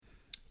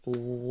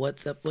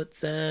What's up?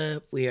 What's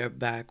up? We are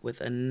back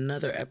with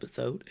another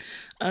episode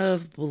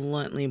of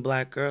Bluntly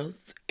Black Girls,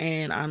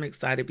 and I'm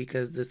excited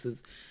because this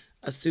is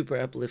a super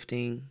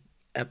uplifting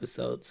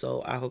episode.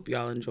 So I hope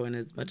y'all enjoying it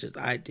as much as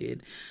I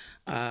did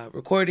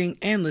recording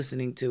and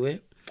listening to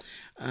it.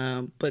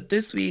 But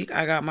this week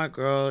I got my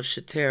girl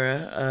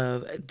Shatera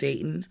of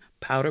Dayton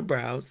Powder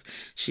Brows.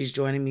 She's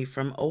joining me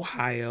from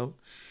Ohio.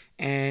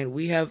 And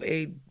we have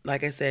a,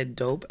 like I said,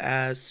 dope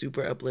ass,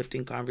 super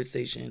uplifting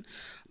conversation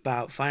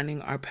about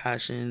finding our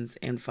passions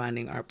and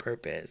finding our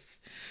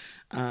purpose.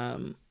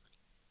 Um,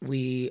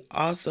 we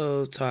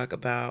also talk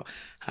about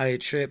how a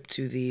trip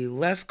to the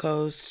left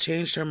coast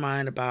changed her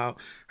mind about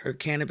her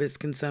cannabis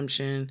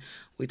consumption.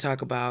 We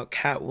talk about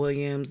Cat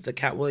Williams, the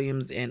Cat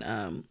Williams and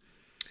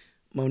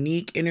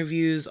Monique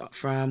interviews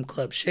from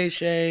Club Shay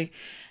Shay.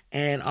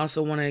 And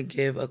also want to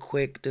give a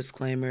quick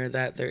disclaimer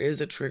that there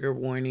is a trigger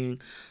warning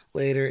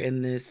later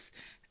in this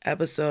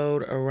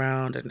episode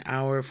around an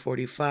hour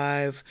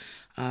 45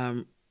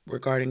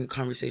 regarding a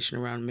conversation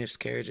around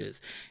miscarriages.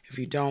 If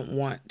you don't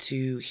want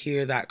to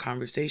hear that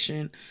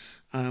conversation,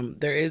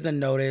 there is a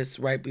notice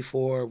right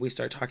before we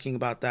start talking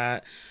about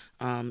that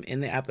in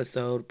the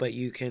episode, but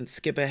you can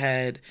skip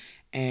ahead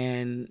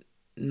and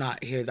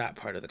not hear that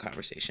part of the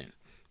conversation.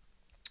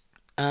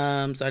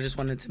 So I just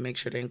wanted to make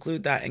sure to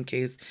include that in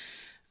case,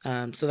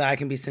 so that I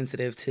can be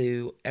sensitive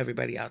to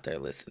everybody out there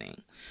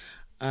listening.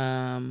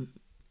 Um,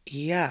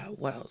 yeah,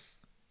 what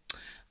else?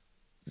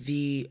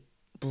 The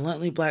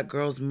Bluntly Black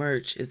Girls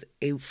merch is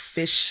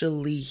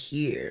officially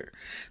here.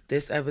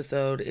 This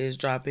episode is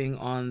dropping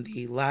on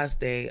the last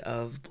day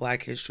of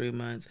Black History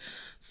Month.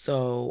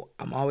 So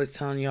I'm always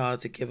telling y'all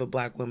to give a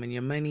black woman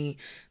your money.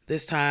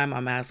 This time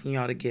I'm asking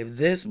y'all to give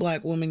this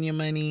black woman your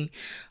money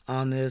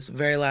on this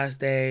very last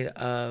day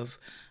of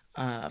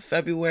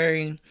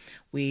February.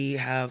 We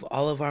have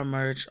all of our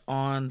merch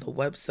on the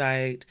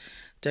website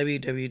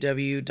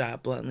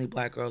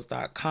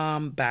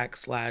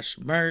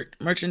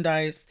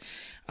www.bluntlyblackgirls.com/merchandise.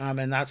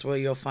 And that's where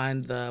you'll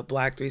find the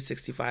Black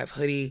 365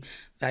 hoodie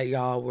that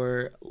y'all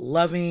were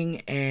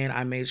loving. And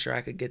I made sure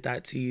I could get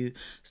that to you.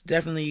 So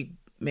definitely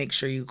make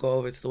sure you go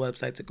over to the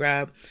website to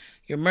grab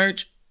your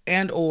merch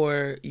and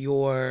or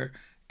your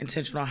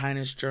Intentional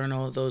Highness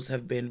journal. Those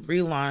have been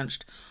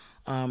relaunched.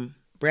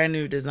 Brand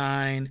new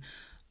design.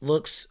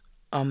 Looks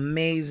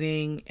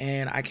amazing.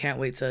 And I can't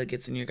wait till it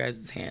gets in your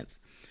guys' hands.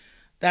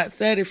 That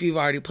said, if you've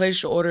already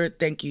placed your order,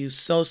 thank you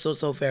so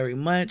very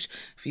much.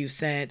 If you've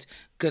sent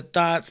good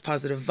thoughts,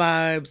 positive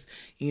vibes,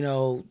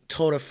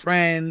 told a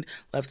friend,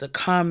 left a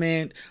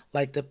comment,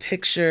 liked the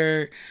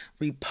picture,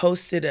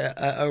 reposted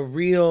a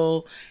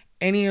reel,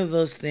 any of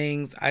those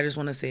things, I just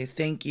want to say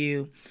thank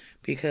you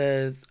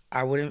because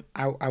I wouldn't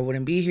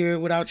be here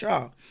without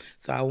y'all.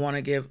 So I want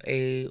to give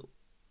a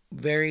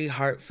very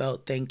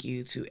heartfelt thank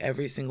you to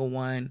every single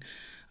one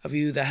of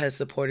you that has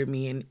supported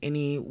me in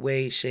any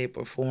way, shape,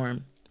 or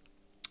form.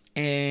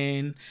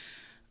 And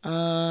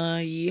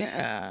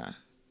yeah,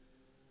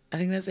 I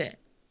think that's it.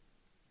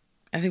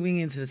 I think we can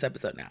get into this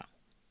episode now.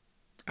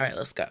 All right,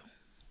 let's go.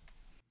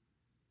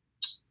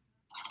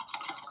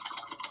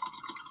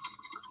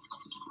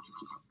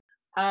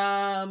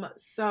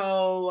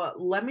 So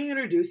let me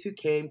introduce who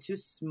came to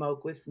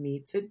smoke with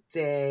me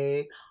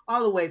today,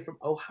 all the way from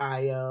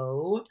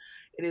Ohio.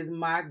 It is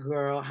my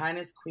girl,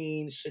 Highness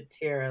Queen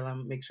Shatera. Let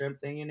me make sure I'm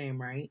saying your name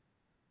right.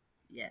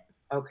 Yes.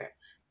 Okay,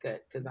 good.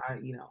 Because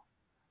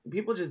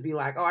people just be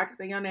like, oh, I can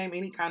say your name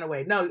any kind of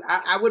way. No,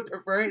 I would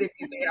prefer it if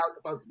you say it how it's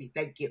supposed to be.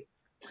 Thank you.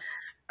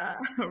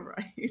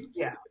 Right.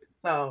 Yeah.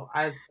 So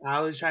I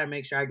always try to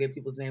make sure I get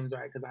people's names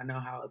right because I know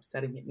how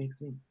upsetting it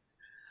makes me.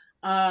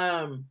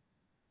 Um,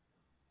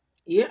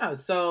 yeah,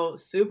 so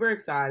super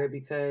excited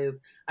because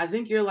I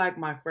think you're like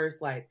my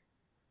first like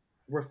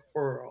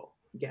referral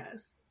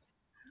guest.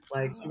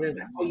 Like somebody's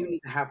like, oh, you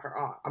need to have her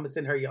on. I'm gonna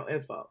send her your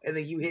info. And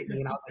then you hit me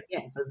and I was like,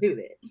 yes, let's do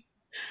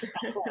this.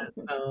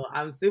 So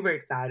I'm super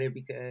excited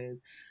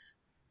because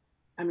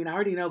I mean, I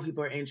already know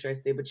people are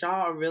interested, but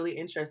y'all are really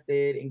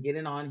interested in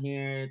getting on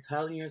here,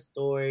 telling your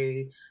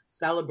story,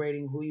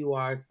 celebrating who you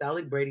are,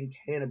 celebrating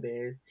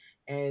cannabis.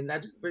 And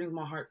that just brings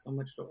my heart so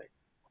much joy.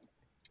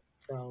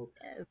 So,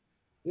 Yes.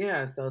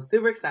 yeah, so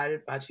super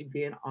excited about you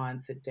being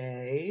on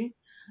today.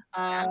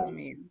 Having Um,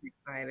 me. I'm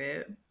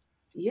excited.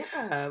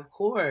 yeah, of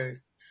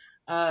course.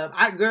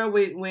 I girl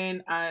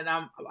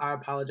I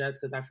apologize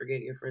because I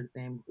forget your friend's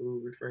name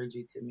who referred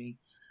you to me.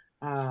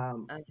 Uh,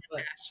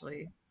 But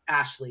Ashley.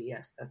 Ashley,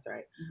 yes, that's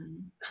right.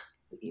 Mhm.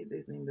 The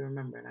easiest name to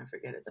remember, and I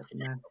forget it. That's a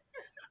mess.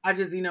 I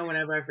just,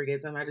 whenever I forget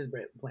something, I just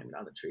blame it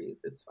on the trees.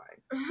 It's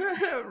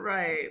fine.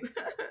 Right.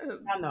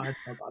 I know I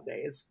smoke all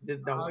day. It's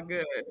just don't All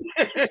good.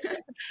 worry.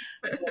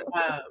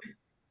 But,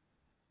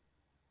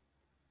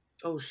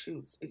 oh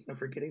shoot! Speaking of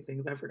forgetting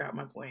things, I forgot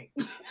my point.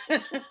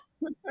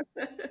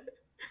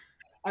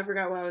 I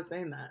forgot why I was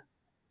saying that.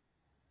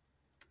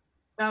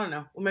 I don't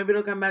know. Well, maybe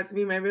it'll come back to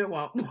me. Maybe it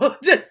won't. We'll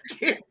just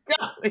keep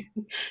going.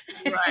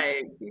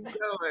 Right. Keep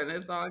going.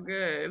 It's all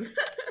good.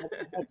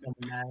 Such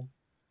a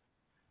mess.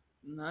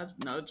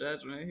 No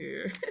judgment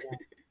here.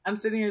 I'm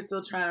sitting here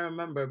still trying to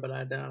remember, but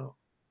I don't.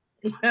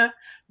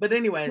 But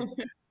anyways,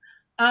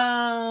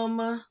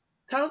 um,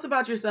 tell us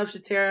about yourself,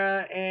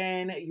 Shatera,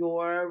 and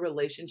your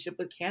relationship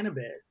with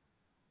cannabis.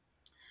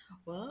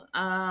 Well,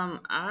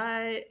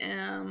 I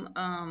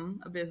am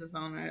a business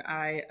owner.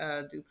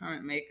 I do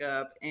permanent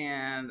makeup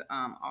and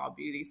all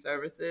beauty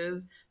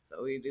services.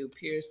 So we do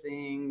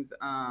piercings,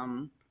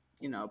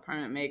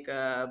 permanent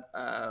makeup,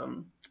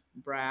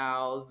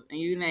 brows, and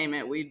you name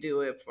it, we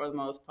do it for the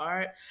most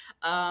part.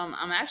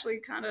 I'm actually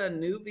kind of a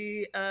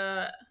newbie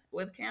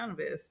with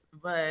cannabis,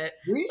 but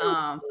so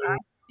Really?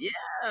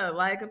 yeah,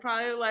 like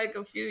probably like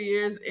a few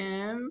years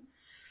in.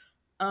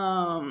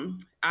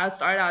 I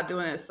started out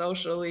doing it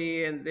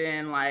socially, and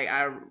then like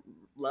I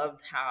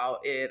loved how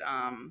it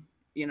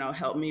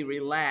helped me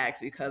relax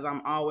because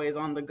I'm always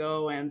on the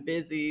go and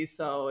busy,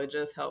 so it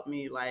just helped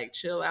me like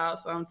chill out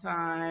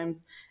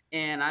sometimes.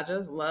 And I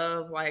just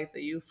love like the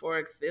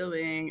euphoric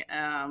feeling,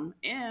 and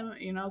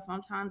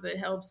sometimes it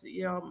helps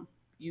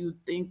you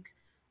think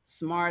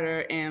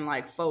smarter and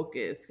like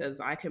focus, because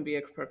I can be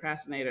a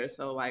procrastinator,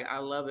 so like I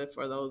love it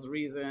for those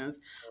reasons.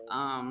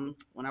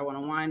 When I want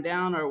to wind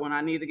down or when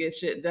I need to get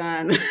shit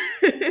done.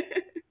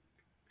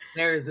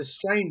 There is a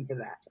strain for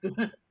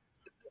that.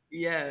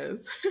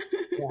 Yes.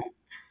 Yeah.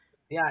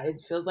 Yeah, it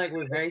feels like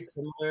we're very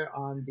similar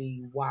on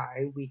the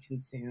why we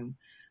consume.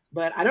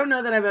 But I don't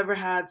know that I've ever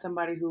had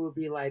somebody who would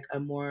be like a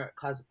more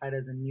classified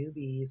as a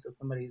newbie. So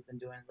somebody who's been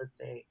doing, let's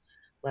say,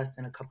 less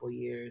than a couple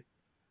years.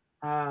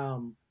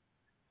 Um,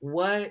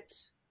 what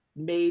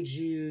made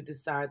you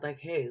decide, like,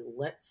 hey,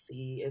 let's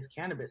see if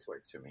cannabis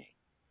works for me?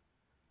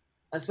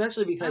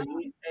 Especially because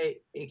um,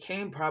 it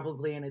came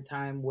probably in a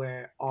time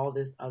where all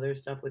this other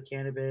stuff with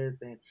cannabis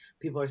and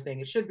people are saying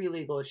it should be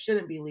legal, it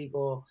shouldn't be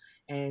legal,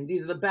 and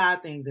these are the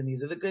bad things and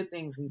these are the good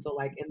things. And so,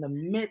 like, in the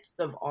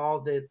midst of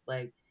all this,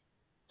 like,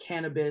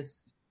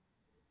 cannabis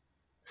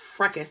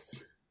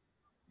fracas,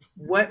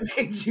 what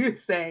made you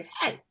say,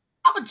 hey,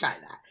 I'm gonna try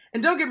that?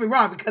 And don't get me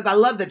wrong, because I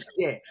love that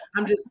you did.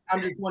 I'm just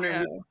wondering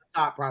yeah. what was the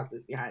thought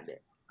process behind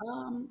it.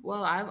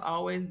 Well, I've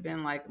always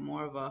been like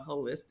more of a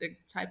holistic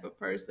type of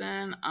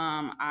person.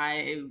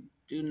 I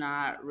do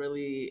not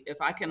really,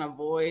 if I can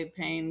avoid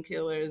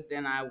painkillers,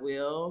 then I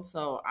will.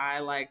 So I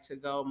like to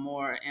go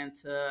more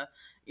into,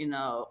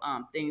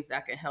 things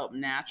that can help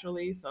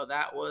naturally. So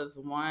that was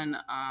one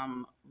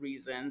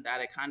reason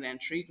that it kind of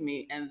intrigued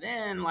me. And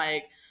then,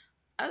 like,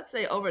 I'd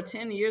say over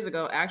 10 years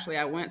ago, actually,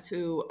 I went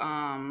to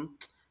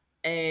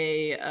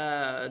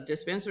a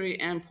dispensary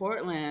in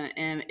Portland,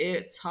 and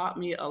it taught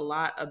me a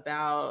lot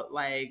about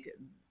like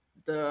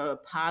the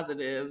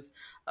positives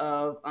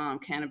of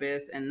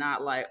cannabis, and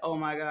not like, oh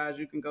my gosh,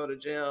 you can go to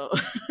jail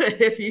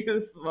if you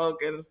smoke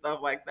it and stuff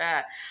like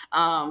that.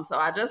 So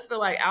I just feel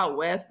like out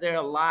west they're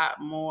a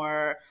lot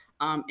more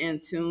in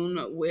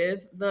tune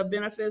with the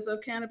benefits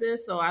of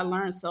cannabis. So I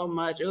learned so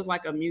much. It was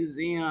like a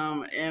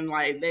museum, and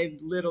like they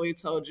literally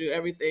told you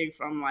everything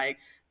from like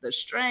the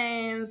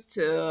strains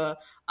to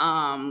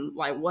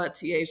like what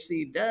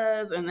THC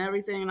does and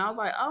everything. And I was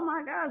like, oh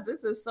my gosh,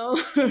 this is so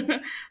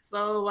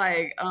so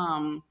like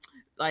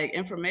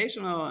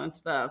informational and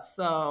stuff.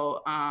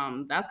 So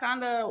that's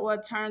kind of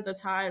what turned the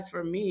tide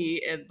for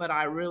me. But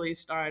I really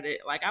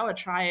started, like, I would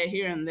try it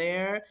here and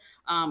there,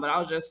 but I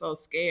was just so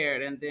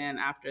scared. And then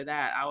after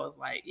that, I was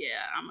like,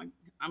 yeah,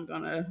 I'm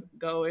gonna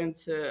go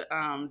into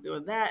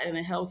doing that, and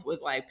it helps with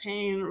like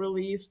pain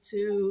relief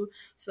too.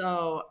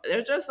 So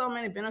there's just so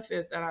many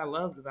benefits that I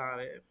loved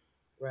about it.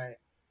 Right.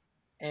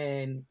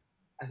 And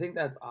I think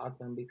that's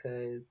awesome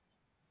because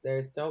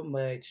there's so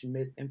much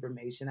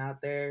misinformation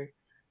out there.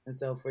 And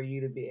so for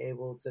you to be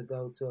able to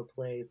go to a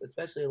place,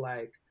 especially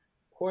like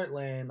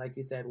Portland, like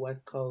you said,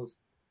 West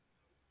Coast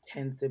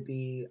tends to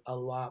be a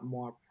lot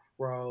more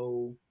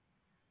pro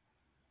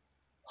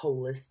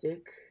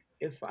holistic.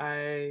 If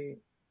I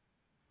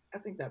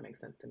think that makes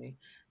sense to me.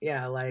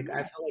 Yeah, like I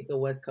Yeah. feel like the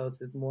West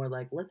Coast is more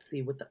like, let's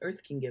see what the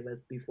earth can give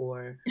us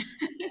before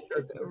we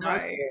go to the doctor.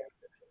 Right.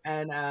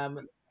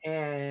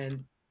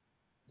 And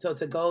so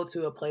to go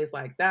to a place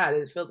like that,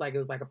 it feels like it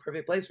was like a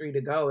perfect place for you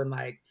to go and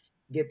like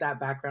get that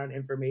background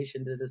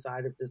information to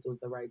decide if this was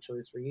the right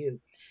choice for you.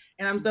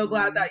 And I'm so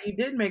glad Mhm. that you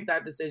did make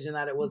that decision,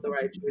 that it was the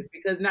right choice,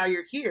 because now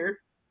you're here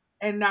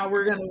and now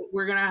we're Yes. gonna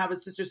we're gonna have a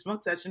sister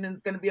smoke session and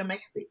it's gonna be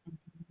amazing.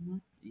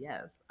 Mhm.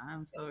 Yes,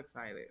 I'm so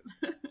excited.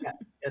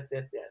 Yes, yes,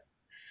 yes,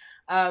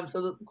 yes.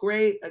 So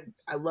great.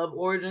 I love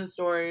origin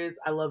stories.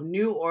 I love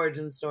new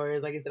origin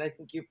stories. Like I said, I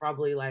think you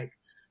probably like,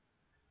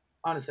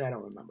 honestly, I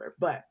don't remember,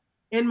 but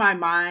in my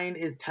mind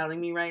is telling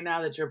me right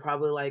now that you're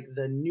probably like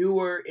the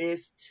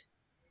newerest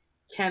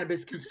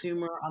cannabis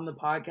consumer on the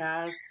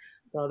podcast.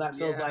 So that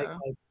feels Yeah. like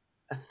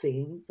a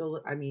thing.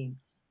 So I mean,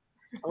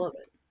 I love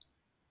it.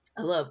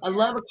 I love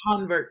Yeah. a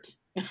convert.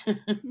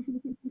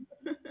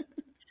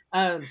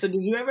 So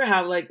did you ever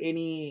have like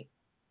any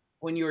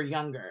when you were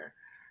younger,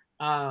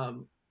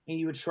 and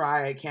you would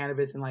try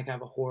cannabis and like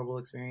have a horrible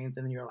experience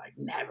and then you're like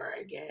never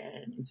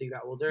again until you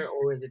got older,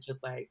 or is it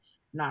just like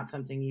not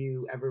something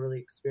you ever really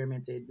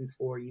experimented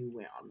before you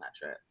went on that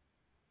trip?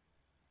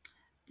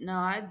 No,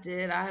 I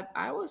did.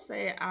 I would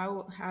say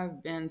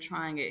have been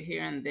trying it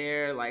here and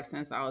there like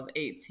since I was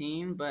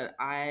 18, but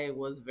I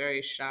was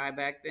very shy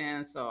back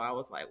then, so I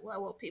was like,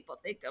 what will people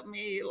think of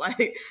me?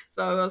 Like,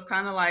 so it was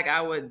kind of like I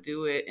would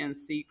do it in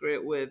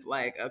secret with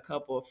like a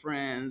couple of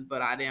friends,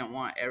 but I didn't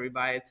want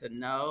everybody to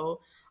know.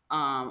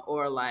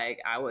 Or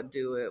like I would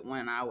do it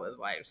when I was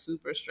like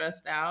super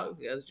stressed out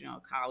because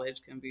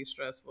college can be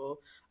stressful.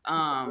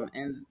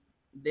 And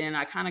then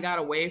I kind of got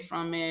away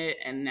from it,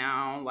 and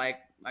now like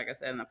I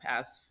said, in the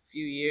past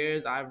few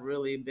years I've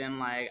really been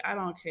like, I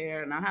don't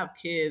care. And I have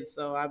kids,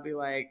 so I'd be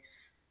like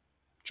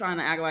trying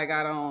to act like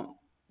I don't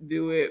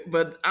do it,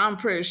 but I'm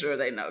pretty sure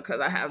they know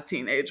because I have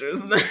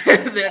teenagers.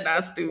 They're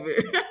not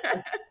stupid.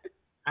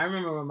 I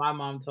remember when my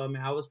mom told me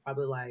I was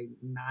probably like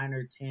 9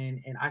 or 10,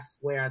 and I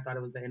swear I thought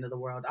it was the end of the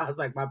world. I was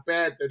like, my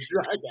parents are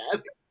drug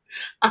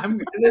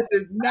addicts. This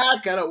is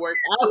not gonna work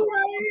out well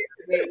Right.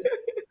 for me.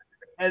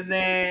 And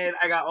then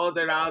I got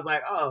older, and I was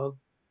like, oh,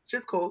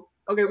 shit's cool.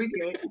 Okay, we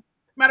good.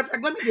 Matter of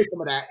fact, let me get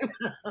some of that.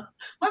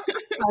 Let me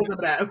try some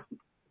of that.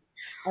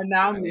 And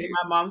now me and Right.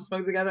 my mom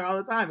smoke together all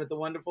the time. It's a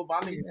wonderful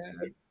bonding Yeah.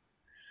 experience.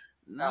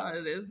 No, So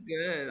it is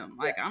good. yeah,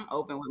 Like I'm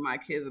open with my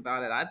kids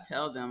about it. I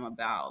tell them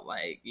about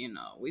like,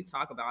 we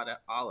talk about it,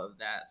 all of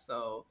that.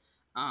 So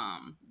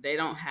they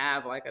don't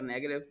have like a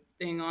negative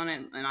thing on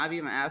it. And I've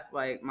even asked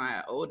like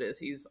my oldest,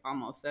 he's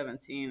almost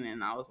 17,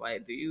 and I was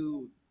like,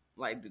 do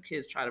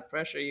kids try to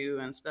pressure you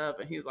and stuff?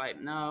 And he's like,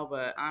 no,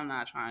 but I'm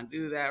not trying to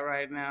do that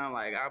right now.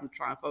 Like I'm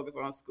trying to focus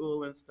on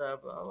school and stuff.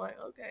 But I'm like,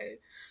 okay,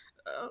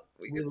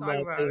 we we can talk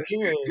love about to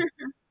hear it. it.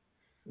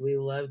 We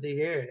love to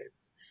hear it.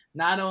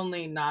 Not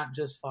only not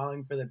just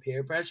falling for the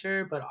peer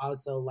pressure, but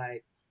also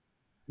like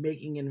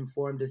making an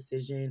informed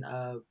decision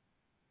of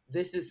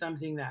this is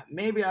something that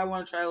maybe I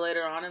want to try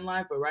later on in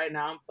life, but right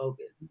now I'm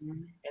focused. Mhm.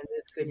 And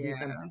this could be Yeah.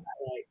 something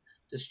that like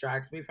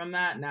distracts me from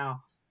that.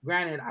 Now,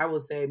 granted, I will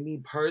say me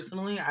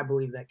personally, I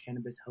believe that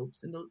cannabis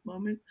helps in those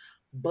moments,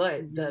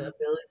 but the Mhm.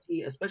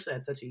 ability, especially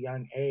at such a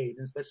young age,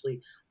 and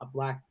especially a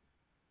black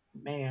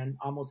man,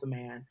 almost a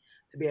man,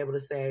 to be able to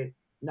say,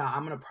 no,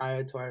 I'm gonna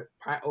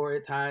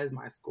prioritize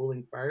my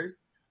schooling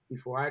first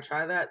before I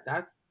try that.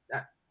 That's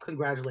that.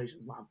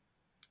 Congratulations, mom.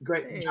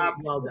 Great job,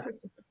 Thanks. well done.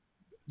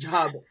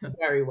 Job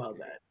very well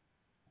done.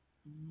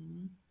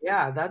 Mhm.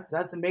 Yeah,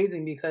 that's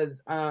amazing because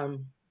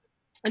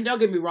and don't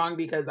get me wrong,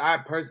 because I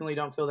personally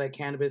don't feel that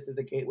cannabis is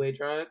a gateway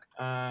drug.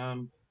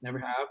 Never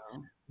have.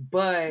 No.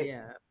 But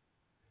Yeah.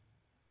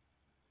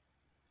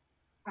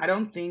 I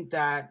don't think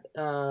that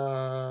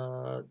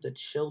the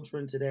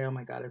children today, oh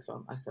my god,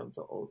 I sound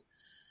so old.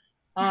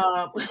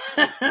 Um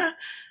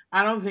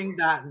I don't think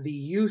that the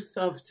youth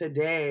of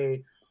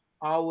today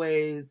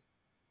always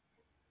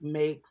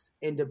makes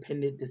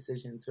independent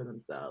decisions for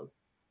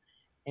themselves.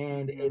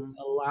 And it's Mhm.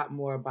 a lot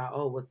more about,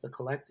 oh, what's the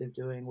collective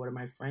doing, what are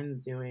my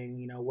friends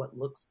doing, what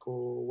looks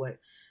cool, what,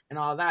 and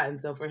all that. And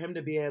so for him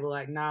to be able,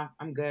 like, nah,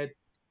 I'm good,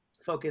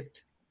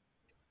 focused,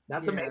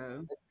 that's amazing, Yeah.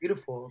 that's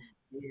beautiful.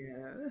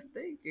 Yeah.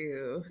 Thank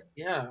you.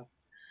 Yeah.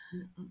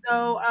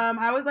 So Mm-mm-mm.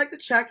 I always like to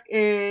check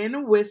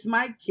in with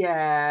my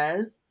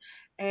guests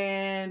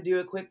and do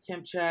a quick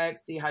temp check,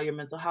 see how your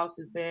mental health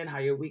has been, how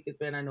your week has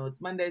been. I know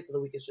it's Monday, so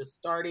the week is just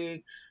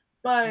starting,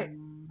 but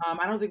Mm.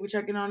 I don't think we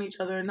check in on each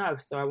other enough.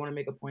 So I want to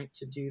make a point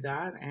to do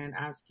that and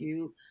ask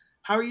you,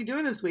 how are you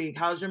doing this week?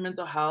 How's your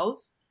mental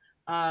health?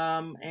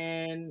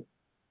 And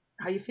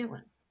how you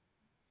feeling?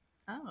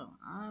 Oh,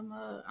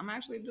 I'm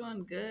actually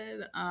doing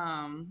good.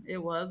 It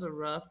was a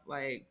rough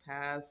like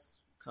past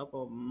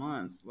couple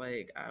months,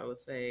 like I would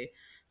say.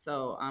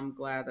 So I'm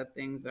glad that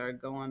things are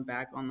going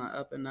back on the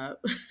up and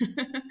up.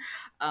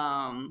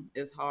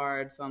 It's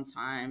hard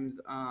sometimes.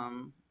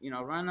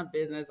 Run a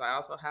business. I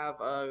also have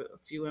a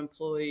few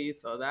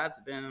employees, so that's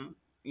been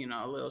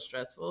a little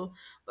stressful.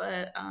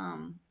 But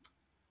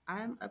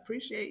I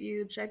appreciate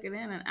you checking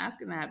in and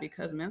asking that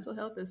because mental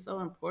health is so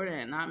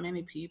important. Not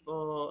many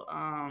people,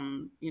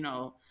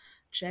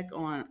 check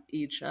on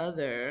each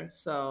other.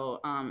 So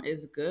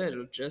it's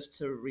good just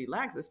to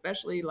relax,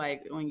 especially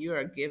like when you're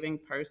a giving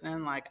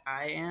person like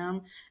I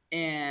am.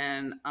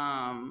 And,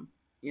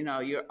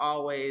 you're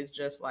always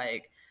just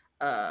like,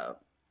 uh,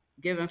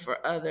 giving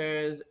for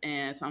others,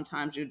 and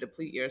sometimes you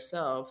deplete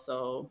yourself.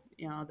 So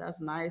that's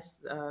nice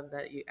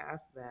that you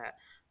asked that.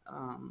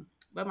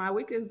 But my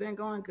week has been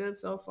going good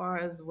so far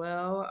as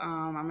well.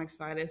 I'm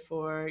excited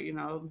for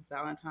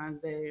Valentine's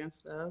Day and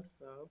stuff.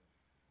 So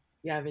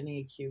You have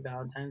any cute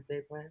Valentine's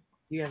Day plans?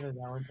 Do you have a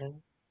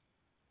Valentine?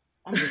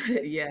 I'm just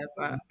yes,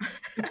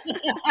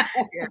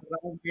 yes,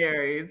 I'm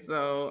married.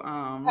 So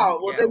oh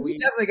well, yeah, then you we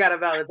definitely got a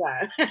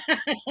Valentine.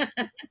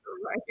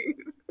 right.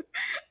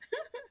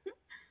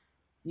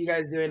 You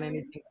guys doing So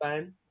anything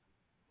fun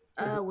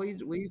for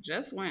this? we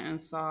just went and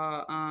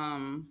saw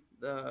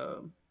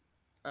the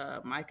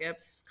Mike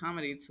Epps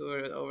comedy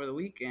tour over the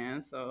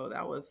weekend, so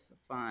that was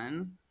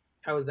fun.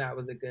 How was that?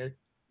 Was it good?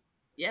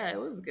 Yeah, it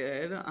was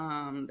good.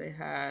 They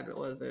had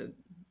was it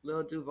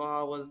Lil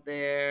Duval was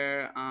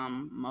there.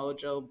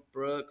 Mojo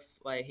Brooks,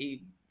 like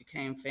he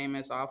became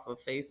famous off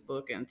of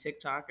Facebook and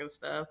TikTok and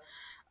stuff.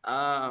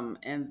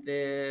 And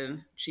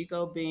then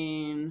Chico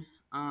Bean,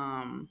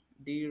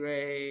 D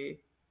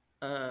Ray,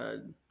 uh,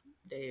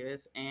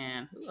 Davis,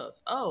 and who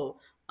else? Oh,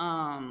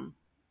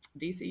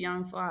 DC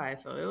Young Fly.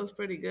 So it was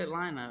pretty good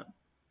lineup.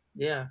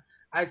 Yeah.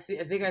 I see.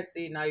 I think I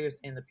see now you're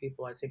saying the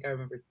people. I think I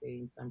remember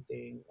seeing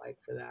something like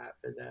for that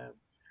for them.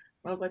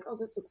 I was like, oh,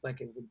 this looks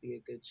like it would be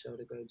a good show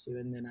to go to,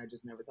 and then I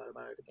just never thought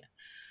about it again.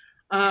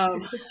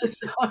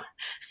 So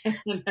I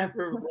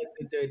never looked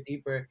into it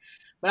deeper.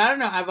 But I don't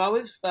know. I've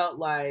always felt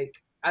like,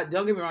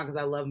 don't get me wrong, because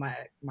I love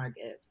Mike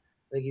Epps,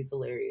 like he's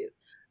hilarious.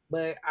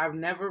 But I've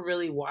never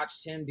really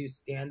watched him do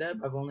stand up.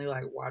 I've only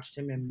like watched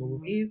him in Mhm.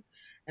 movies,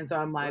 and so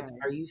I'm like, Right.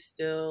 are you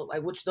still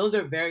like? Which those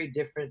are very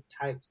different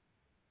types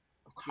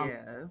of comedy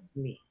Yeah. to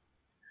me.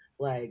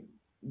 Like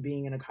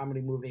being in a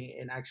comedy movie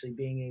and actually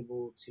being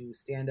able to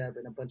stand up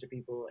and a bunch of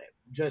people,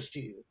 just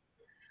you.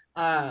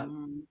 Um,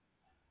 Mhm.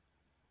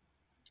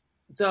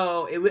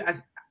 so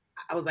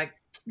I was like,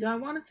 do I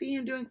want to see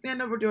him doing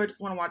stand up or do I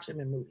just want to watch him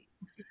in movies?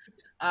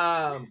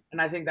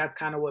 And I think that's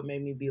kind of what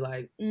made me be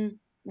like,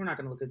 we're not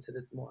going to look into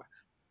this more.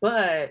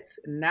 But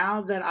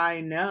now that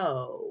I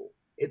know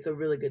it's a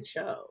really good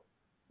show,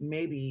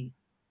 maybe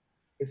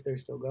if they're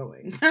still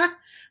going,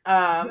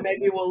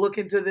 maybe we'll look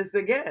into this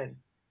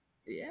again.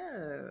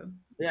 Yeah.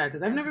 Yeah,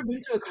 because I've never been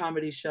Definitely. to a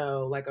comedy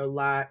show like a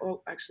live.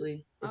 Oh,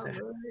 actually, yes, Oh, I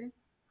have. really?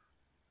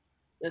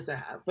 Yes, I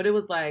have. But it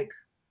was like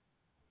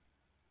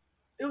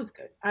it was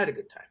good. I had a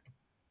good time.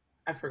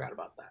 I forgot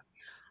about that.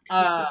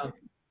 Um,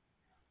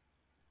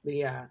 but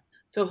yeah.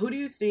 So who do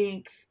you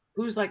think?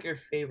 Who's like your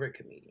favorite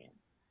comedian?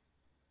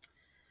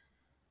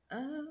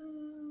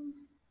 um,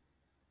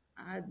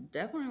 I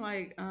definitely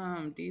like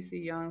DC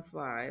Young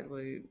Fly.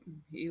 Like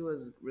he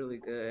was really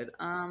good.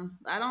 I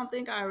don't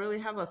think I really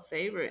have a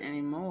favorite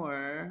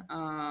anymore.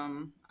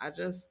 I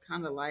just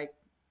kind of like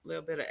a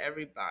little bit of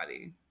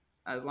everybody.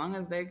 As long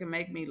as they can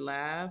make me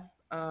laugh.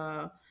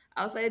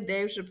 I'll say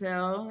Dave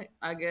Chappelle,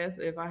 I guess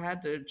if I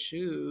had to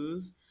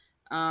choose.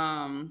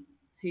 Um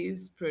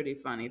he's pretty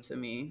funny to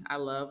me. I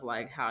love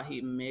like how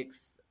he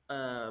mix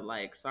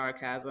like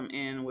sarcasm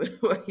in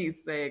with what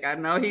he's saying. I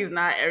know he's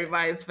not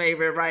everybody's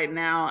favorite right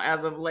now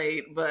as of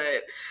late,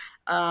 but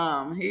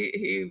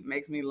he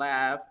makes me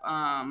laugh.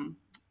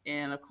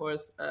 And of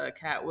course,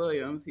 Cat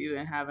Williams, he's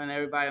been having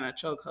everybody in a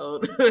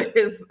chokehold with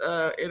his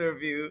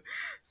interview,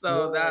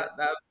 so Yeah.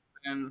 that's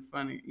been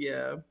funny.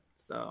 Yeah,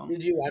 so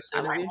Did you watch the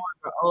I like interview? more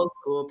of the old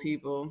school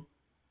people.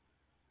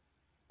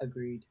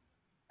 Agreed.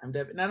 I'm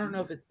definitely. I don't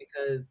know if it's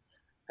because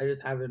I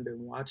just haven't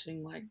been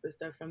watching like the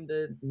stuff from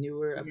the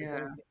newer up and Yeah.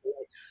 coming people.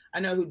 Like I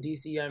know who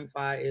DC Young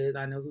Fi is.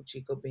 I know who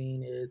Chico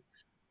Bean is,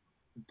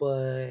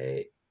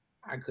 but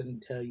I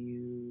couldn't tell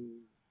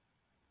you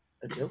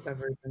a joke I've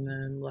heard from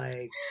them.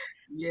 Like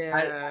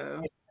I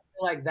Yeah. feel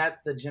like that's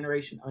the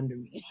generation under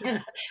me,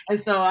 and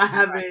so I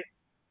haven't.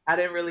 I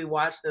didn't really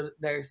watch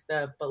their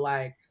stuff, but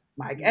like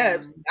Mike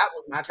Epps, Mhm. that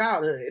was my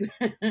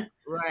childhood.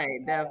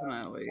 Right,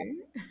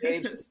 definitely.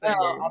 Dave Chappelle,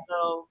 Same.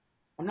 although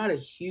I'm not a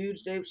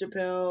huge Dave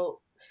Chappelle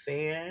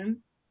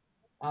fan,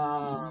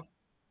 um, Mhm.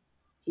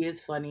 he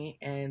is funny,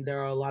 and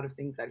there are a lot of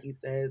things that he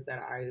says that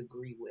I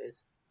agree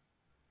with.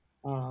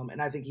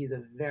 And I think he's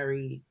a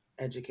very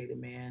educated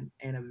man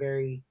and a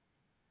very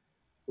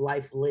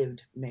life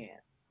lived man.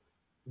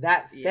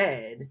 That Yeah.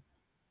 said,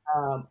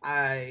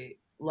 I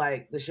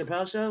like the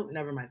Chappelle show,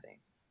 never my thing.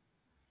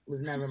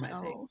 Was never my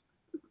thing. Oh,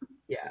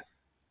 Yeah.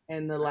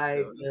 And the I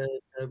like feel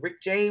you. the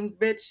Rick James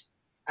bitch,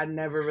 I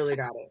never really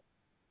got it.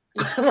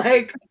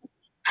 Like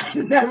I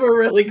never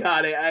really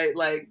got it.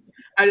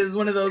 I just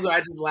one of those where I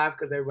just laugh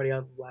because everybody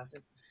else is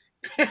laughing.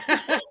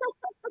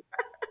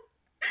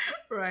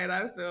 Right,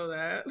 I feel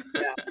that.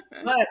 Yeah.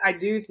 But I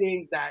do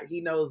think that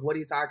he knows what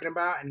he's talking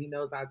about and he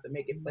knows how to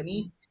make it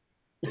funny,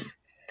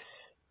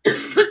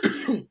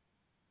 Mhm.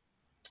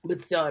 but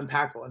still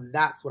impactful. And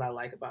that's what I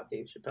like about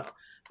Dave Chappelle.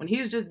 When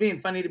he's just being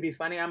funny to be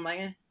funny, I'm like,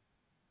 eh.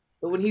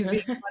 But when he's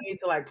being funny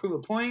to like prove a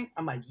point,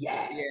 I'm like,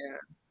 yeah. Yeah.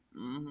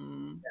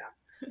 Mhm.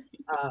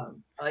 Yeah.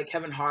 I like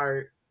Kevin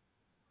Hart,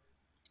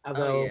 Oh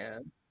although yeah.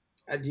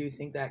 I do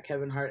think that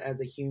Kevin Hart as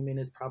a human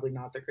is probably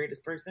not the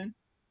greatest person.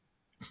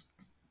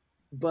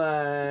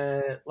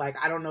 But like,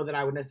 I don't know that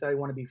I would necessarily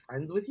want to be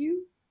friends with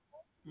you.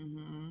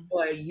 Mhm.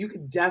 But you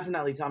could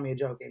definitely tell me a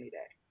joke any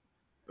day.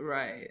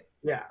 Right.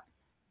 Yeah.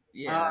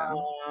 Yeah.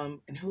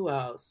 And who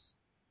else?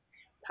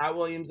 Pat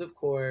Williams, of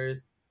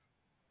course.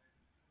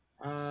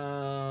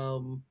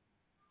 Um,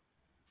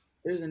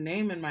 there's a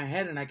name in my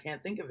head and I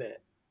can't think of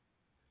it.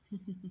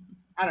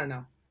 I don't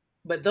know.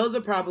 But those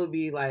would probably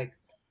be like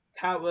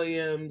Pat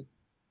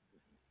Williams.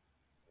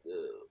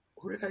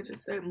 Who did I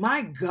just say?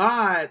 My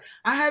God,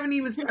 I haven't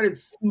even started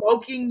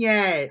smoking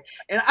yet,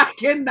 and I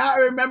cannot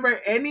remember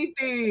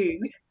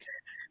anything.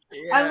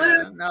 I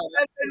literally Yeah. No, said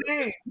that's their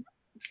name.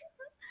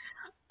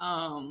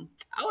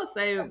 I would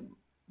say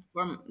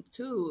from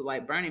two,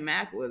 like Bernie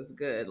Mac was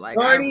good. Like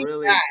I Bernie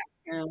really Mac.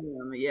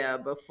 him, yeah,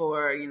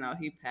 before,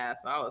 he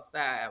passed. So I was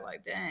sad,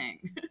 like dang.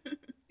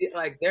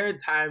 Like there are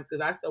times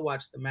because I still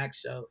watch the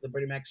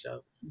Bernie Mac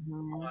show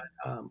Mhm.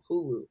 on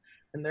Hulu,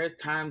 and there's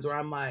times where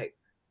I'm like,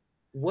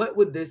 what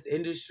would this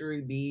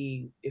industry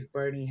be if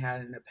Bernie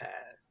hadn't have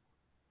passed?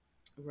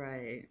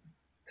 Right.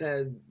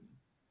 Because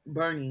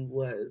Bernie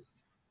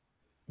was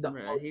the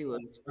Right. He ultimate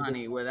was for the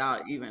funny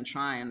without even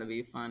trying to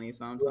be funny right,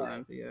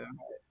 sometimes. Yeah.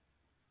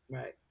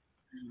 right.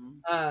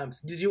 Mhm.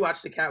 So did you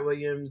watch the Cat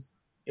Williams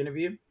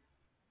interview?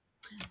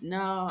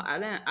 No, I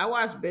didn't. I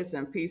watched bits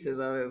and pieces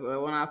of it,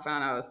 but when I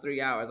found out it was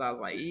 3 hours, I was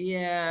like,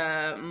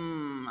 yeah,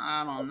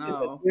 I That don't shit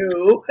was know.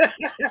 new.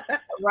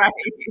 Right.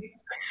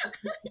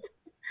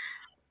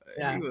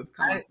 Yeah, He was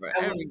coming for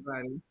I was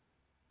everybody.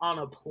 on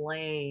a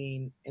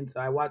plane, and so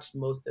I watched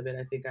most of it.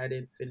 I think I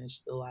didn't finish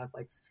the last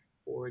like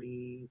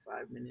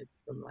 45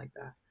 minutes, something like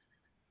that.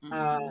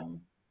 Uh, Hmm.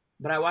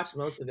 but I watched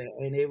most of it,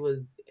 and it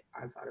was.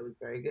 I thought it was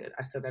very good.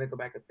 I still got to go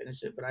back and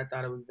finish it, but I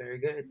thought it was very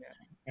good. Yeah.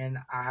 And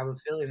I have a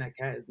feeling that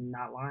cat is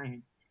not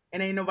lying,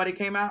 and ain't nobody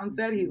came out and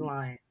said he's Mhm.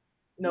 lying.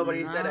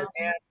 Nobody said a No.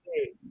 damn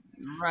thing.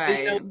 But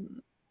Right.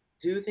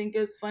 do think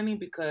it's funny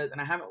because, and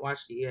I haven't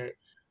watched it yet.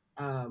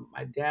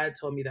 My dad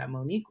told me that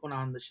Monique went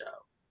on the show,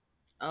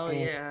 Oh and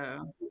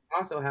yeah. we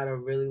also had a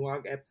really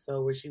long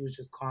episode where she was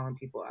just calling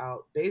people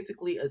out,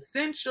 basically,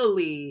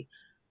 essentially,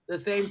 the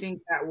same thing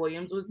Cat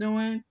Williams was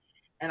doing.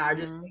 And I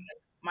just, Hmm.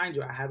 mind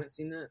you, I haven't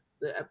seen the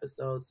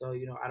episode, so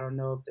I don't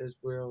know if there's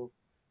real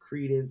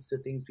credence to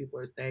things people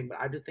are saying, but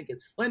I just think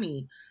it's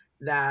funny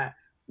that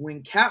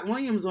when Cat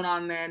Williams went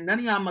on there, none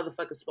of y'all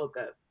motherfuckers spoke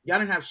up. Y'all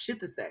didn't have shit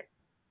to say.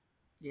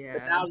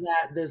 But now Yeah.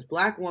 that this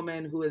black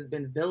woman who has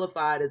been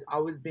vilified as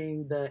always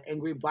being the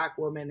angry black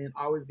woman and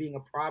always being a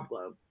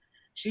problem,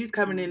 she's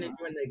coming in and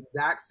Hmm. doing the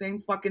exact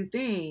same fucking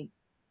thing.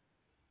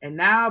 And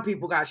now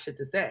people got shit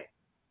to say.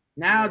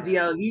 Now Yeah.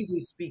 DL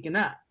Hughley's speaking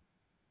up.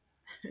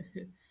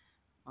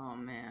 Oh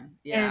man.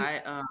 Yeah. And I.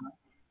 and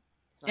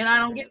Sorry. I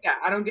Go don't get ahead.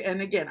 that. I don't get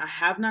and again, I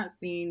have not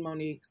seen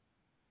Monique's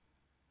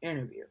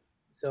interview.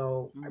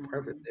 So I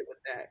preface Hmm. it with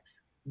that.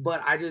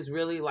 But I just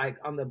really like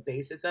on the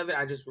basis of it,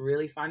 I just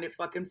really find it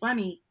fucking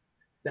funny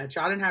that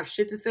y'all didn't have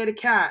shit to say to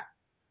Cat.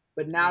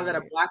 But now that a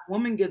Right. black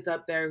woman gets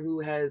up there who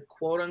has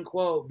quote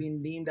unquote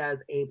been deemed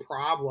as a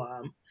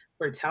problem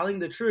for telling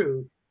the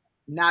truth,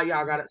 now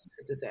y'all got Mhm.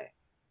 shit to say.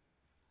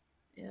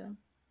 Yeah.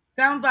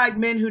 Sounds like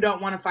men who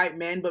don't want to fight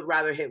men but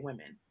rather hit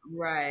women.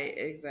 Right,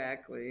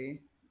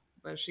 exactly.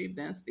 But she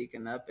been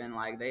speaking up and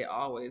like they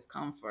always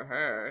come for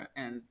her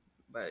and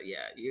but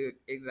yeah, you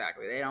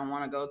exactly. They don't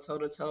want to go toe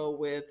to toe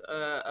with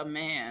a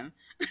man.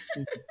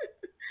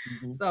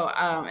 Mm-hmm. So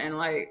and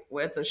like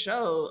with the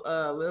show,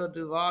 Lil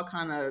Duval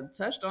kind of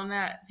touched on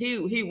that.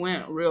 He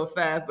went real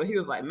fast, but he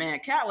was like, "Man,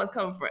 Cat was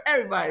coming for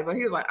everybody," but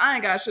he was like, "I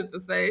ain't got shit to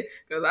say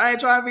because I ain't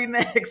trying to be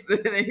next."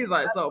 And he's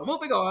like, "So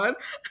moving on."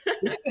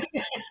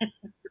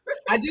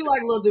 I do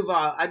like Lil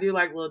Duval. I do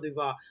like Lil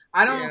Duval.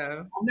 I don't. Yeah.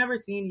 I've never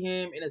seen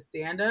him in a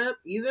stand up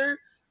either,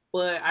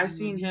 but I've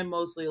seen Hmm. him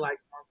mostly like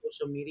on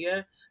social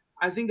media.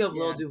 I think of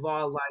Lil Yeah.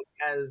 Duval like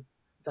as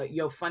the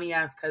your funny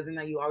ass cousin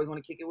that you always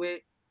want to kick it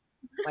with.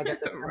 Like at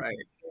the family Right.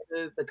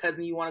 get-togethers, the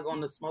cousin you want to go on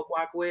the smoke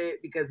walk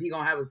with because he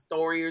gonna have a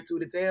story or two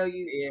to tell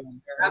you. Yeah.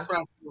 That's what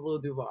I see with Lil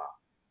Duval.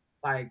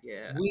 Like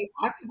Yeah.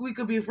 I think we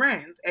could be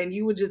friends, and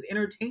you would just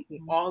entertain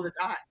me all the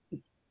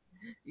time.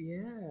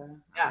 Yeah,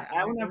 Yeah,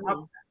 I I wouldn't have a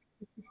problem.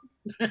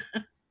 agree.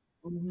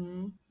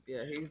 Hmm.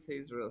 Yeah,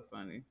 he's real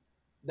funny.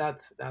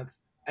 That's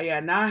yeah.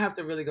 Now I have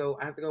to really go.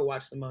 I have to go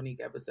watch the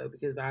Monique episode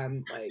because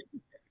I'm like,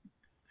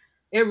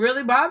 it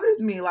really bothers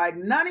me. Like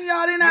none of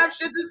y'all didn't have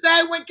Yeah. shit to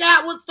say when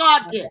Cat was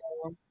talking.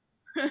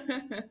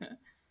 I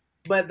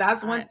But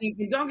that's one I thing.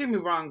 And don't get me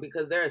wrong,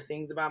 because there are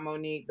things about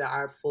Monique that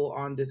I full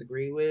on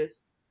disagree with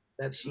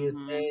that she has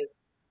hmm.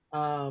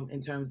 said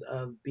in terms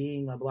of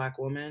being a black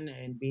woman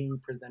and being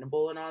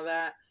presentable and all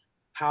that.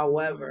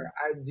 However,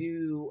 Hmm. I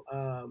do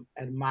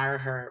admire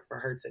her for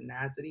her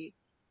tenacity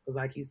because,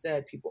 like you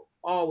said, people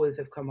always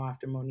have come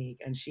after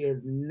Monique, and she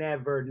has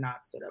never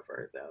not stood up for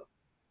herself.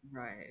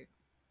 Right.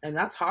 And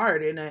that's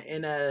hard in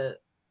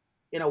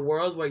a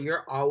world where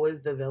you're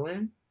always the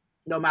villain,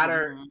 no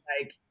matter Hmm.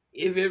 like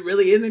if it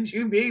really isn't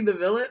you being the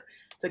villain,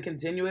 to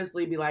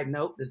continuously be like,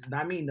 nope, this is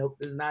not me. Nope,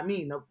 this is not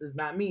me. Nope, this is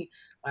not me.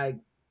 Like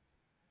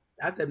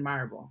that's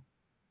admirable.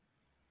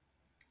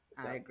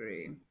 I So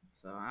agree.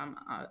 So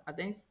I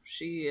think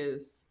she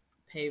is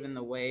paving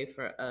the way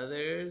for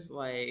others.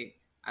 Like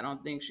I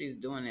don't think she's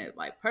doing it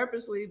like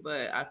purposely,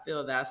 but I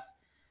feel that's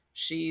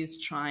she's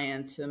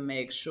trying to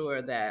make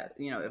sure that,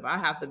 if I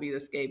have to be the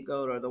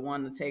scapegoat or the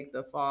one to take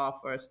the fall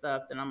for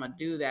stuff, then I'm gonna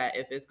do that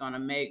if it's gonna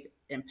make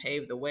and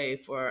pave the way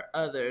for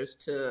others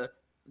to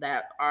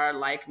that are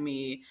like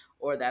me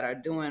or that are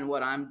doing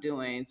what I'm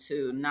doing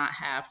to not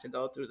have to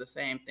go through the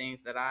same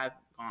things that I've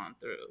gone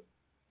through.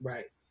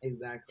 right,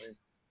 exactly.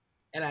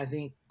 And I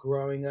think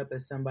growing up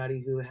as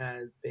somebody who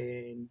has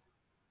been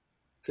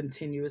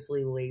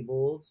continuously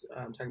labeled,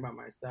 I'm talking about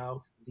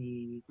myself,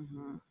 the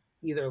Hmm.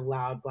 either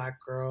loud black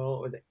girl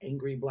or the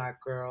angry black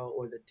girl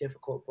or the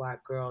difficult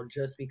black girl,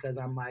 just because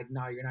I'm like,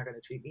 no, you're not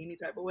gonna treat me any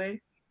type of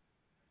way.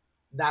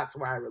 That's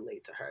where I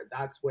relate to her.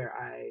 That's where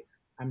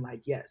I'm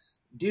like,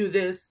 yes, do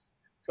this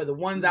for the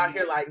ones out Hmm.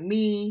 here like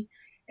me,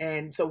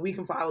 and so we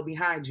can follow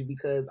behind you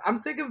because I'm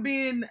sick of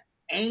being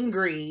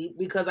angry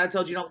because I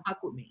told you don't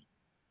fuck with me.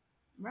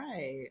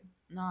 Right.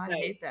 No, I Like,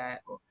 hate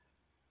that.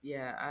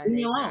 Yeah, I leave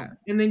me hate that. alone.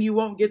 And then you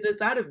won't get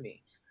this out of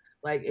me.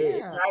 Like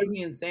it Yeah. drives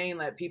me insane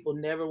that people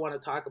never want to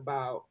talk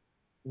about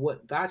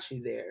what got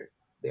you there.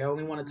 They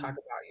only want to talk Hmm.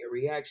 about your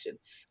reaction.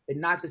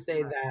 And not to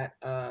say Right. that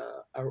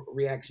a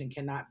reaction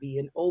cannot be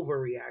an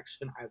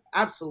overreaction. I've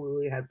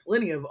absolutely had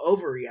plenty of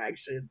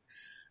overreactions.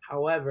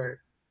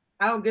 However,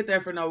 I don't get there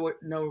for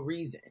no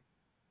reason.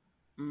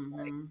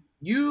 Hmm.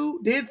 You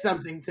did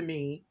something to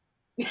me,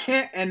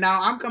 and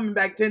now I'm coming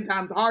back 10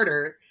 times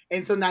harder.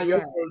 And so now your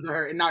Right. feelings are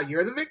hurt, and now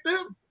you're the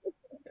victim.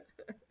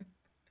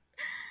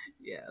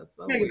 Yeah,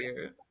 so Make it make sense.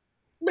 weird.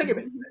 Make it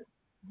make sense.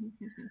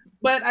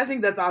 But I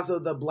think that's also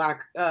the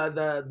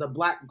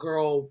black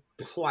girl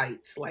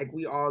plight. Like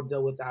we all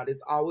deal with that.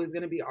 It's always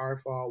gonna be our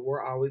fault.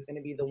 We're always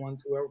gonna be the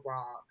ones who are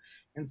wrong.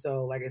 And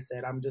so, like I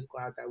said, I'm just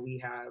glad that we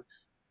have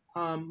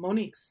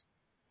Monique's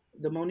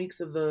the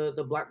Monique's of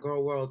the black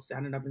girl world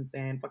standing up and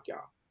saying, fuck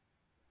y'all.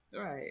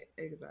 Right,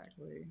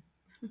 exactly.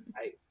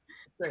 Like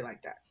straight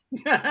like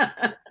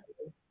that.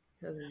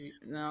 Because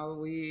no,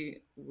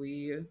 we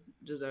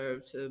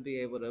deserve to be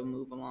able to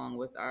move along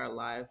with our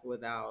life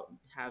without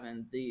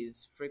having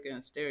these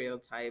freaking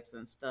stereotypes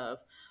and stuff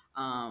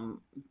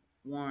um,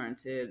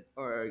 warranted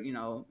or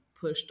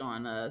pushed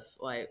on us.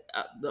 Like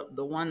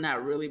the one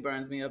that really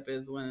burns me up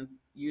is when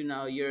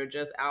you're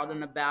just out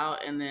and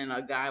about, and then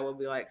a guy will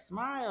be like,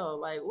 "Smile,"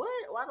 like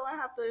what? Why do I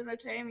have to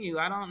entertain you?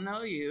 I don't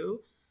know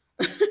you.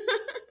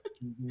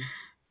 Mhm.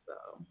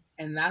 So.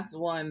 And that's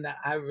one that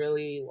I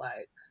really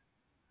like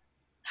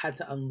had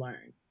to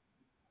unlearn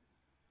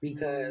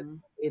because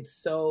Mm, it's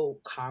so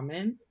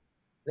common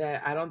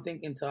that I don't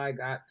think until I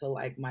got to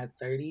like my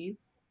 30s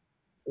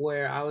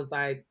where I was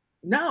like,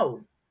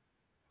 no,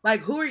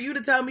 like who are you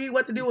to tell me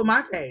what to do with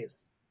my face?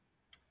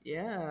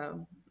 yeah,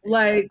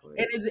 Like,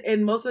 exactly.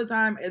 and most of the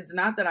time, it's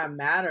not that I'm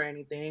mad or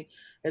anything.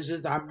 It's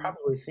just I'm Mm-hmm.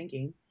 probably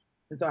thinking,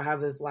 and so I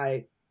have this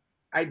like,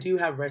 I do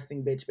have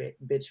resting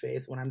bitch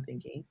face when I'm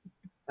thinking.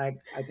 Like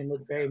I can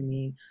look very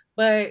mean,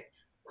 but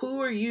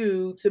who are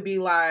you to be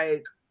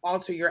like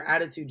alter your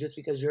attitude just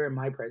because you're in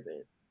my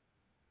presence,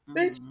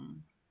 bitch?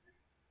 Mm.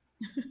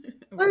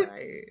 What?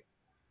 Right.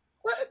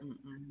 What?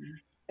 Mm-mm.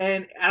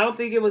 And I don't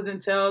think it was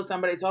until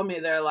somebody told me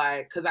they're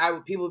like, because I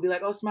would people would be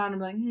like, oh, smile, and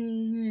I'm like,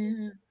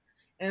 yeah.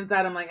 And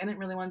inside I'm like, I didn't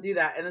really want to do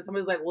that, and then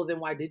somebody's like, well, then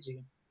why did you?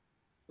 And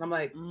I'm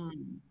like,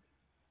 Mm.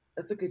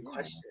 that's a good Yeah.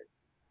 question.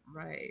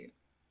 Right.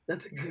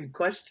 That's a good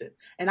question.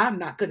 And I'm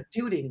not gonna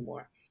do it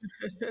anymore.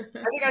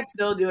 I think I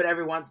still do it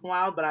every once in a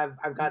while, but I've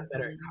gotten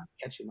better at Hmm.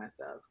 catching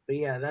myself. But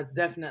yeah, that's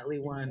definitely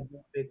one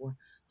Yeah. big one.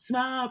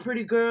 Smile,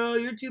 pretty girl.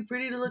 You're too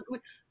pretty to look.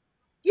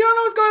 You don't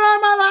know what's going on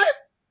in my life.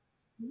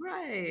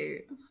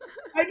 Right.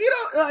 Like you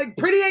don't like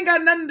pretty ain't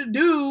got nothing to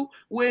do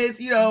with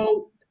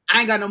I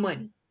ain't got no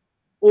money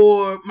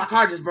or my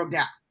car just broke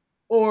down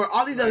or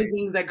all these other Right.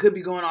 things that could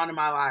be going on in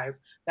my life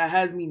that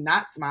has me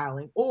not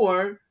smiling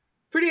or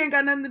pretty ain't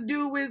got nothing to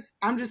do with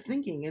I'm just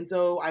thinking and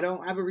so I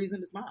don't have a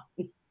reason to smile.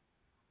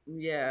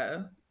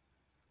 Yeah.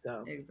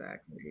 So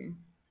Exactly.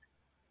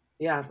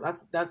 yeah,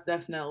 that's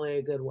definitely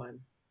a good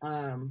one.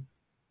 Um,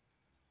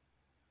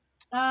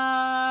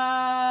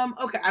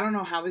 okay, I don't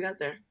know how we got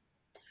there,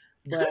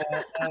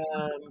 but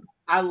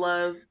I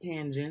love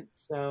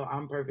tangents, so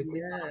I'm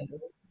perfectly Yes. fine.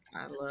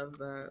 I love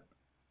that.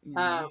 You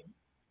Um, know,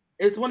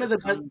 it's one of it's the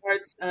best fun.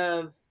 parts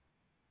of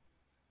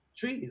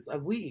trees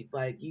of weed.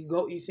 Like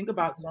you think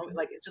about so Mhm.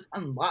 like it just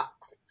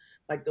unlocks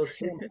like those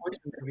hidden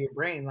portions of your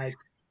brain. Like,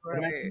 what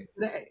am I Right. thinking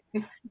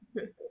today?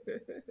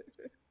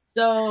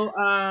 So,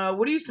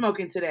 what are you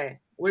smoking today?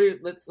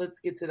 Let's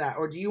get to that.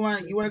 Or do you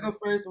want to go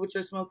first? What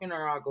you're smoking,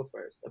 or I'll go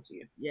first? Up to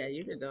you. Yeah,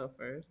 you can go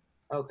first.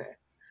 Okay.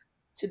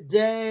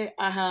 Today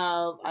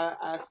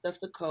I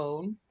stuffed a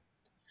cone,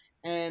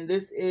 and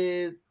this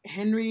is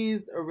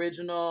Henry's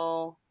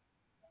original,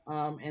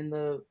 and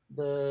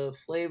the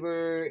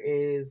flavor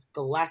is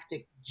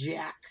Galactic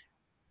Jack.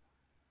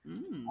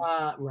 Mm.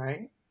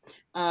 Right.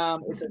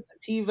 It's a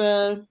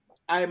sativa.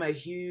 I am a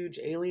huge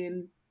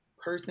alien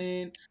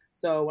person,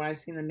 so when I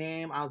seen the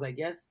name, I was like,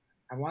 yes,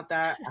 I want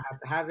that. I have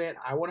to have it.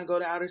 I want to go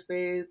to outer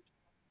space.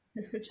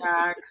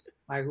 Jack,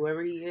 like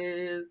whoever he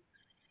is.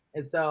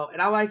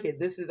 And I like it.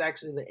 This is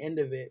actually the end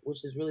of it,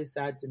 which is really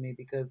sad to me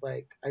because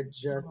like I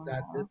just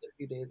got Aw. this a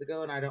few days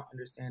ago and I don't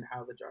understand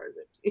how the jar is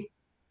empty.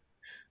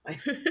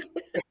 Like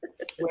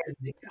where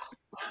did it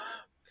go?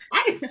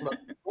 I didn't smoke.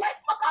 Did I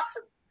smoke all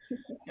this?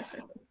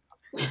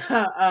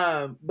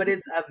 But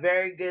it's a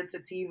very good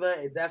sativa.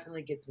 It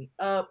definitely gets me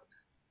up,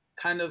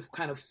 kind of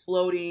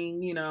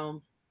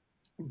floating,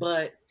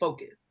 but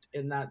focused.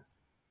 And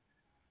that's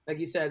like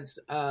you said,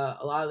 a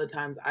lot of the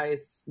times I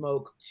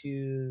smoke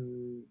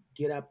to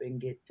get up and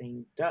get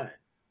things done.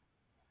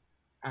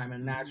 I'm a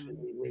Mm.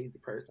 naturally lazy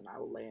person. I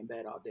will lay in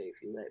bed all day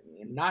if you let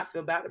me and not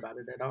feel bad about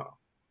it at all.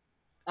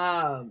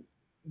 Um,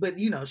 but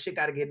shit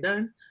got to get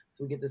done.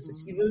 So we get the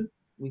Mhm. sativa,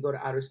 we go to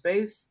outer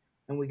space,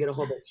 and we get a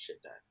whole bunch of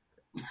shit done.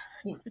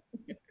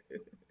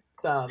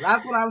 So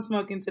that's what I'm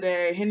smoking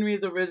today.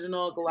 Henry's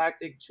original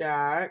Galactic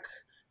Jack.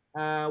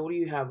 What do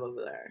you have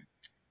over there?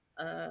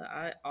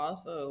 I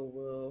also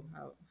will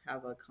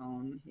have a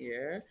cone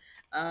here.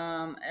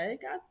 I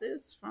got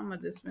this from a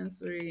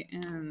dispensary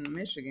in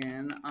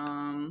Michigan.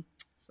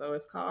 So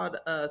it's called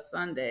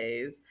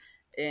Sundays,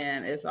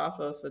 and it's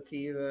also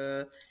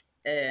sativa,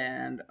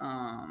 and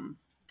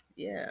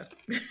yeah,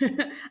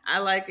 I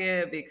like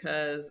it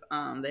because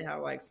they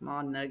have like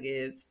small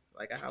nuggets.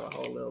 Like I have a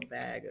whole little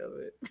bag of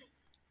it.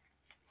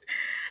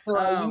 So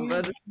are you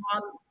But the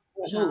small,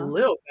 a whole huh?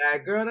 little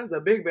bag, girl? That's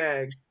a big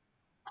bag.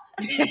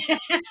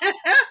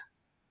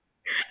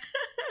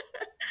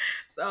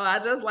 So I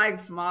just like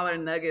smaller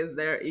nuggets.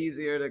 They're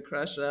easier to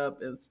crush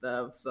up and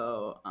stuff.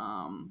 So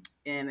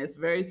and it's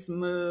very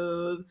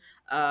smooth.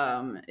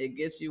 It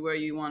gets you where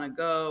you want to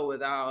go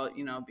without,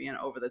 being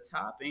over the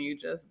top, and you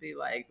just be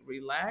like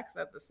relaxed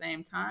at the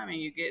same time, and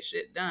you get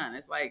shit done.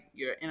 It's like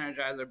your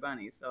Energizer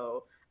bunny.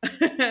 So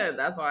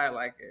that's why I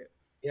like it.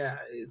 Yeah,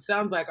 it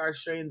sounds like our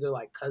strains are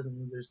like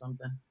cousins or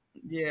something.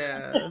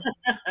 Yeah.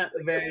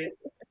 Very,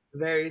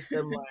 very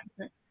similar.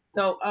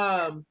 So,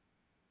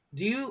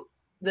 do you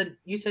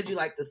you said you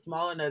like the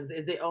smaller nugs?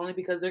 Is it only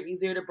because they're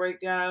easier to break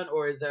down,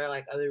 or is there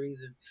like other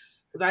reasons?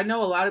 Because I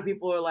know a lot of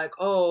people are like,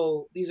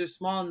 "Oh, these are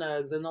small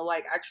nugs," and they'll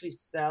like actually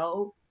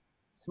sell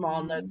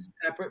small nugs Mhm.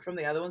 separate from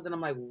the other ones, and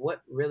I'm like,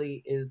 "What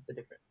really is the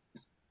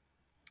difference?"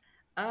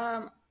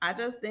 I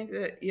just think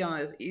that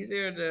it's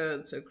easier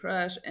to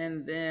crush,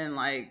 and then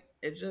like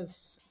it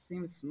just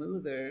seems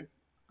smoother.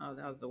 Oh,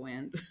 that was the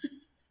wind.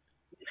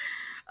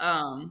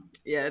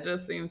 Yeah, it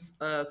just seems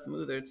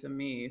smoother to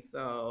me.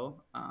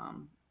 So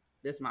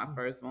this is my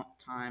first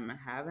time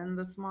having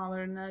the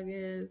smaller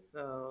nuggets.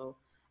 So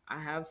I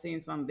have seen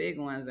some big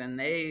ones, and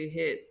they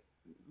hit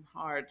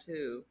hard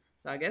too.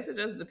 So I guess it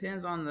just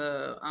depends on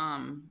the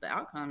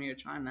outcome you're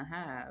trying to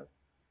have.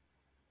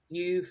 Do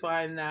you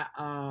find that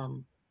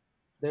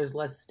there's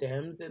less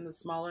stems in the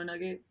smaller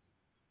nuggets?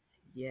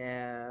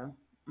 Yeah.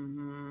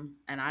 And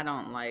I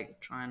don't like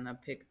trying to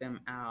pick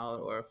them out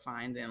or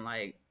finding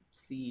like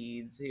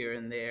seeds here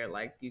and there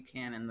like you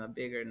can in the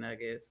bigger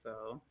nuggets.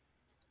 So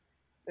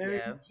Very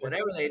yeah,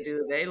 whatever interesting. they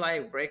do, they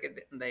like break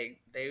it. They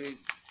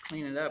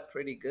clean it up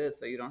pretty good,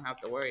 so you don't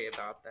have to worry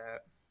about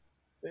that.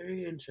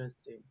 Very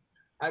interesting.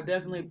 I've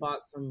definitely Hmm.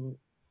 bought some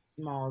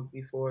smalls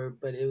before,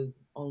 but it was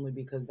only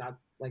because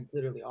that's like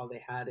literally all they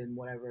had in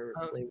whatever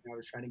Oh, flavor I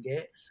was trying to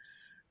get.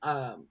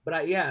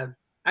 But yeah,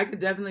 I could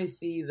definitely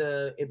see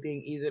the it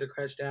being easier to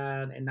crush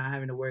down and not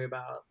having to worry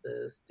about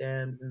the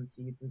stems and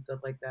seeds and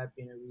stuff like that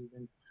being a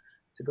reason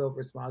to go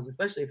for smalls,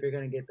 especially if you're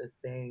gonna get the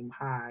same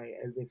high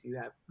as if you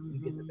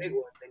get the big hmm.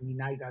 ones and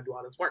now you gotta do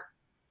all this work.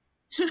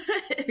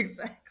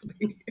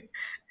 Exactly.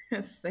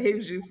 It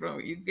saves you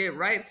from you get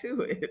right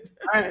to it.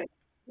 All right,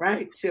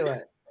 right to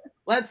it.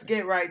 Let's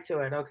get right to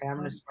it. Okay, I'm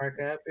gonna spark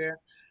up here.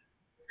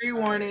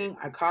 All right. Pre-warning,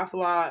 I cough a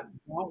lot.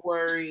 Don't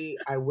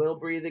worry, I will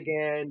breathe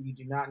again. You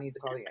do not need to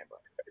call the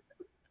ambulance.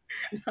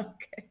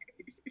 Okay.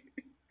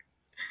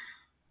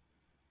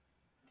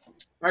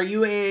 Are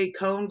you a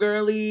cone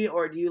girly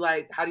or do you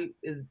like how do you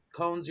is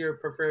cones your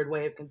preferred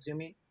way of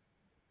consuming?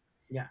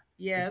 Yeah,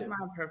 me Yeah, it's too.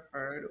 my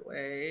preferred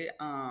way.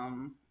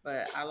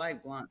 But I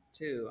like blunts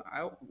too.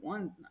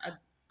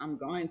 I'm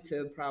going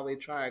to probably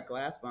try a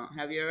glass blunt.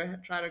 Have you ever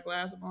tried a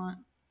glass blunt?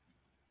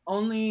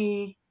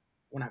 Only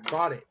when I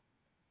bought it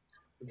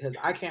because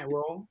I can't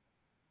roll.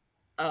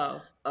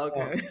 Oh,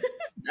 So okay.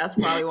 That's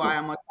probably why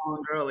I'm a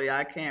cone girly.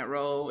 I can't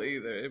roll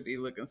either. It'd be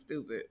looking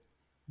stupid.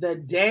 the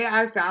day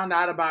I found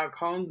out about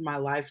cones, my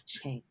life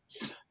changed.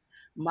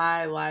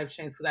 My life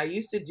changed because I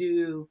used to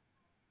do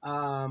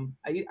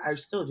I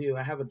still do.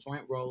 I have a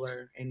joint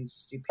roller and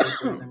just do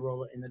papers and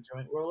roll it in the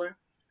joint roller.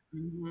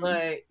 Hmm.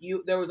 But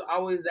you there was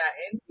always that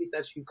end piece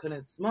that you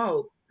couldn't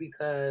smoke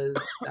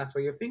because that's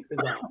where your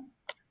fingers are.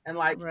 And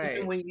like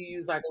even Right. when you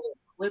use like a little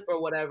clip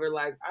or whatever,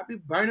 like I'd be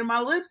burning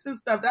my lips and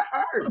stuff. That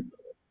hurt.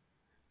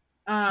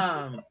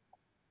 Um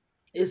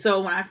and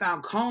so when I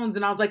found cones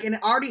and I was like, and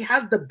it already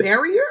has the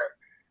barrier,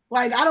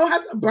 like I don't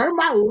have to burn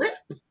my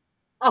lip.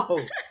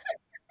 Oh,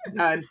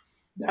 done.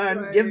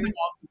 Done. Give them Right.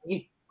 all to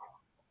me.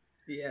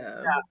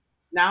 Yeah. Yeah.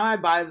 Now I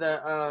buy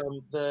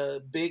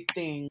the big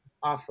thing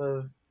off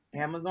of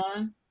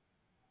Amazon.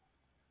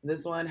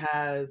 This one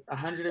has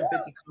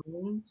 150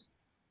 cones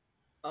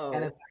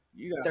and it's Oh,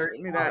 you like gotta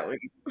send me $30. that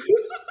link.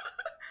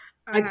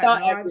 I I had tell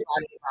no idea.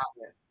 everybody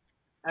about it.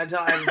 I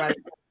tell everybody,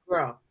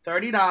 girl,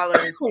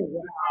 $30,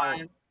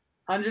 Wow.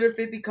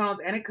 150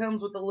 cones, and it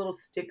comes with the little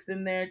sticks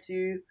in there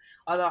too.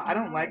 Although I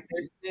don't like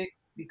their Nice.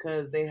 sticks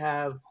because they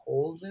have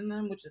holes in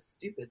them, which is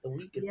stupid. The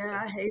weed gets Yeah,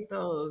 stuck I in. hate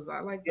those. I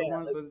like the Yeah,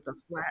 ones with the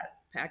flat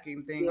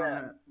packing thing on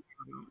yeah. the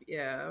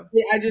yeah.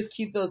 Yeah, I just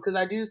keep those because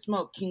I do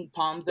smoke King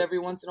Palms every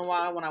once in a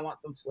while when I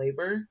want some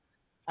flavor.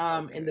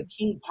 And the Okay.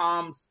 King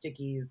Palm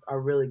stickies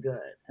are really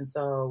good. And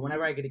so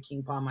whenever Mm, I get a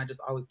King Palm, I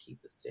just always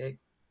keep the stick.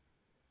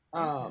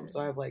 okay. So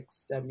I have like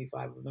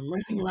 75 of them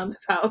running around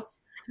this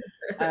house.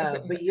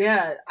 But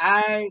yeah,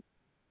 I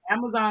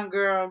Amazon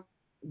girl,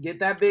 get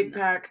that big No,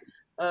 pack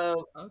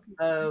of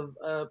okay.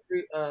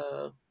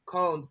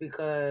 cones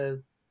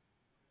because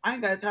I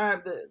ain't got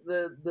time.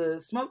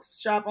 The smoke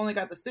shop only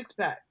got the 6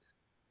 pack.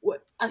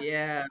 What I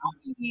Yeah.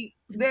 eat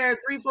there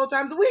 3 4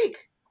 times a week,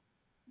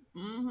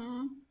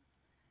 Mm-hmm.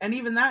 and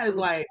even that is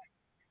Ooh, like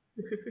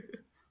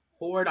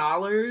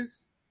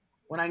 $4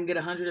 when I can get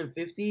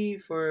 150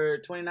 for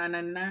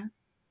 29.99.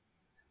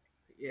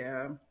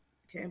 yeah.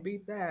 Can't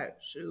beat that.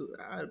 Shoot,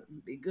 I'd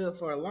be good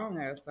for a long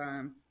ass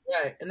time.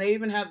 Right, and they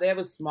have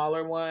a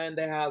smaller one.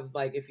 They have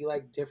like if you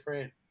like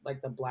different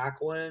like the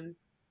black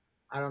ones.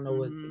 I don't know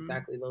what Mm-hmm.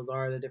 exactly those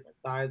are. The different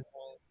size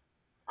ones.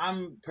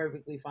 I'm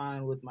perfectly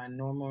fine with my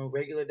normal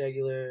regular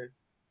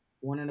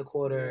one and a Yeah.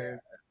 quarter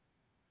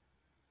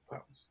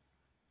pounds.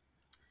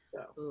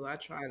 So Ooh, I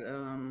tried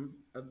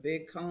a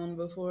big cone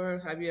before.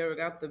 Have you ever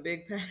got the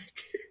big pack?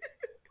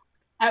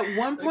 at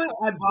one The point,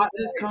 cone I is bought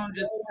this like, cone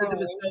just because it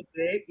was oh. so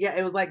big. Yeah,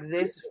 it was like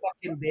this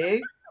fucking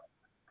big,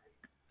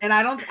 and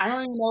I don't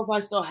even know if I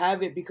still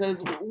have it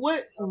because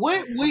what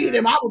weed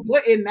am I gonna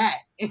put in that?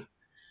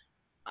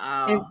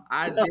 And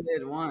I did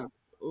it once.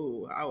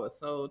 Ooh, I was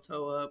so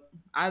toe up.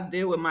 I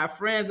did with my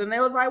friends, and they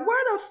was like,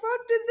 "Where the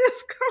fuck did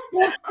this come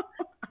from?"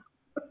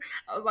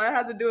 I was like, "I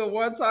had to do it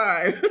one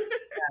time."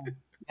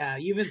 yeah,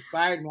 you've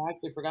inspired me. I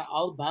actually forgot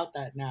all about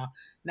that now.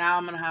 Now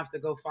I'm gonna have to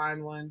go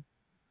find one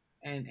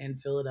and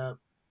fill it up.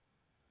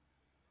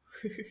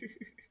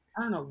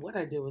 I don't know what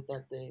I did with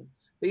that thing,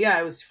 but yeah,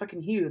 it was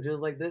fucking huge. It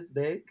was like this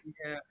big.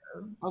 Yeah.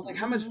 I was like,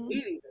 how much Hmm.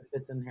 weed even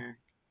fits in here?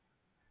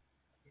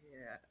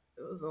 Yeah.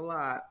 It was a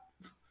lot.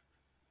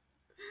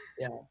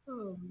 Yeah.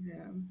 Oh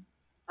man.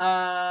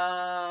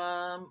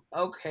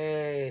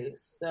 Okay.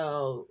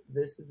 So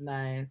this is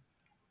nice.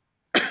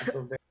 I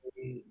feel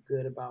very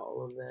good about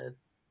all of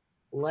this.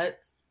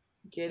 Let's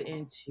get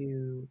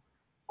into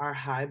our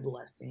high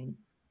blessings.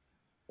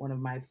 One of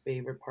my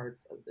favorite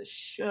parts of the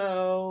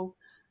show.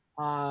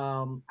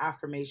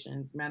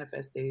 Affirmations,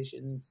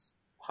 manifestations,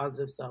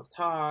 positive self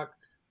talk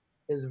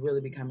has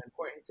really become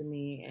important to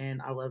me,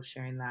 and I love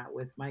sharing that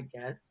with my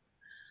guests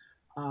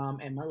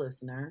and my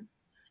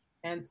listeners.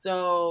 And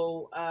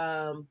so,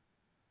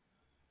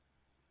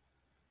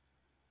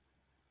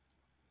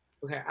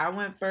 okay, I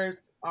went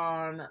first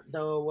on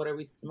the what are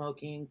we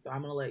smoking? So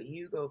I'm gonna let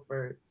you go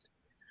first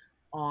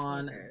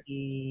on Okay.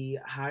 the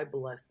high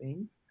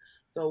blessings.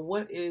 So,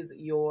 what is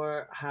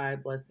your high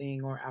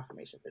blessing or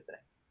affirmation for today?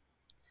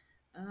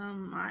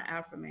 My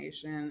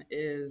affirmation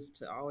is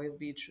to always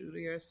be true to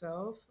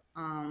yourself.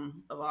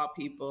 Of all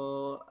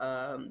people,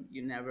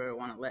 you never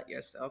want to let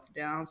yourself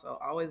down. So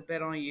always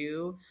bet on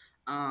you.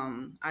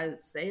 I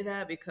say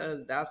that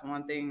because that's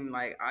one thing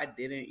like I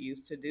didn't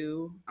used to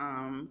do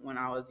when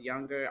I was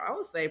younger. I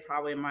would say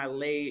probably in my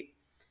late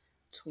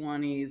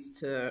 20s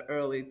to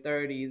early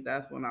 30s,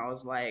 that's when I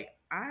was like,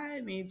 I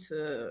need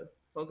to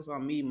focus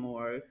on me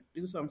more,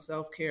 do some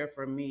self care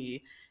for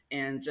me,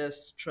 and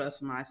just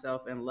trust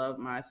myself and love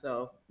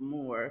myself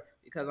more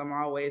because I'm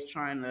always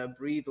trying to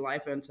breathe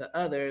life into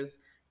others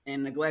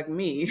and neglect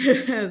me.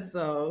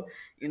 So,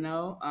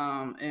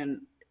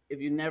 and if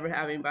you never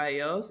have anybody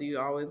else,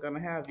 you're always going to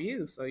have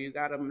you. So you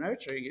got to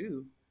nurture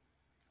you.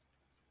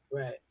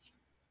 Right.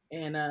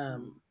 And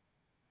Mm.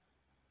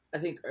 I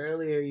think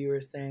earlier you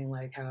were saying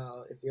like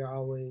how if you're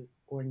always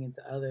pouring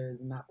into others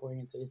and not pouring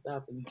into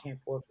yourself, then you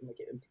can't pour from like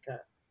an empty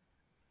cup,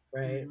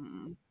 right?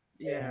 Hmm.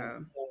 And Yeah.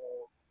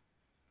 so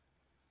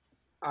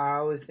I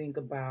always think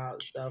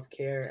about self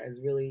care as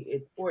really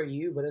it's for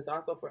you, but it's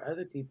also for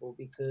other people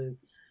because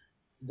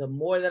the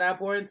more that I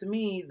pour into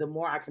me, the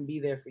more I can be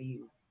there for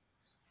you.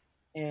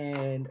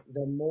 And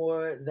the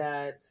more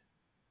that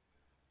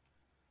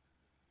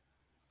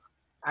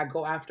I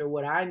go after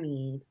what I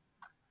need,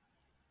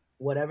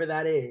 whatever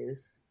that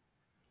is,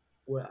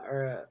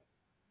 or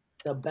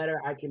the better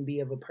I can be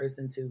of a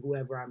person to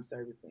whoever I'm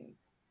servicing.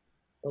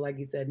 So, like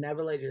you said,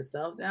 never let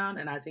yourself down.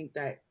 And I think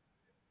that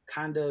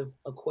kind of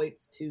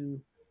equates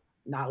to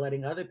not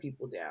letting other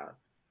people down.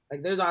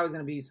 Like, there's always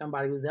going to be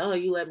somebody who's, oh,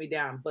 you let me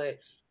down. But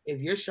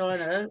if you're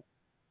showing up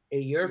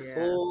at your Yeah.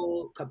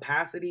 full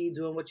capacity,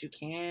 doing what you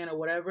can or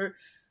whatever,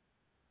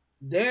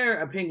 their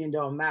opinion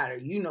don't matter.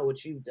 You know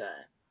what you've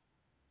done.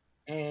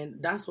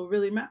 And that's what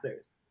really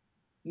matters.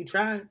 You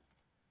tried,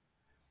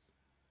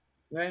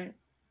 right?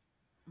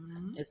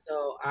 Hmm. And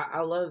so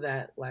I love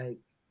that. Like,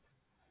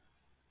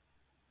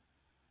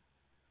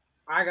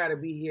 I gotta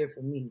be here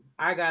for me.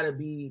 I gotta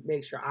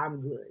make sure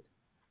I'm good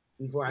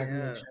before I can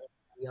make Yeah. sure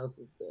everybody else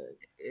is good.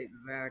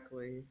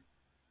 Exactly.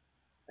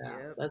 Yeah,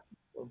 Yep. that's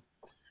cool.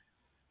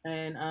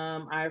 And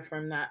I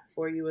affirm that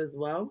for you as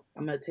well.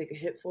 I'm gonna take a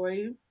hit for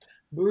you.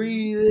 Hmm.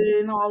 Breathe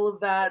in all of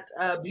that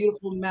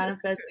beautiful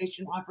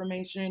manifestation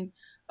affirmation,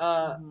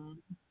 uh, Hmm.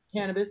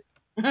 cannabis.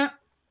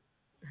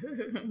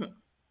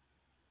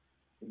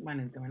 Mine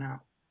is going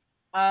out.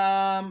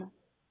 Um,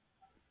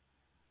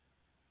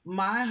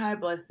 my high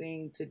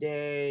blessing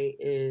today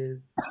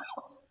is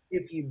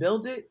if you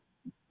build it,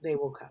 they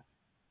will come.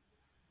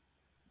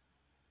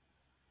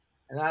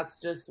 And that's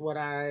just what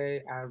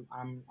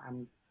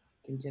I'm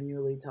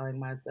continually telling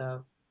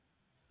myself.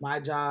 My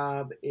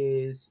job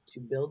is to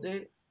build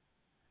it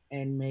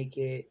and make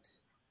it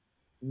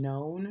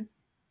known,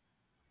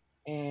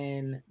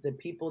 and the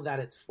people that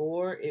it's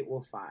for, it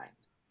will find,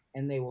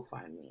 and they will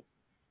find me.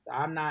 So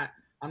I'm not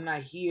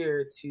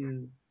here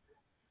to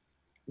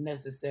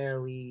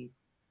necessarily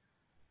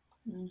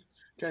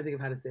trying to think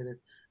of how to say this.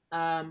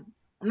 I'm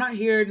not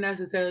here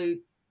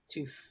necessarily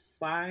to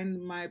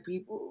find my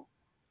people.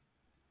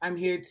 I'm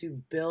here to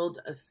build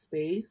a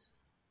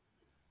space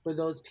for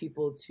those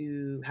people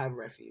to have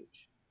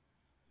refuge,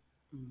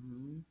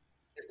 Hmm.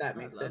 if that I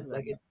makes love sense. that.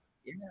 Like it's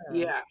Yeah.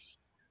 yeah.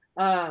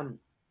 Um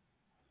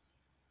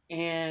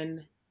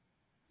and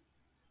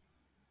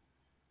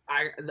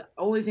the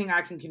only thing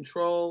I can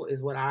control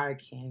is what I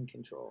can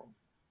control.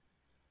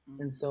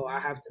 And so I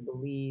Hmm. have to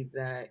believe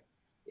that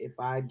if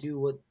I do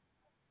what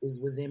is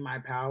within my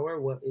power,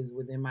 what is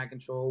within my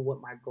control,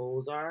 what my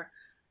goals are,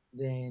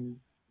 then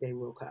they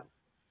will come.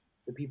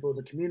 The people,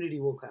 the community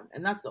will come.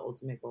 And that's the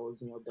ultimate goal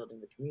is, building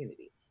the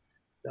community.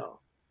 So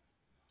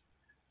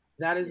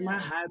that is my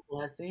Yes. high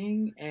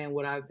blessing and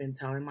what I've been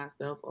telling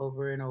myself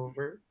over and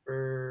over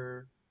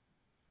for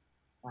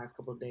the last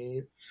couple of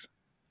days.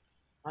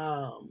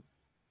 Um,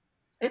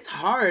 it's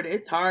hard.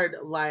 It's hard,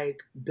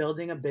 like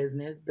building a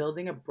business,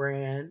 building a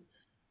brand,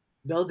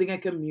 building a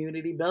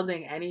community,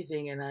 building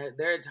anything. And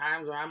there are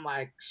times where I'm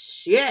like,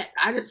 shit,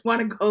 I just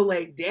want to go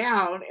lay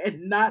down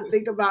and not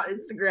think about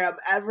Instagram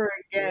ever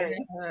again.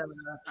 Yeah,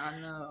 I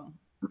know.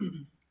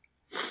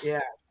 Yeah.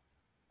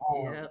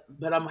 Yep.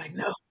 But I'm like,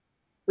 no,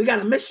 we got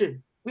a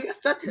mission. We got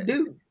stuff to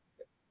do.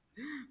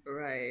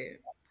 Right.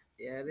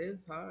 Yeah, it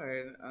is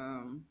hard.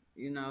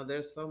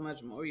 There's so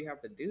much more you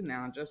have to do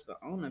now just to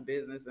own a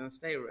business and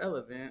stay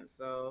relevant.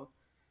 So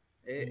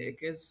Mm, it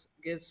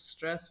gets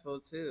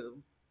stressful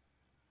too.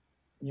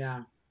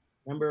 yeah.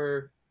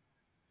 Remember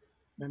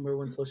remember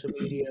when social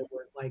media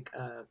was like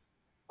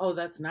oh,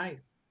 that's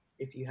nice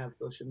if you have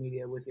social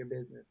media with your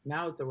business.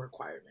 Now it's a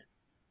requirement.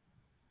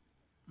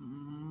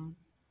 Hmm.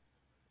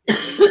 Yeah,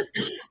 they get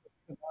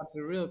about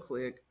you real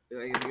quick.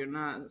 Like if you're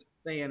not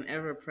staying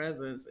ever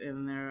present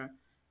in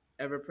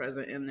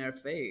their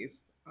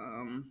face,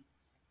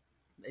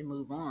 they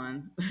move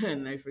on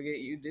and they forget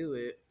you do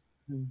it.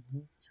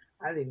 Mhm.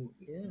 I think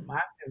Yeah.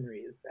 my memory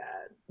is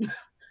bad.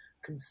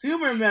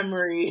 Consumer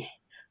memory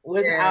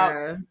without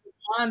Yeah.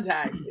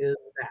 contact is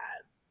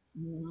bad.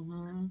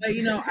 Hmm. But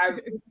I've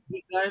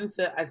begun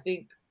to, I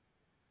think,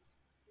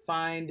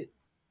 find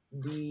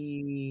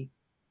the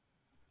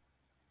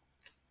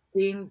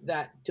things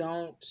that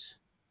don't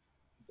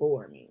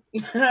bore me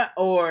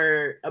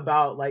or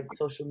about like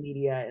social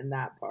media and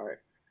that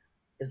part.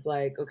 It's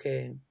like,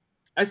 okay,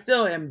 I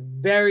still am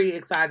very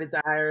excited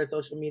to hire a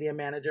social media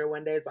manager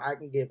one day so I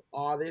can give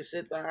all this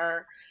shit to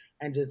her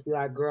and just be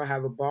like, girl,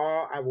 have a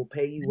ball. I will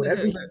pay you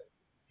whatever you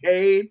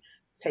paid.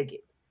 Take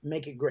it,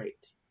 make it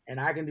great. And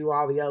I can do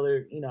all the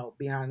other,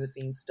 behind the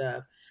scenes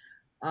stuff.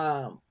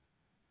 Um,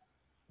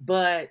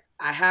 but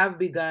I have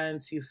begun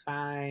to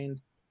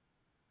find,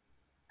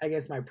 I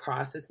guess, my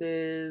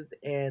processes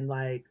and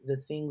like the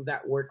things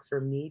that work for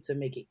me to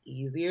make it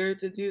easier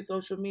to do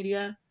social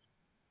media.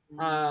 Hmm.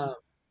 Um,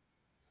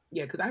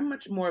 Yeah, because I'm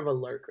much more of a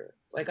lurker.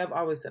 Like I've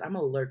always said, I'm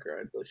a lurker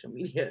on social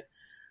media.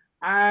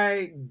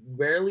 I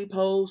rarely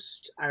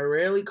post. I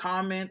rarely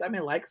comment. I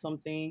may like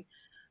something.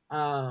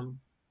 Um,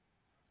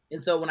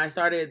 and so when I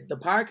started the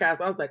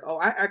podcast, I was like, oh,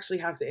 I actually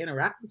have to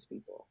interact with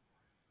people.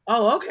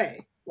 Oh,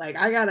 okay. Like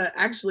I gotta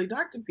actually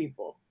talk to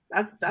people.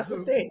 That's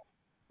a thing.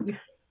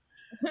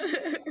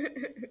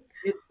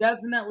 It's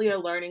definitely a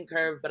learning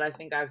curve, but I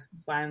think I've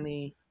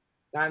finally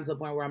gotten to the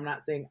point where I'm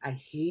not saying I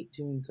hate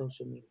doing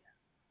social media.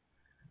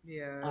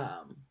 Yeah,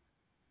 Um,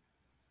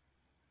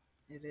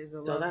 it is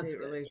a so love that's hate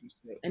good.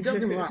 relationship. And don't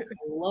get me wrong,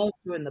 I love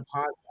doing the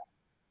podcast.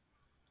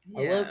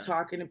 I love Yeah.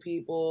 talking to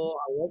people.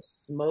 I love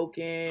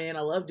smoking.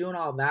 I love doing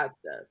all that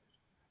stuff.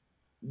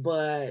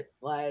 But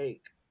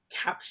like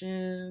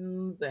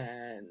captions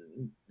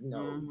and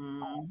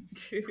Hmm.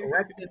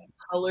 correcting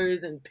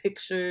colors and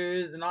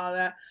pictures and all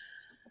that.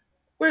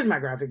 Where's my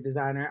graphic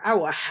designer? I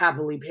will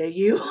happily pay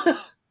you.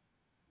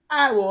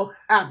 I will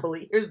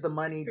happily. Here's the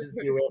money. Just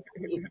do it,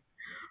 please.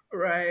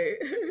 Right.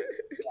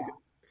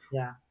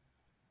 Yeah.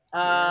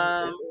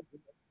 Yeah, Um. it's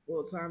a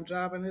full-time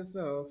job in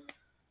itself.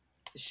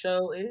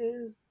 Show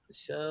is.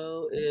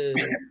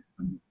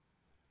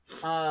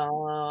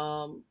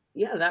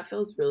 Yeah, that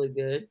feels really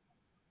good.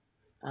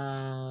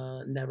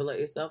 Never let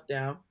yourself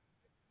down.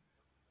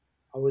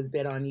 Always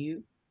bet on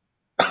you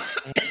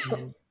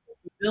and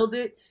build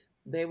it,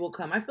 they will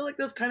come. I feel like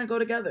those kind of go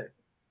together.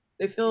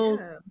 They feel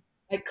Yeah.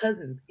 like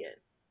cousins again.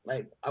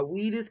 Like our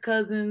weed is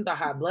cousins, our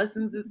high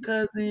blessings is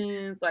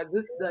cousins. Like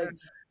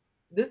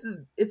this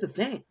is it's a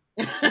thing.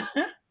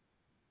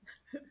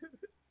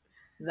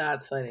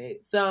 That's funny.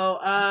 So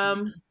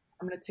I'm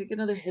gonna take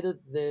another hit of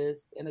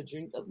this and a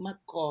drink of my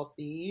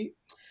coffee.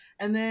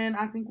 And then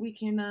I think we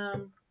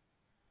can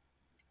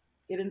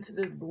get into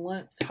this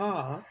blunt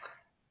talk.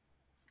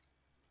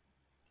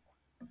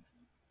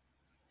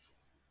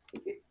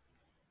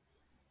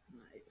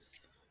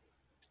 Nice.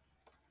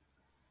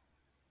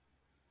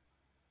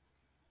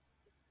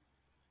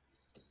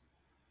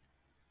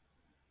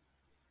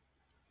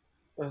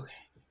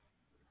 Okay.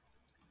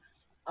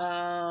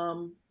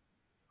 Um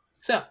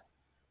so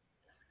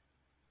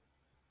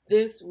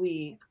this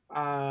week,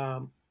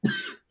 sorry,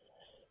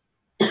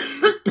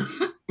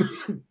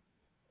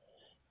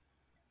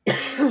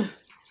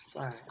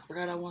 I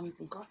forgot I wanted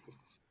some coffee.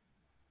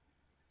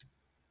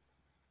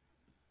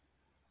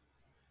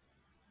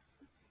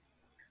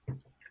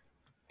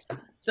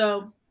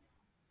 So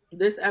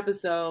this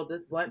episode,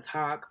 this blunt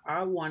talk,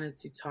 I wanted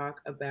to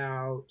talk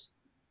about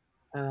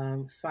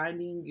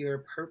finding your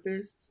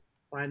purpose,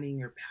 finding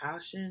your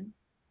passion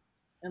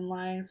in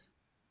life,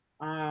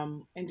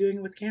 and doing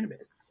it with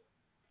cannabis.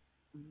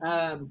 Mm.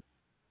 Um,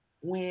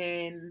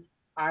 when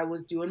I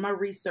was doing my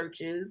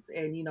researches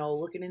and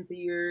looking into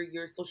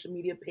your social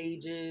media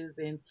pages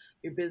and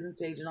your business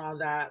page and all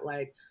that,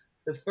 like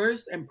the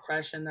first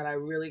impression that I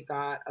really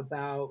got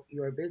about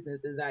your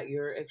business is that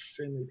you're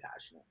extremely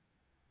passionate.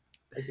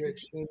 Like you're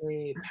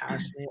extremely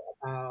passionate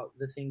about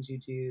the things you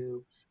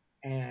do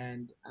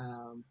and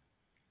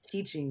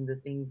teaching the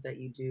things that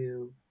you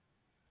do.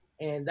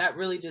 And that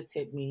really just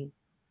hit me.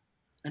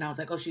 And I was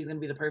like, oh, she's going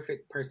to be the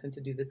perfect person to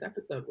do this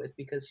episode with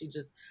because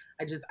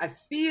I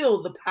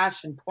feel the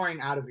passion pouring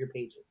out of your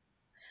pages.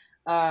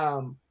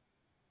 Um,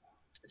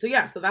 so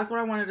yeah, so that's what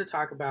I wanted to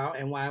talk about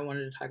and why I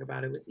wanted to talk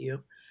about it with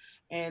you.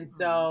 And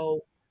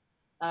Oh.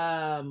 so,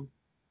 um,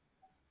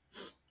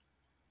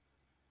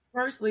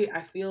 firstly,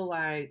 I feel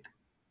like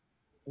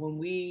when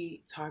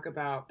we talk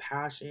about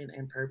passion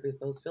and purpose,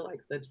 those feel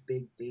like such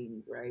big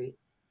things, right?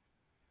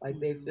 Like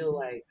they feel Mm.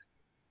 like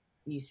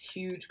these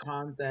huge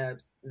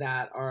concepts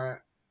that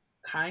are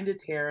kind of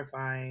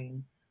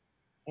terrifying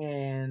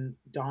and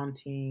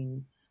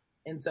daunting.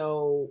 And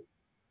so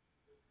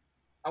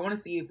I want to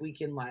see if we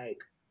can like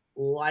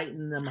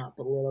lighten them up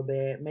a little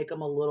bit, make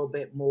them a little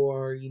bit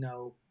more,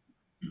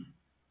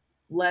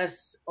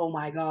 less, oh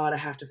my God, I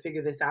have to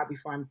figure this out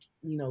before I'm,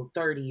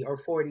 30 or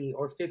 40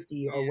 or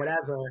 50 or Yeah.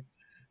 whatever.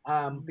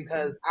 Mhm.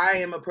 Because I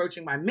am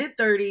approaching my mid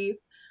 30s.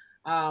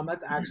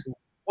 That's actually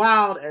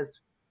wild as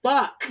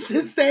fuck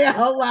to say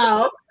out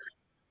loud.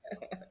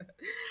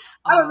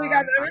 I don't think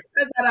I've ever I,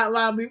 said that out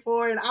loud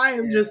before, and I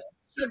am yeah. just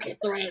shook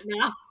right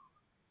now.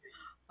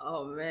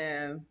 Oh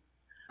man,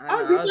 I know.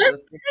 I'll be I was 30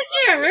 just thinking this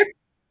year.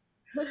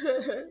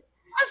 about it.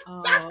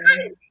 That's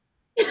crazy.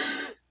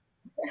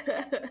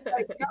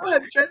 Like y'all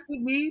have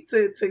trusted me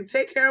to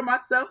take care of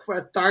myself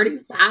for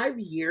 35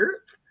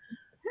 years.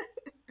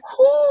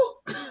 Whew,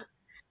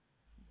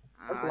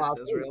 that's a I lot of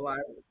just faith.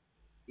 realized.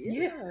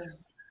 Yeah. Yeah.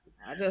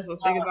 I just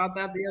was thinking about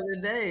that the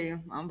other day.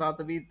 I'm about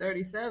to be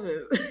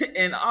 37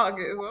 in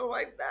August. I'm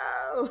like,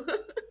 no.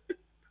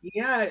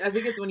 Yeah, I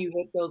think it's when you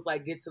hit those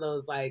like get to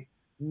those like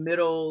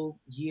middle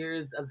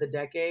years of the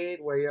decade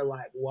where you're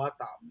like, what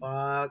the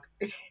fuck?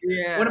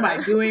 What am I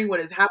Yeah. doing?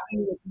 What is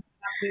happening? What's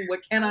happening? What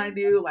can I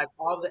do? Like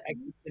all the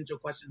existential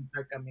questions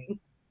start coming.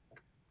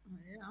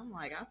 Yeah, I'm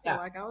like, I feel Yeah.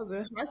 like I was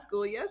in high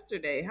school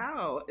yesterday.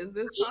 How is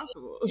this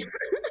possible?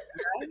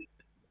 Right?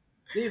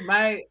 Dude,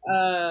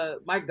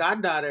 my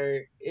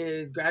goddaughter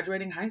is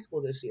graduating high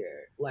school this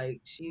year.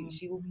 Like she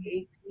will Mhm.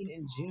 be 18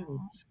 in June.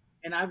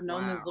 And I've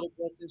known this Wow. little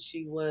girl since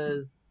she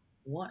was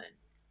 1.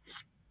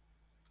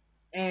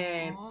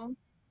 And Aw.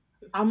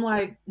 I'm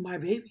like, my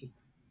baby.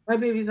 My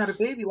baby's not a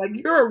baby. Like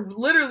you're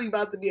literally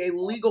about to be a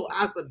legal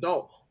ass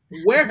adult.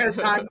 Where has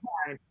time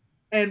gone?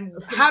 And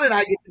how did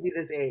I get to be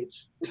this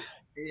age?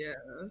 Yeah.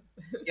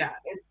 Yeah,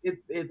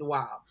 it's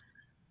wild.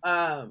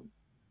 Um,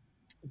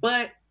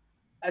 but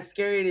as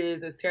scary it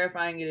is, as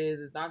terrifying it is,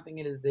 as daunting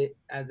it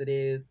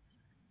is,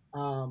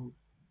 um,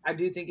 I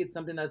do think it's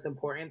something that's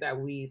important that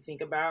we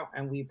think about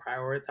and we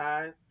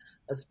prioritize,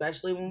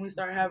 especially when we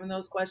start having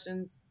those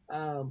questions,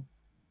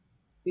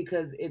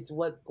 because it's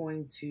what's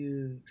going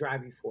to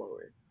drive you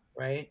forward,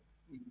 right?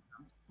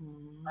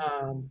 Mhm.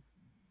 Um,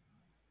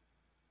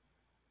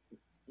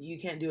 you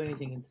can't do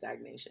anything in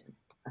stagnation.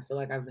 I feel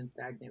like I've been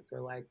stagnant for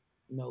like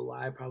no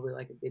lie, probably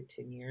like a good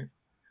 10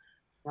 years.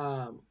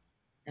 Um,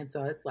 and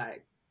so it's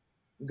like,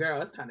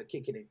 girl, it's time to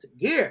kick it into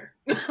gear.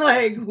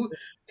 Like,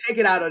 take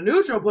it out of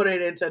neutral, put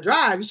it into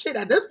drive. Shit,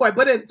 at this point,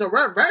 put it into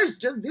reverse.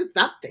 Just do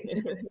something.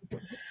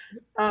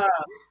 Uh,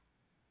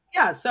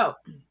 yeah, so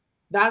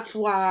that's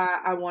why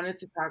I wanted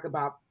to talk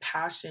about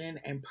passion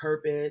and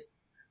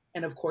purpose,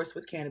 and of course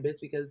with cannabis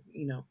because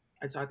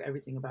I talk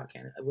everything about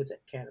with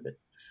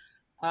cannabis.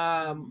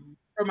 Um, Mhm.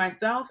 for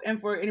myself and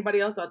for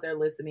anybody else out there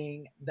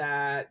listening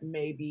that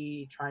may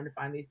be trying to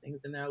find these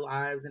things in their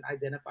lives and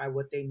identify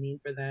what they mean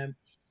for them.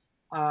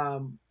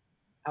 Um,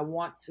 I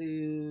want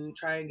to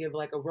try and give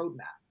like a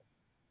roadmap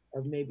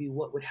of maybe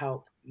what would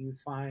help you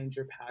find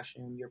your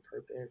passion, your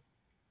purpose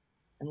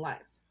in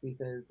life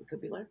because it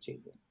could be life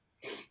changing.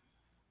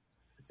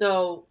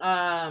 So,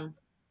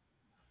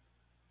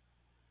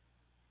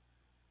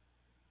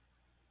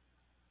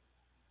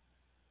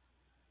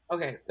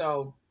 okay,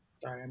 so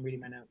sorry, I'm reading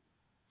my notes.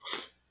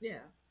 Yeah.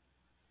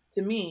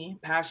 To me,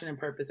 passion and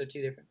purpose are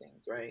two different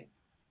things, right?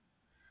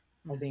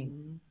 I think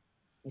Mhm.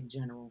 in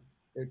general,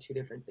 they're two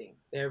different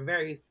things. They're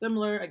very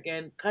similar,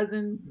 again,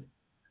 cousins,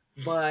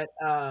 but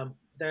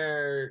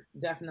they're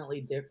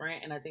definitely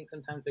different, and I think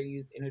sometimes they're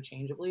used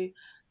interchangeably.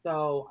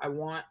 So I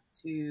want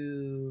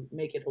to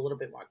make it a little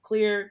bit more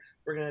clear.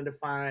 We're going to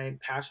define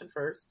passion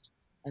first,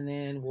 and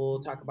then we'll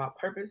talk about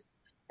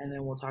purpose, and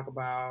then we'll talk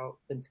about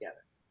them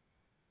together.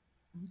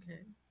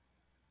 Okay.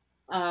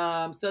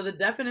 So the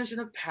definition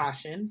of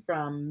passion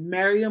from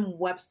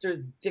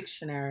Merriam-Webster's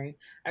dictionary,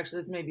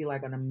 actually, this may be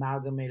like an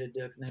amalgamated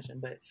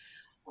definition, but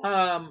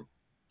um,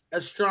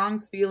 a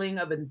strong feeling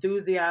of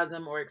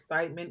enthusiasm or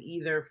excitement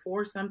either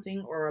for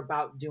something or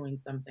about doing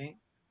something,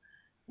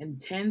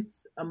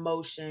 intense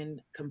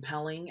emotion,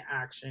 compelling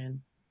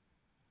action.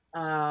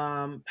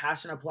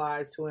 Passion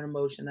applies to an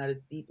emotion that is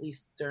deeply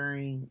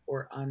stirring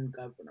or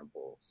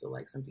ungovernable. So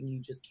like something you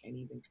just can't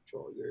even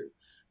control.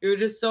 You're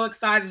just so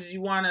excited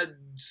you want to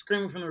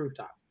scream from the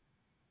rooftops.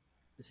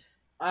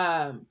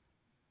 Um,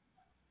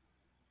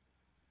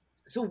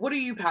 so what are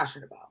you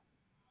passionate about?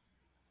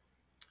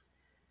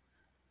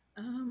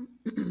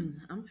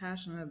 I'm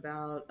passionate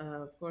about,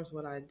 of course,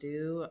 what I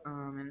do,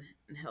 and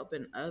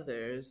helping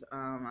others.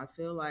 I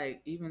feel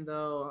like even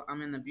though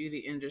I'm in the beauty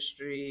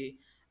industry,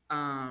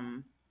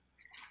 um,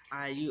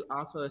 you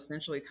also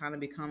essentially kind of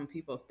become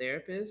people's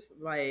therapist,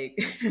 like,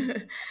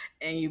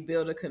 and you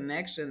build a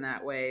connection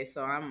that way.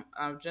 So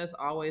I've just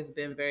always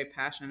been very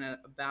passionate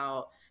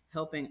about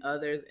helping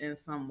others in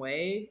some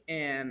way,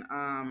 and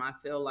I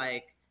feel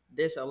like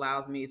this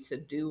allows me to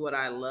do what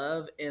I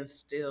love and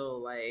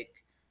still like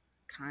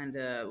kind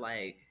of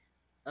like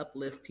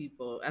uplift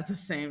people at the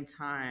same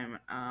time,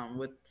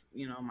 with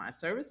my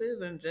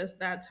services and just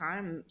that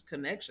time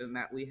connection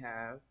that we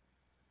have.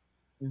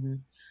 hmm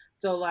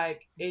So,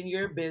 like in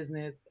your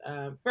business,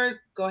 first,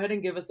 go ahead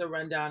and give us a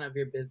rundown of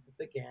your business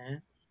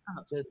again,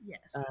 Oh, just yes.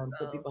 so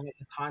So, people have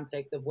the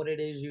context of what it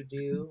is you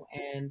do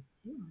and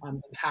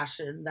the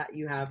passion that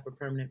you have for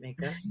permanent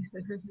makeup.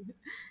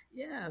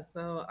 yeah,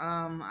 so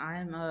I'm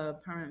a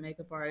permanent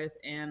makeup artist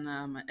and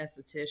an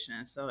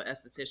esthetician. So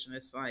esthetician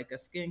is like a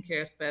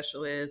skincare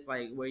specialist,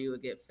 like where you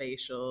would get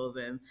facials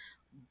and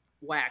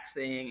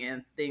waxing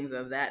and things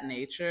of that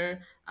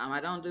nature. I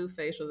don't do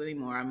facials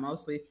anymore. I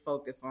mostly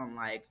focus on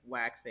like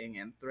waxing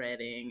and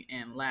threading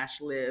and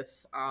lash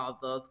lifts, all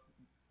the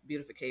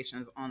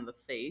beautifications on the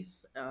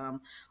face,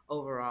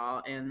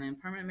 overall. And then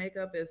permanent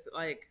makeup is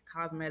like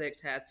cosmetic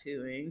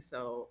tattooing.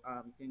 So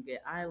you can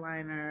get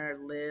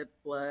eyeliner, lip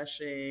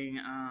blushing,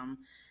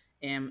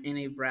 and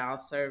any brow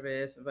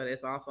service, but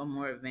it's also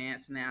more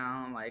advanced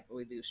now. Like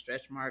we do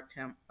stretch mark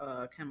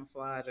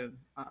camouflage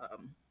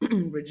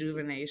and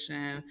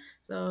rejuvenation.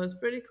 So it's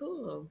pretty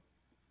cool.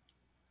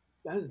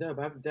 That's dope.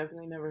 I've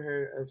definitely never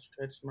heard of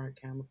stretch mark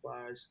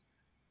camouflage,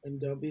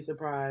 and don't be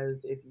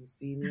surprised if you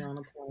see me on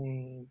a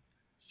plane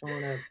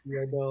showing up to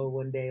your door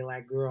one day,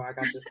 like, girl, I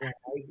got this one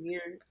right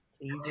here.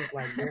 Can you just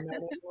like bring that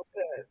in real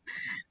good?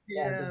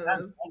 Yeah, because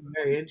Yeah, that's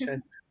very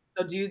interesting.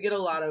 So, do you get a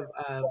lot of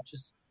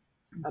just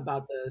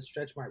about the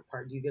stretch mark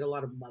part? Do you get a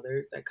lot of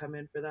mothers that come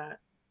in for that?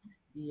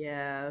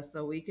 yeah,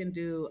 so we can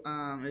do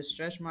a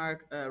stretch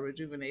mark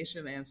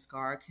rejuvenation and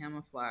scar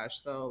camouflage.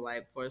 So,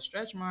 like for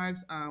stretch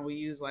marks, we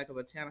use like a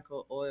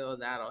botanical oil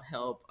that'll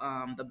help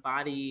the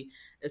body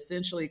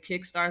essentially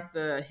kickstart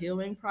the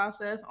healing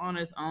process on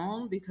its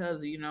own. Because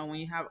when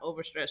you have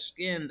overstretched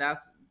skin,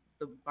 that's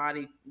the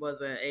body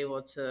wasn't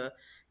able to,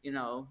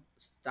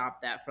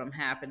 stop that from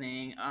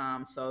happening.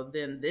 So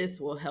then this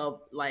will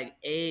help like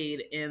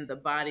aid in the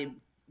body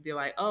be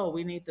like, oh,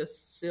 we need to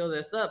seal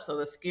this up. So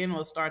the skin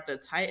will start to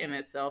tighten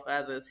itself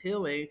as it's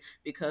healing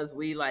because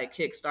we like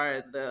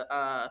kickstarted the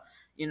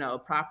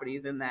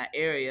properties in that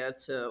area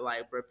to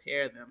like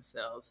repair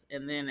themselves.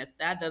 And then if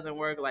that doesn't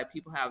work, like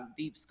people have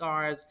deep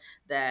scars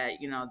that,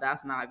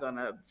 that's not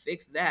gonna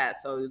fix that.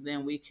 So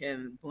then we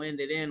can blend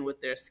it in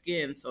with their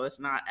skin so it's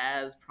not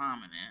as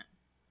prominent.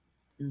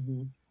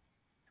 hmm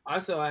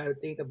Also, I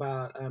think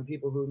about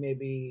people who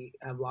maybe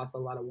have lost a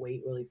lot of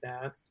weight really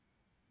fast.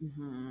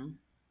 Hmm.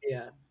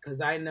 Yeah,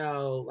 because I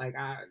know, like,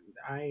 I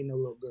ain't no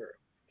little girl.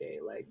 Okay,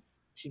 like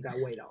she got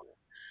weight on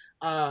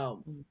her.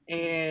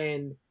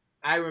 And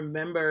I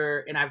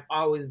remember, and I've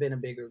always been a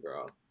bigger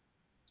girl.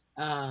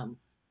 Um,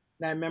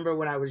 and I remember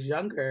when I was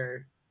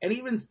younger, and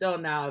even still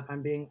now, if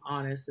I'm being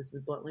honest, this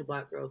is bluntly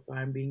black girl, so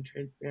I'm being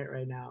transparent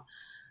right now.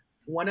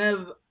 One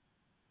of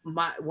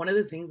one of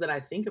the things that I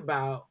think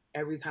about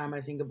every time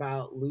I think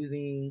about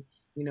losing,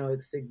 a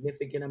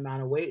significant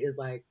amount of weight is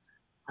like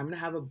I'm gonna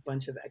have a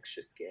bunch of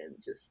extra skin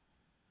just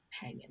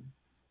hanging,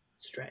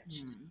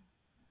 stretched. Hmm.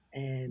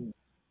 And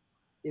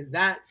is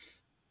that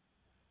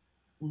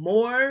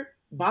more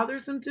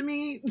bothersome to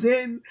me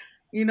than,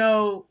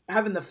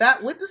 having the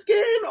fat with the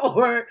skin?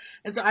 Or,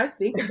 and so I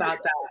think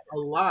about that a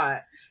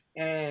lot.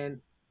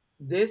 And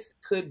this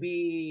could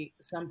be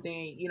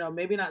something,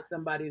 maybe not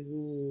somebody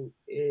who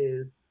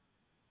is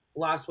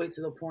lost weight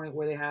to the point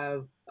where they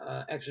have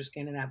extra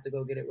skin and have to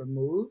go get it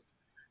removed,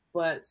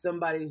 but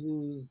somebody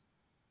who's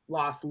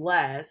lost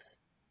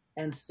less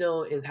and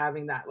still is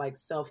having that like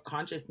self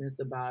consciousness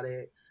about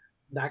it.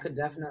 That could Hmm.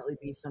 definitely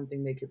be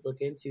something they could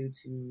look into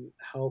to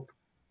help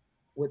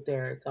with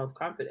their self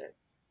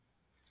confidence.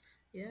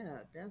 Yeah,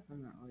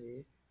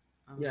 definitely.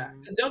 Yeah,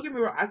 Um, because don't get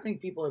me wrong, I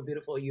think people are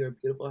beautiful. You're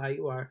beautiful how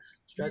you are.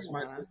 Stretch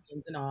marks yeah, and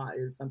skins and all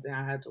is something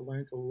I had to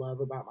learn to love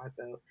about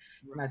myself,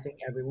 and I think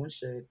right. everyone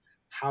should.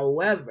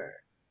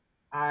 However,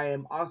 I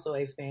am also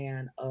a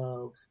fan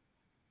of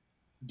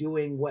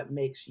doing what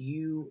makes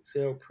you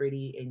feel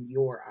pretty in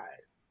your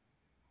eyes.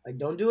 Like,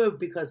 don't do it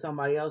because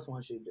somebody else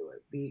wants you to do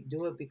it.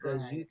 Do it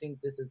because you Right.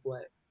 think this is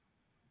what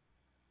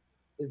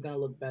is going to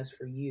look best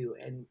for you.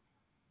 And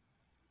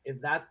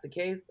if that's the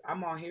case,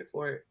 I'm all here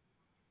for it.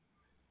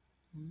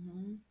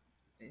 Mm-hmm.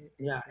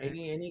 Yeah,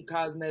 Exactly. any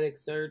cosmetic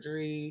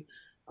surgery,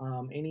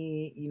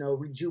 any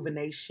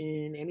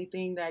rejuvenation,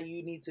 anything that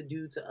you need to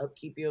do to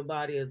upkeep your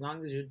body, as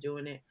long as you're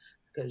doing it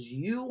because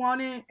you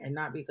want it and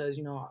not because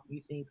you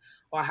think,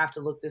 oh, I have to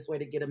look this way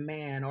to get a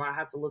man, or I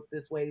have to look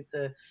this way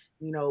to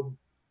you know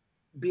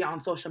be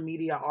on social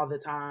media all the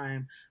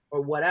time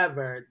or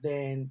whatever.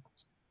 Then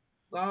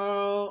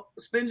girl,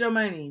 spend your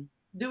money,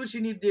 do what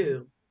you need to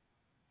do.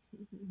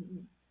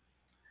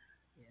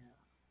 Yeah,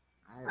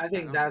 I I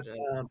think don't that's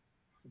judge.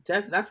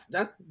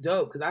 that's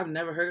dope because I've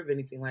never heard of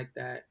anything like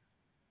that.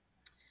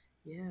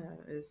 Yeah,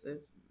 it's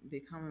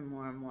becoming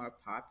more and more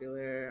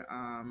popular.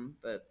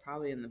 But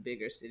probably in the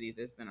bigger cities,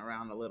 it's been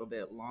around a little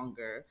bit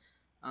longer.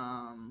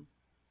 Um,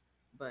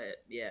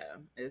 but yeah,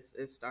 it's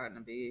starting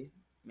to be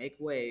make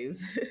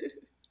waves.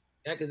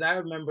 Yeah, because I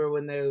remember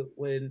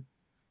when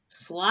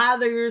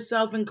slather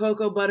yourself in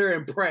cocoa butter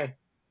and pray.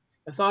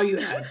 That's all you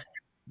had.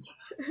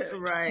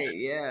 Right.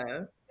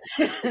 Yeah.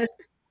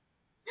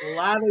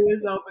 Slather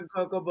yourself in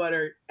cocoa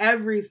butter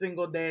every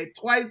single day,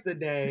 twice a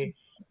day,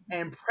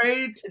 and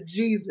pray to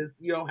Jesus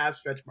you don't have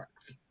stretch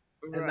marks.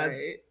 And that's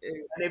Right.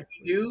 and if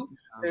Exactly. you do,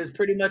 there's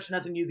pretty much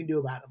nothing you can do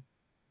about them.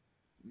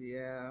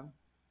 Yeah.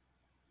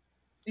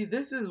 See,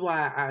 this is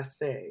why I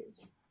say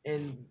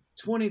in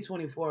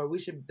 2024 we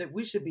should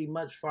be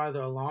much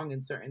farther along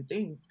in certain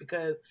things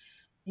because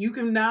you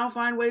can now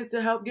find ways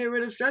to help get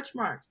rid of stretch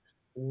marks.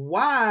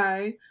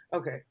 Why?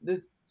 Okay,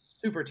 this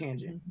super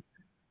tangent.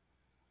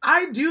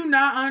 I do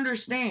not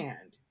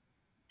understand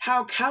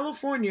how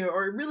California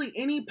or really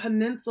any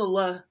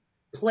peninsula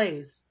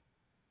place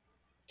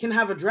can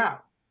have a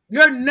drought.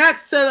 You're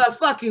next to the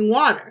fucking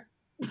water.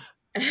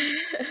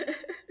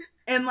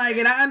 And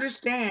I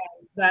understand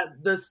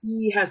that the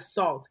sea has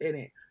salt in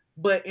it.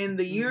 But in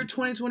the year Mhm.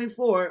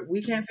 2024,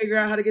 we can't figure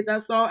out how to get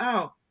that salt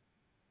out.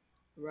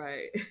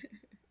 Right.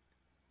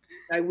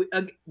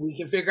 We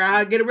can figure out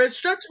how to get rid of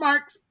stretch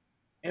marks.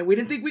 And we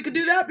didn't think we could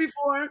do that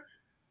before.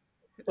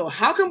 So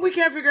how come we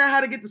can't figure out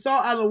how to get the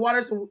salt out of the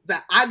water so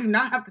that I do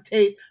not have to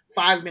take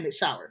 5-minute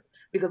showers?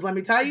 Because let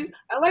me tell you,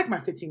 I like my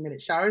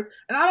 15-minute showers,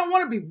 and I don't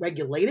want to be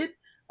regulated.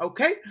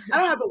 Okay, I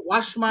don't have to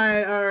wash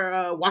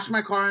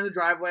my car in the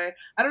driveway.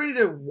 I don't need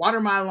to water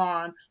my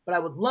lawn, but I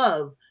would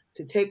love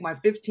to take my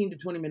 15 to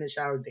 20 minute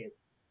showers daily.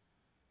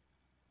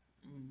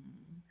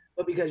 Mm,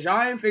 But because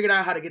y'all ain't figured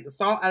out how to get the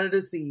salt out of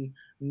the sea,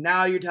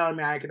 now you're telling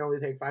me I can only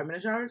take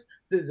 5-minute showers.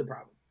 This is a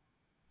problem.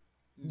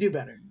 Do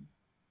better. mm.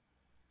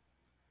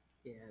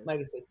 Like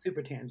I Yes. said,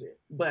 super tangent,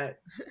 but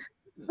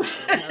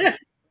No, that's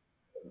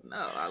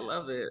no, I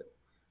love it.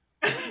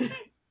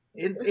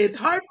 it's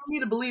hard for me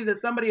to believe that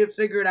somebody had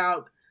figured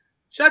out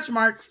stretch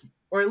marks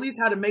or at least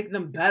how to make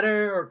them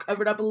better or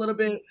covered up a little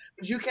bit,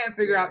 but you can't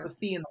figure out Yeah. the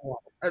sea in the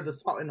water or the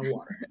salt in the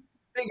water.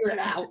 Figure it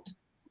out.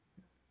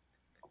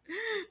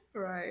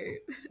 Right.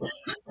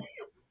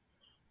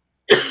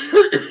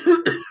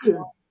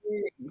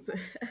 Things.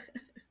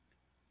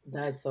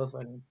 That's so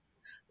funny.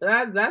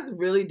 That's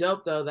really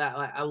dope though. That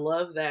I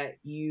love that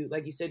you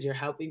like you said you're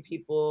helping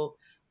people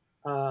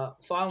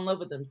fall in love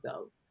with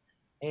themselves,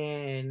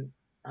 and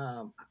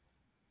um,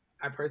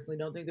 I personally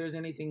don't think there's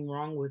anything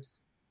wrong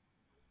with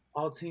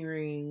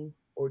altering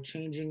or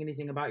changing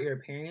anything about your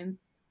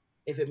appearance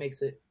if it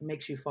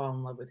makes you fall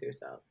in love with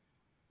yourself.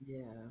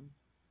 Yeah.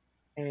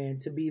 And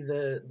to be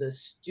the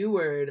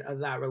steward of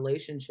that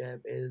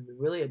relationship is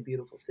really a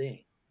beautiful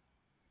thing.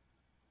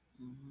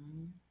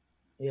 Hmm.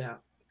 Yeah.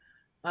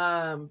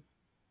 um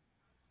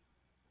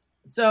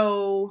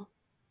so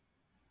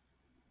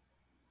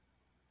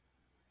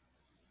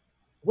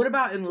what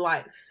about in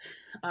life?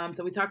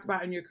 So we talked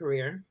about in your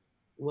career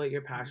what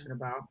you're passionate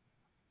about.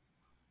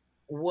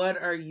 What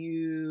are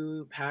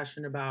you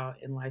passionate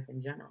about in life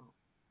in general?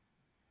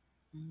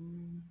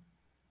 Hmm.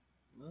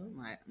 Well,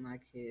 my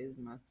kids,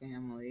 my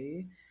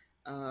family.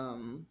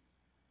 Um,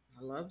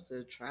 I love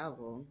to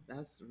travel.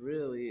 That's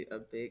really a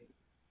big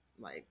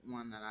like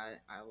one that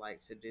I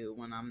like to do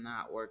when I'm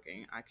not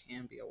working. I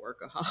can be a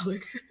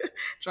workaholic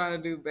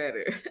trying to do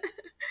better.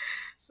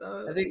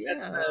 I So think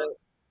that's yeah,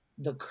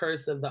 the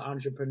curse of the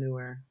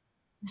entrepreneur.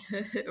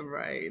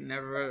 right.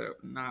 Never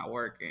not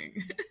working.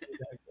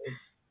 Exactly.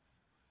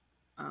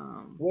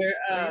 Um, where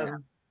so yeah.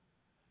 um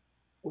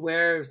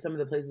where are some of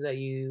the places that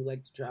you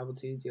like to travel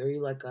to? Are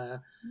you like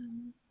a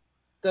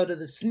go to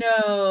the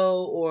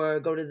snow or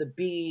go to the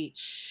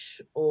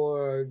beach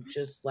or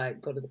just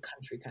like go to the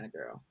country kind of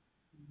girl?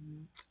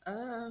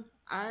 Mhm.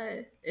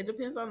 I it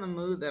depends on the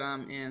mood that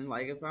I'm in.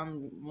 Like if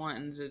I'm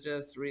wanting to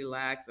just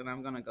relax and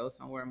I'm gonna go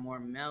somewhere more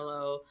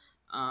mellow,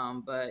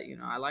 But you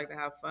know, I like to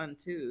have fun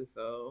too.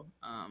 So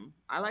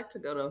I like to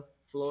go to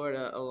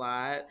Florida a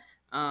lot.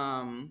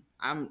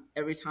 I'm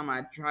every time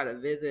I try to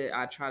visit,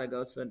 I try to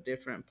go to a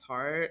different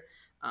part,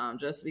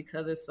 just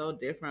because it's so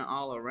different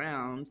all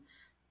around.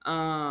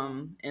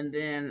 And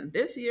then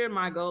this year,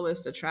 my goal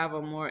is to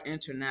travel more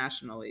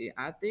internationally.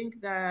 I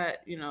think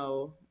that, you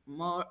know,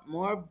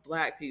 more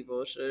Black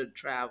people should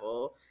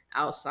travel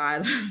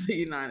outside of the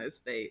United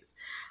States.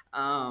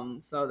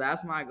 So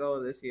that's my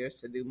goal this year, is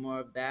to do more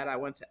of that. I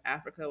went to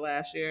Africa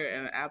last year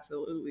and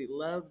absolutely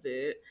loved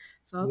it.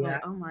 So I was Yeah,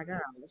 like, oh my gosh,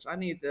 I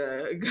need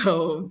to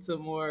go to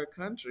more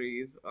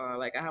countries.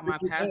 Like I have but my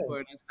you go,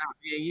 passport and it's not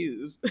being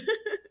used.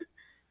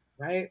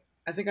 right?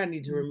 I think I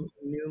need to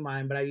renew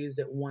mine, but I used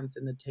it once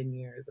in the 10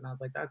 years, and I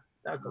was like, that's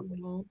a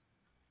waste. Um,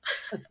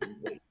 That's a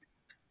waste.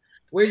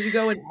 Where did you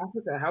go in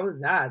Africa? How was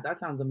that? That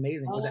sounds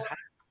amazing. Was it uh, hot?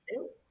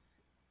 it,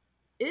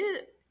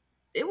 it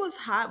it was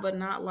hot, but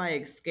not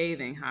like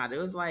scathing hot. It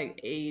was like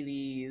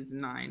 80s,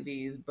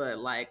 90s, but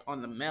like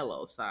on the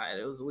mellow side.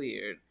 It was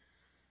weird.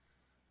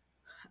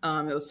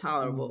 It was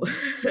tolerable.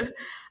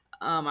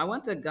 Mm, I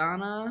went to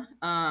Ghana,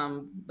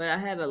 but I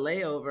had a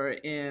layover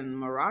in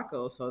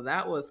Morocco, so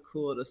that was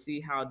cool to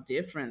see how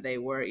different they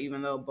were,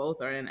 even though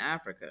both are in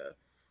Africa.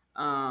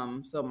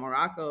 So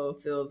Morocco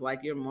feels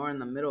like you're more in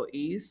the Middle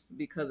East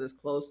because it's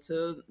close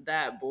to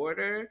that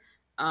border.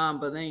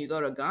 But then you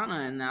go to Ghana,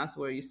 and that's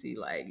where you see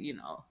like, you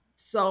know,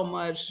 so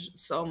much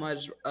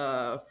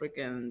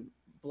freaking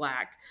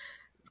black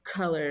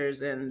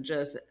colors, and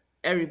just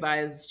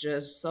everybody's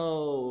just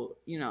so,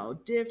 you know,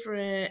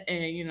 different.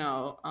 And you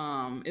know,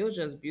 it was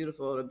just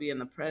beautiful to be in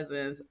the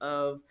presence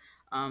of,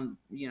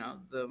 you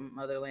know, the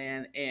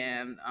motherland.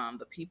 And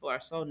the people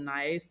are so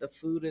nice, the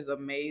food is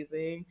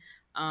amazing.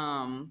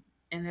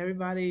 And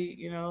everybody,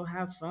 you know,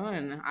 have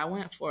fun. I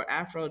went for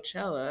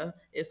Afrochella.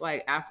 It's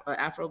like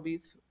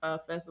Afrobeats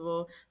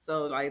festival.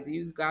 So like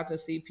you got to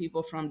see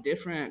people from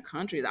different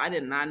countries. I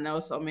did not know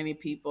so many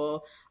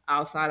people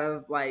outside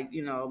of, like,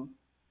 you know,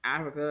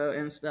 Africa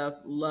and stuff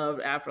loved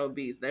Afro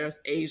beats. There's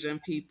Asian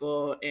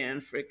people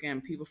and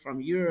freaking people from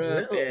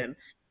Europe. really? And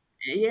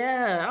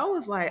yeah, I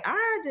was like,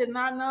 I did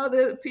not know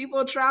that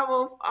people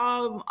travel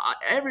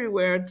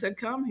everywhere to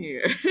come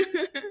here.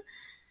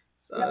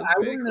 Yeah, So it's I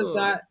pretty wouldn't have cool.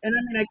 thought, and I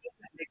mean, I guess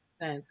that makes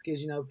sense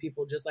because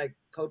people just like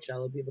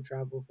Coachella, people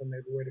travel from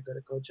everywhere to go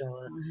to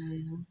Coachella,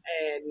 Mhm.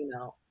 and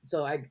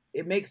so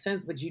it makes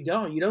sense. But you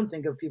don't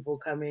think of people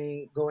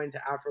going to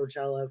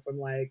Afrochella from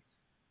like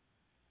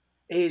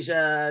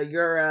Asia,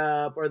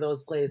 Europe, or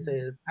those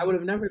places. I would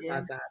have never Yeah,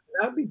 thought that.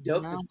 That would be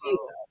dope to no, see.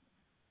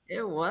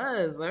 it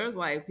was. There's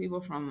like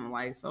people from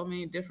like so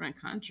many different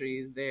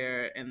countries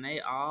there, and they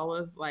all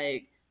was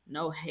like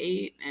no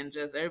hate and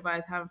just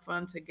everybody's having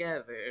fun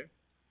together.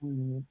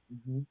 Hmm.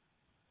 Hmm.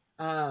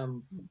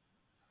 Um,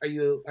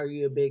 are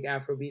you a big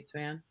Afrobeats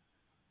fan?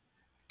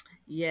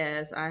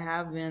 Yes, I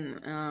have been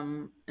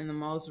in the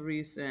most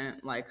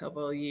recent like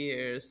couple of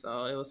years,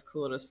 so it was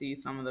cool to see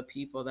some of the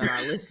people that I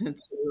listened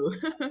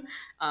to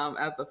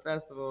at the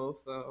festival.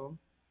 So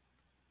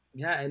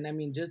Yeah, and I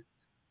mean, just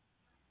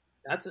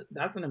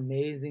that's an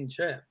amazing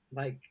trip.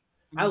 Like,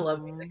 I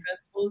love music mhm.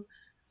 festivals.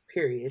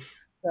 Period.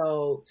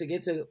 So to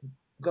get to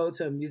go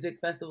to a music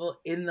festival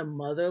in the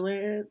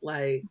motherland,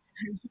 like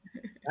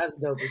that's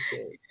dope as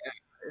shit.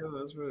 It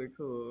was really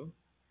cool.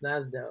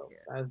 That's dope. Yeah.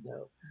 That's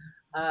dope.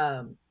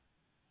 Um,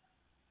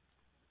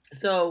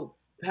 so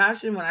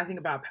passion. When I think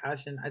about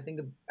passion, I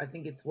think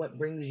it's what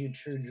brings you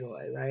true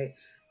joy, right?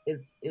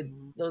 It's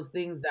Mhm. those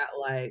things that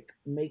like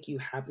make you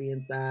happy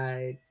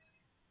inside,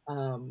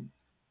 um,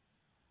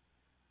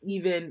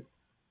 even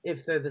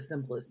if they're the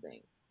simplest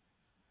things.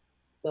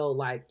 So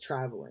like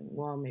traveling.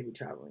 Well, maybe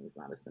traveling is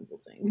not a simple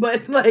thing,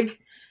 but like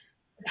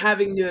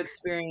having new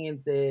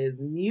experiences,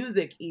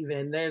 music.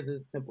 Even there's a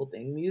simple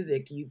thing,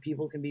 music. You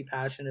People can be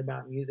passionate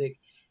about music,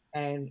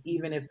 and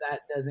even if Mhm.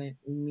 that doesn't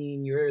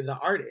mean you're the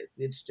artist,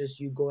 it's just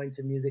you going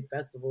to music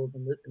festivals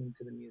and listening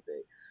to the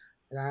music.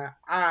 And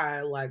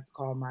I like to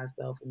call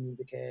myself a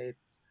music head.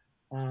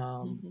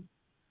 um Mhm.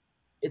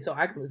 and so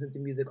I can listen to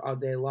music all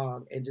day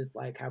long and just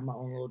like have my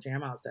own little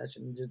jam out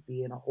session and just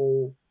be in a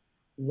whole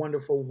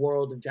wonderful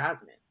world of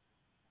jasmine.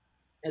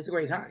 It's a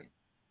great time. Right.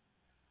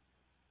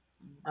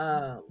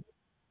 Mhm. um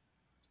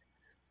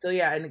so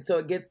yeah, and so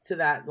it gets to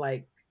that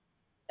like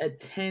a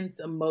tense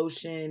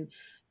emotion.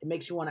 It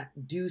makes you want to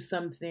do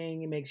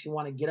something. It makes you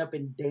want to get up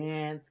and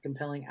dance,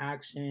 compelling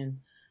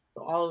action.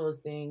 So all of those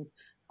things.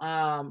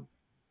 Um,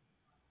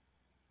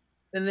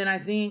 and then I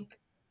think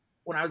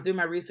when I was doing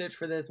my research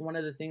for this, one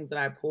of the things that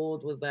I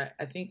pulled was that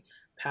I think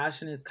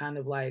passion is kind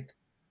of like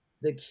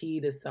the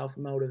key to self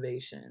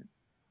motivation.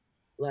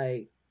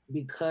 Like,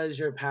 because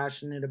you're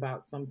passionate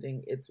about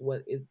something, it's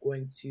what is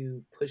going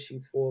to push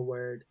you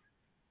forward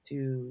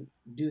to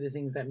do the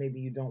things that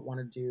maybe you don't want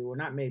to do, or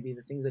not maybe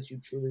the things that you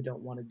truly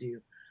don't want to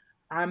do.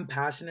 I'm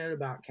passionate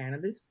about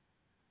cannabis,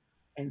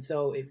 and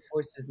so it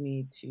forces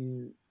me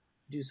to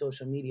do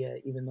social media,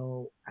 even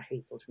though I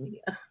hate social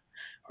media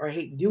or I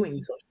hate doing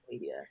social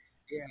media.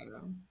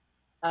 Yeah.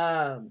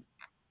 Um,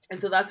 And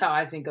so that's how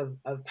I think of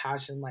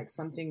passion, like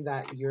something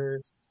that you're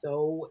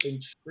so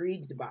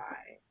intrigued by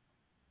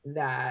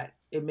that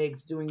it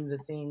makes doing the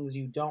things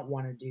you don't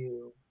want to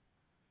do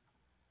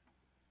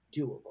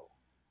doable.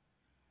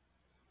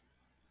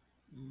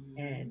 Mm-hmm.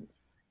 And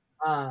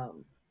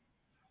um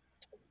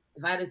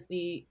if I had to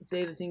say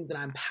the things that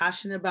I'm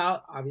passionate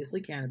about,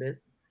 obviously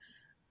cannabis,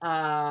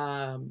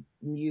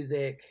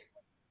 music,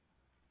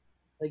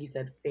 like you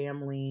said,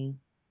 family,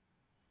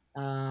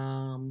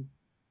 um,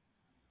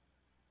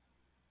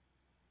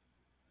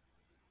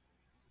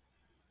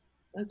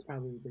 that's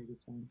probably the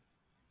biggest ones.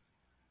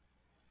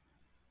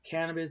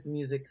 Cannabis,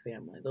 music,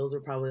 family. Those are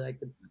probably like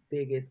the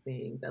biggest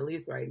things, at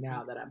least right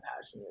now, that I'm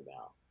passionate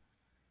about.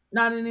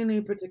 Not in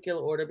any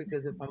particular order,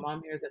 because if my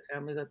mom hears that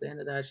family's at the end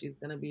of that, she's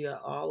gonna be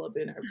all up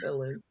in her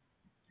feelings.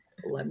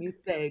 Let me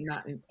say,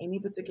 not in any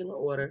particular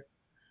order.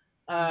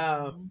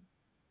 Um, Mm-hmm.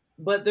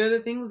 but they're the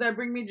things that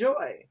bring me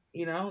joy.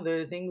 You know, they're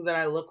the things that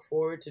I look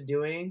forward to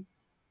doing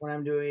when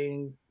I'm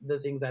doing the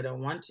things I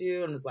don't want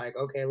to. And it's like,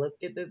 okay, let's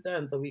get this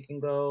done so we can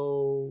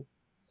go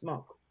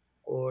smoke,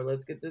 or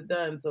let's get this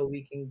done so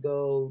we can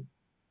go,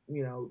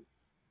 you know,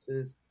 to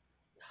this.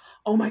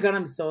 Oh my God,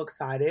 I'm so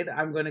excited.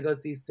 I'm going to go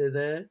see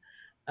SZA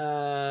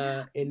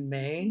in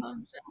May.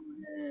 I'm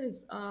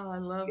jealous. Oh, I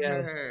love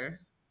Yes,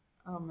 her.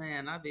 Oh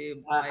man, I'd be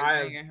like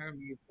I am banging her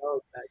music. so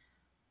excited.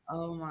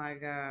 Oh my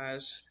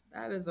gosh,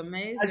 that is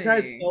I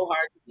tried amazing. so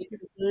hard to get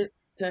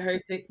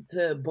tickets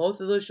to to both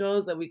of those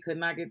shows that we could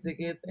not get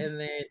tickets, and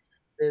then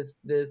this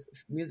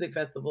music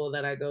festival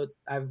that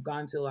I've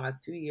gone to the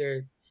last 2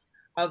 years.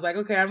 I was like,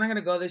 okay, I'm not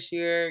gonna go this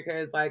year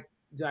because like,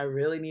 do I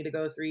really need to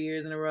go 3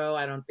 years in a row?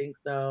 I don't think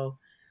so.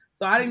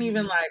 So I didn't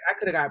even Mhm. like. I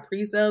could have got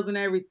pre-sales and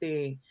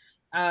everything.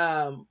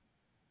 Um,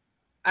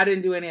 I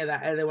didn't do any of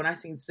that. And then when I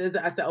seen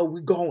SZA, I said, oh,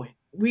 we're going.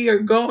 We are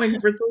going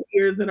for 3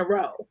 years in a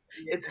row.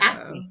 It's Yeah.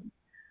 happening.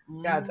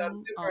 Yeah, so I'm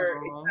Mm-hmm. super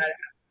Oh, excited.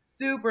 I'm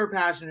super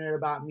passionate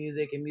about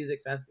music and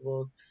music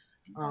festivals.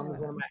 Is one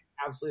yeah. of my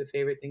absolute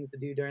favorite things to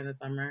do during the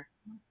summer.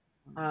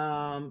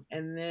 And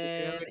Did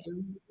you then ever do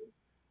music?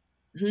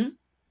 hmm,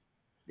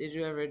 Did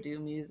you ever do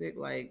music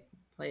like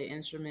play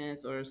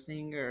instruments or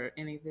sing or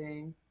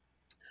anything?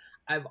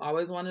 I've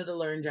always wanted to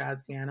learn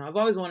jazz piano. I've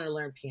always wanted to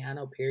learn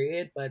piano,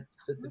 period, but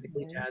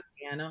specifically Okay. jazz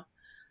piano.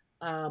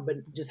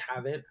 But just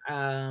haven't.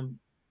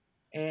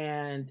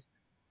 And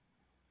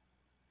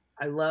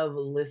I love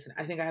listen.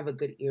 I think I have a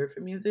good ear for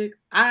music.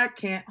 I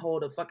can't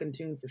hold a fucking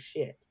tune for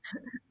shit.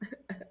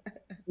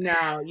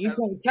 Now you That's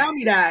can't tell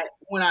me that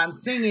when I'm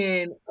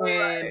singing all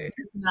and right.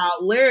 giving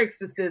out lyrics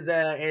to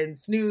SZA and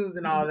snooze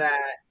and all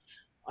that,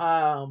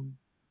 um,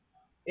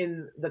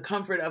 in the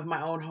comfort of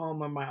my own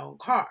home or my own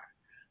car.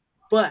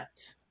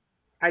 But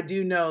I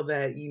do know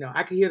that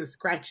I can hear the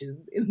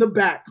scratches in the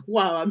back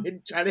while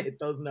trying to hit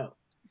those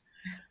notes.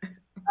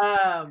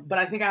 But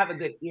I think I have a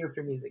good ear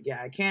for music.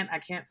 Yeah, I can't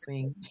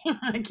sing.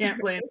 I can't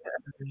play an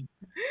instrument,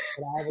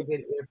 but I have a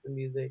good ear for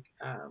music.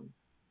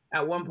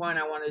 At one point,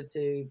 I wanted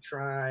to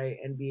try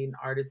and be an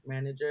artist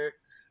manager,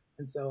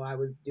 and so I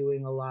was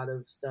doing a lot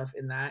of stuff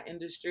in that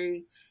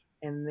industry.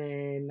 And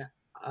then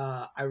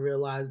I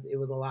realized it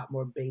was a lot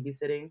more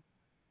babysitting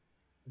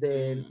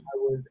than Mm. I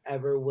was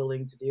ever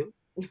willing to do.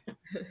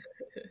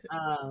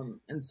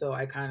 And so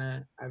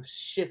I've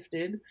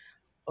shifted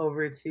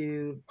over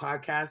to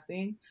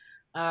podcasting.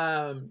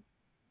 Um,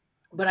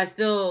 but I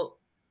still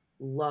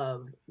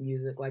love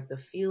music, like the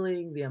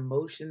feeling, the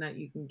emotion that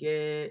you can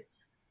get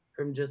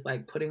from just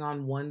like putting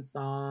on one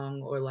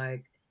song, or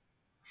like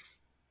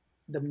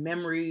the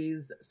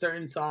memories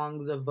certain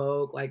songs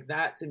evoke. Like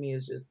that to me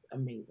is just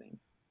amazing.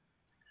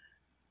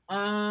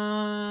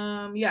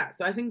 Yeah,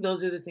 so I think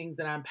those are the things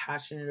that I'm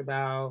passionate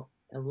about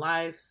in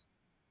life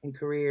and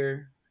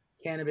career: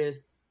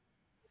 cannabis,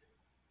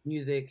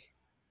 music,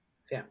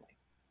 family.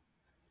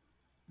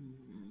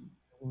 Mm.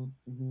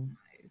 Mm-hmm.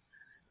 Nice.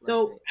 Love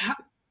So it.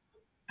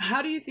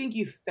 how do you think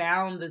you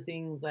found the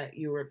things that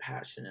you were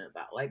passionate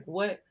about? Like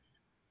what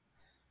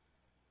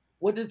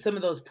did some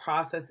of those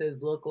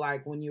processes look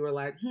like when you were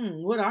like,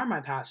 what are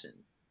my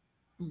passions?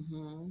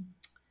 Mm-hmm.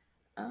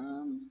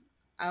 Um,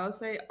 I would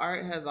say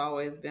art has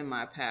always been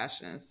my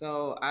passion.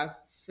 So I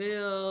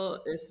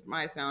feel this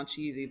might sound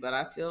cheesy, but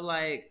I feel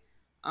like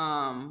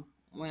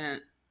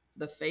when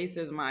the face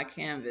is my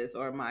canvas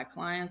or my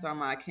clients are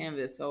my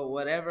canvas. So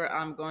whatever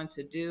I'm going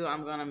to do,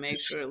 I'm going to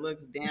make sure it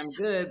looks damn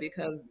good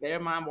because they're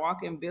my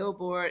walking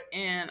billboard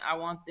and I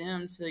want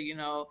them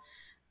to,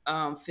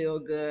 feel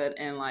good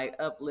and like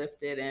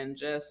uplifted and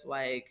just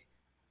like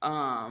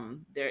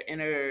their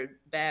inner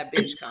bad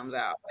bitch comes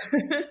out.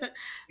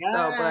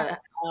 so Yeah. but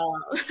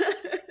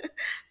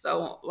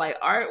so like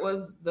art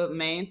was the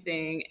main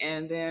thing,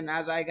 and then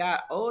as I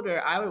got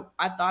older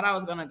I thought I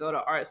was going to go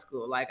to art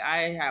school. Like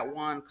I had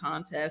won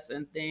contests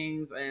and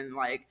things and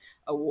like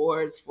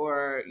awards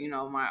for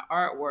my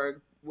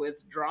artwork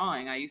with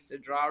drawing. I used to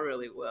draw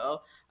really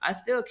well. I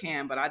still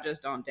can, but I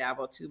just don't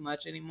dabble too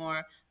much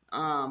anymore.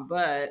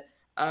 But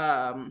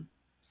um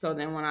So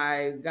then when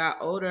I got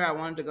older, I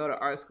wanted to go to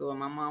art school. And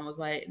my mom was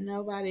like,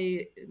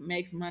 nobody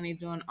makes money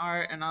doing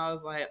art. And I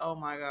was like, oh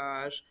my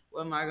gosh,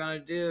 what am I going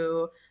to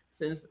do?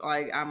 Since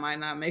like I might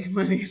not make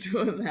money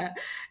doing that.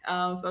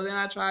 So then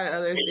I tried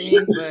other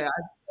things, but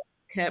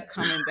kept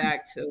coming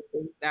back to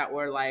things that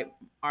were like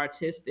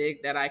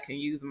artistic that I can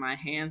use my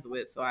hands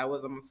with. So I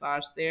was a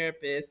massage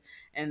therapist,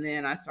 and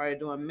then I started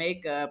doing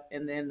makeup,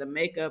 and then the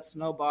makeup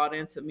snowballed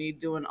into me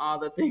doing all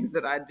the things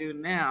that I do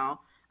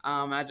now.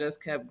 I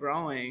just kept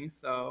growing.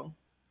 So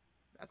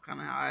that's kind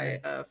of how I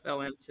Right.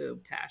 fell into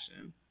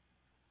passion.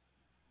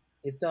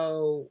 And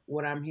so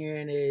what I'm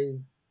hearing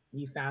is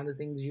you found the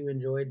things you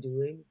enjoy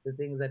doing, the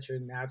things that you're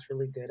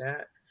naturally good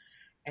at,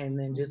 and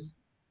then Hmm. just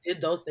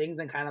did those things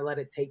and kind of let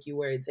it take you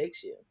where it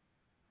takes you.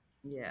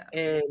 Yeah.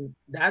 And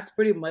that's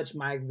pretty much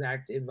my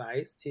exact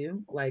advice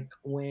too. Like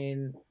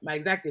when my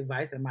exact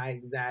advice and my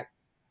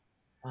exact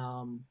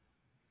um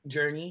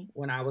journey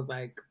when I was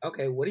like,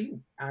 okay, what are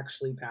you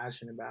actually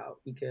passionate about?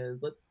 Because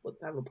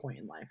let's have a point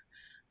in life.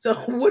 So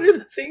what are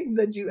the things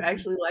that you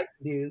actually like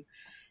to do?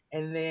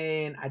 And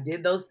then I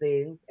did those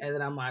things, and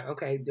then I'm like,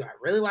 okay, do I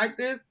really like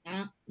this?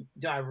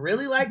 Do I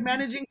really like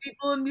managing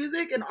people in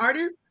music and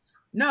artists?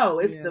 No,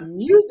 it's the Yeah.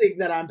 music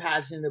that I'm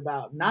passionate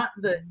about, not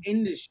the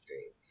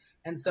industry.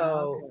 And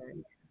so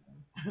Okay.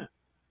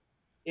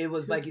 it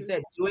was like you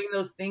said, doing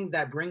those things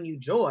that bring you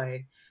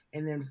joy,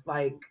 and then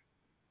like Mhm.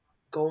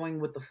 going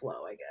with the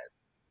flow, I guess,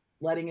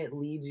 letting it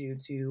lead you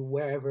to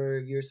wherever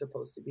you're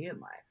supposed to be in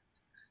life.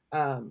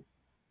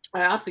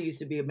 I also used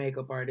to be a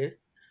makeup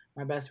artist.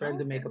 My best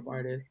friend's a Okay. makeup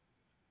artist.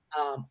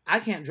 I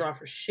can't draw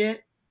for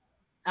shit.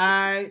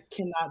 I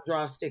cannot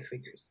draw stick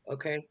figures.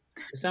 Okay,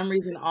 for some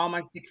reason, all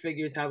my stick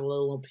figures have a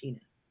little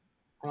penis.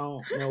 I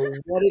don't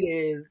know what it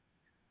is.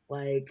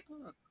 Like,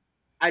 Oh,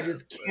 I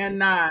that's just funny.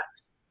 cannot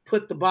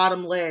put the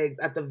bottom legs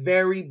at the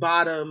very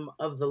bottom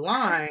of the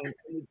line,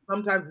 and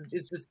sometimes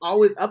it's just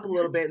always up a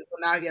little bit, and so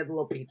now he has a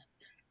little penis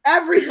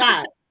every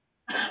time.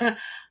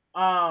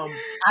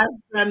 I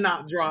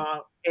cannot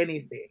draw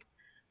anything,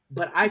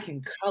 but I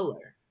can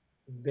color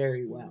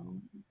very well.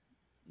 Mhm.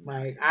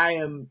 Like Nice. I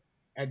am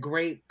a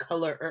great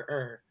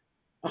color.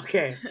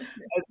 Okay.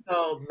 And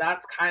so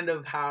that's kind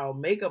of how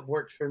makeup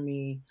worked for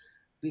me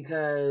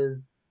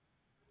because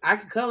I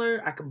can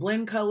color, I can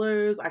blend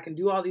colors, I can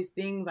do all these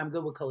things. I'm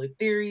good with color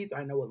theory, so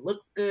I know what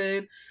looks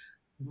good.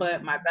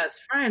 But my Mhm.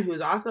 best friend,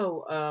 who's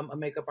also a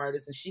makeup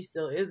artist, and she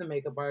still is a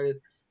makeup artist,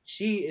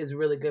 she is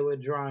really good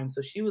with drawing.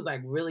 So she was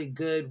like really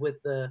good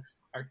with the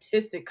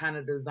artistic kind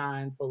of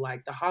design. So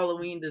like the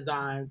Halloween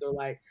designs or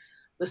like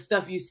the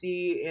stuff you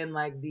see in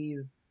like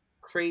these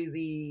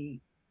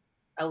crazy,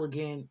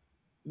 elegant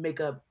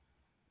makeup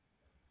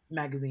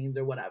magazines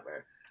or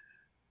whatever.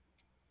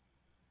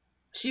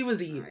 She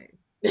was a you.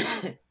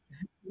 Nice.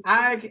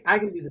 I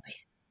can do the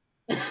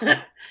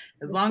basics.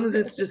 As long as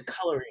it's just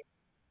coloring,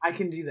 I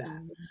can do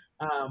that.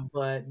 Mhm.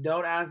 But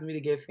don't ask me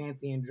to get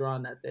fancy and draw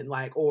nothing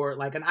like or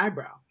like an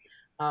eyebrow.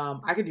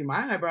 I could do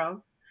my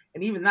eyebrows,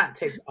 and even that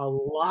takes a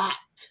lot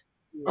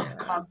of Yeah.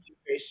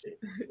 concentration.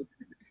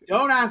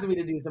 Don't ask me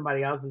to do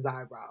somebody else's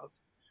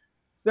eyebrows,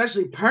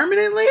 especially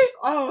permanently.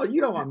 Oh,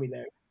 you don't want me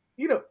there.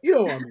 You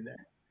don't want me there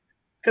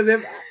because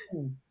if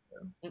mm,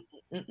 mm,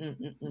 mm,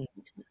 mm, mm.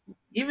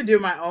 Even do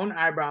my own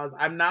eyebrows,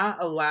 I'm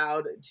not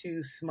allowed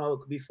to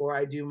smoke before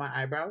I do my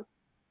eyebrows.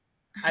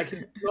 I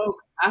can smoke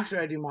after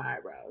I do my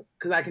eyebrows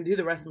because I can do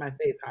the rest of my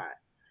face high.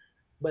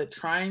 But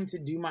trying to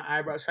do my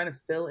eyebrows, trying to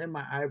fill in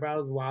my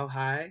eyebrows while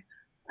high,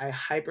 I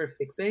hyper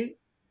fixate.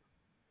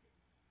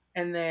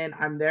 And then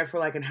I'm there for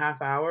like a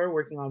half hour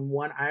working on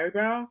one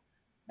eyebrow.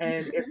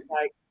 And it's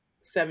like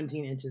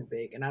 17 inches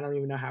big. And I don't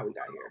even know how we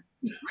got here.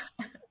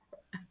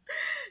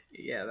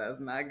 Yeah, that's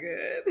not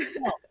good.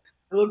 No,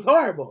 it looks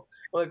horrible.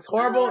 It looks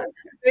horrible.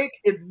 It's thick.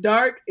 It's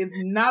dark. It's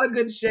not a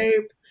good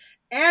shape.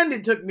 And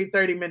it took me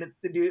 30 minutes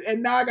to do.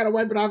 And now I got to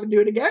wipe it off and do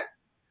it again.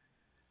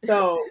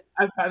 So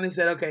I finally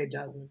said, okay,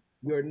 Jasmine,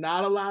 you're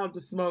not allowed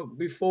to smoke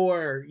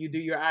before you do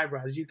your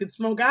eyebrows. You can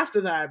smoke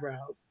after the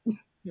eyebrows,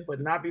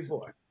 but not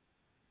before.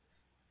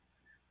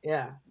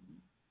 Yeah.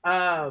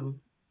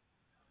 Um,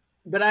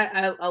 but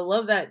I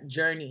love that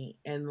journey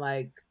and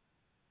like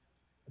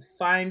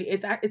find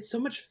it. It's so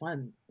much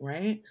fun,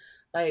 right?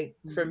 Like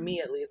for Mhm. me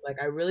at least,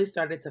 like I really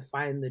started to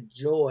find the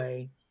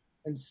joy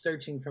in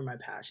searching for my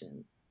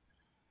passions.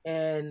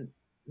 And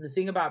the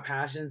thing about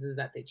passions is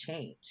that they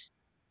change.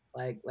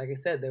 Like I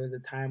said, there was a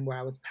time where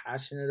I was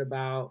passionate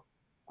about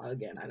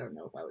again, I don't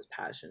know if I was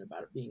passionate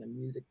about being a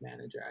music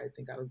manager. I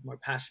think I was more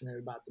passionate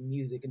about the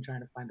music and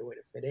trying to find a way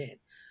to fit in.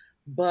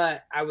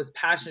 But I was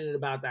passionate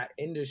about that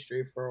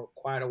industry for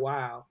quite a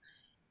while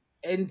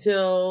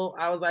until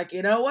I was like,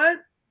 you know what?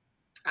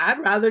 I'd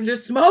rather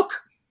just smoke.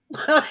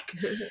 like,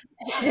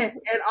 and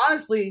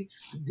honestly,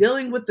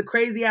 dealing with the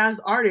crazy ass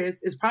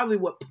artists is probably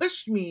what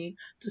pushed me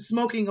to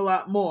smoking a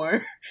lot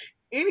more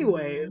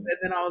anyways. Mhm. And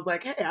then I was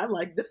like, hey, I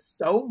like this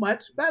so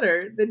much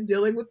better than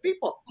dealing with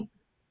people.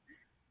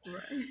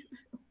 Right.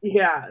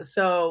 Yeah.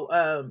 So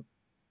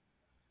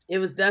it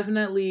was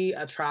definitely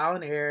a trial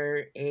and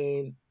error.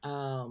 And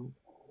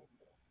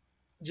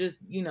just,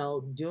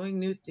 doing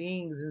new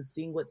things and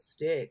seeing what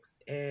sticks,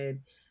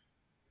 and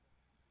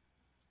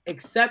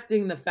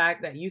accepting the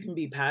fact that you can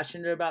be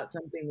passionate about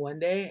something one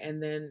day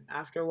and then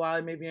after a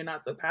while maybe you're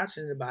not so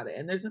passionate about it.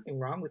 And there's nothing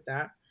wrong with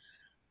that.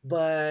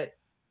 But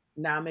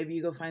now maybe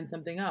you go find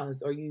something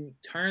else or you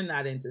turn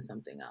that into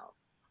something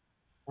else.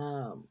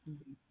 Um,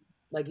 Mhm.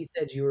 like you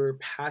said, you were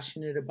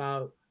passionate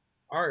about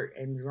art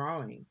and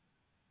drawing.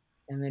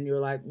 And then you were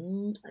like,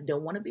 I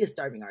don't want to be a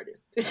starving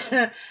artist.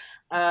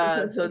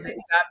 So then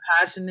you got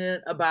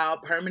passionate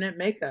about permanent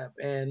makeup.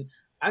 And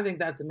I think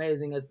that's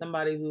amazing as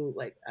somebody who,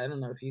 like, I don't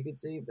know if you could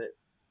see, but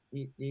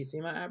do you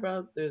see my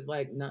eyebrows? There's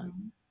like none.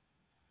 Mhm.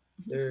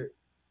 They're,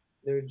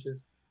 they're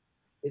just,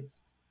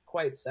 it's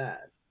quite sad.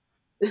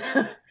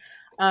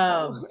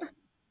 um, Oh.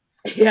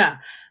 yeah.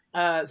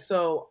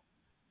 So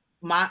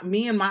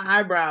me and my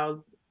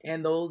eyebrows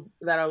and those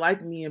that are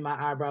like me and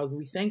my eyebrows,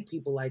 we thank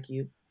people like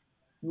you.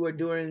 You are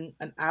doing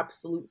an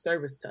absolute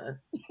service to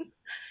us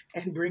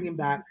and bringing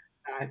back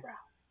the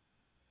eyebrows.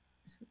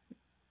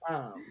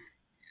 Um,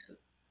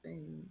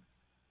 Things.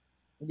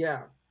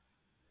 yeah.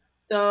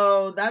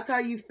 So that's how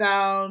you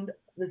found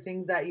the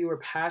things that you were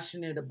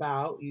passionate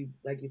about. You,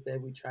 like you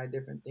said, we tried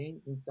different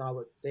things and saw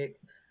what stick.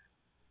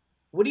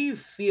 What do you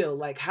feel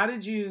like? How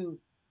did you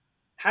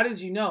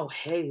know?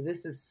 Hey,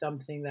 this is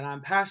something that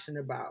I'm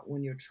passionate about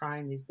when you're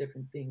trying these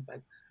different things.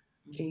 Like,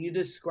 can you Mhm.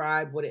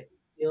 describe what it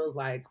feels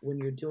like when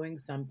you're doing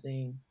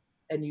something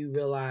and you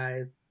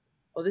realize,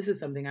 oh, this is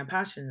something I'm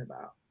passionate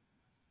about?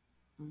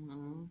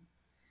 Mhm.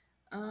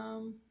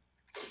 Um,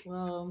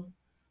 well,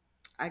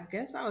 I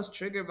guess I was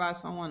triggered by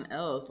someone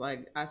else.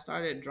 Like I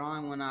started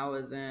drawing when I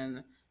was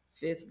in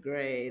fifth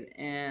grade,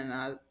 and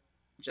I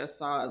just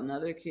saw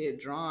another kid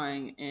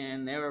drawing,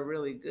 and they were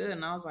really good,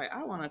 and I was like,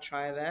 I want to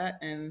try that,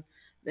 and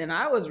then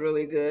I was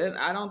really good.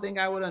 I don't think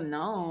I would have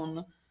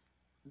known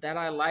that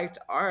I liked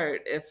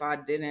art if I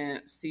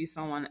didn't see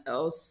someone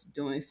else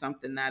doing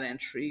something that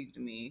intrigued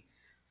me.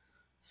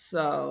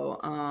 So,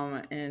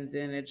 and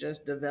then it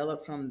just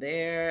developed from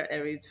there.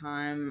 Every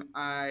time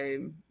I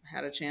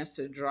had a chance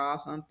to draw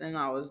something,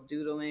 I was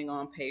doodling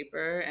on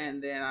paper,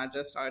 and then I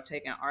just started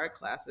taking art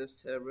classes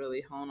to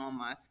really hone on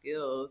my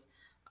skills.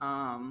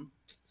 Um,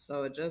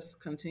 so it just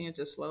continued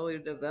to slowly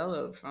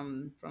develop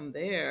from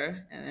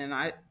there. And then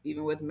I,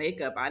 even with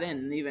makeup, I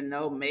didn't even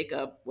know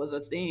makeup was a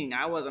thing.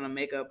 I wasn't a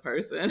makeup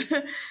person,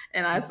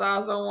 and I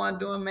saw someone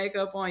doing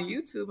makeup on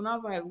YouTube, and I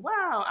was like,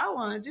 wow, I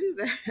want to do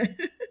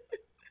that.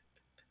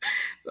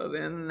 So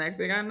then the next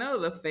thing I know,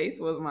 the face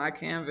was my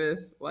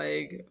canvas.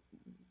 Like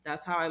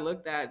that's how I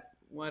looked at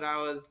what I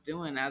was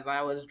doing as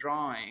I was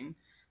drawing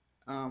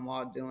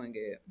while doing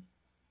it.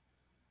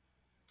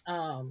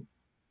 Um,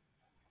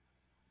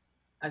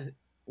 I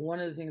One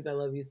of the things I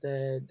love you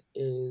said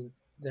is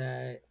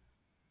that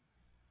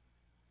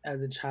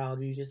as a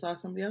child you just saw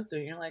somebody else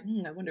doing it, you're like,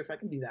 I wonder if I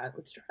can do that.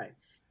 Let's try.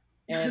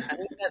 And I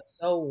think that's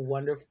so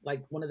wonderful.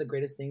 Like one of the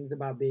greatest things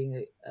about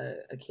being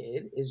a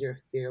kid is your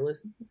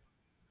fearlessness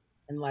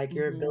and like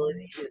your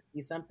ability Hmm. to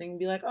see something and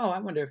be like, oh, I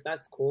wonder if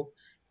that's cool.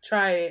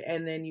 Try it.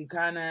 And then you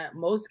kind of,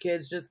 most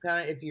kids just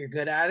kind of, if you're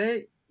good at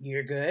it,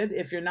 you're good.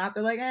 If you're not,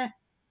 they're like,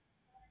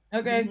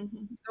 okay,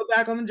 let's go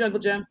back on the jungle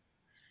gym.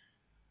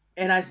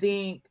 And I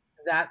think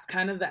that's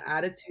kind of the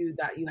attitude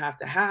that you have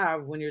to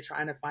have when you're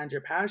trying to find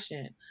your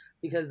passion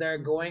because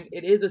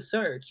it is a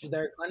search.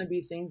 There are going to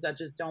be things that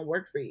just don't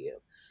work for you.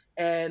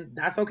 And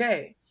that's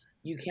okay.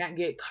 You can't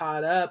get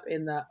caught up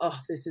in the, oh,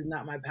 this is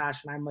not my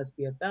passion. I must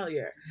be a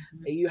failure.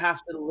 You have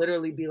to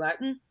literally be like,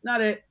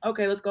 not it.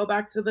 Okay, let's go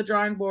back to the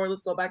drawing board.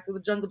 Let's go back to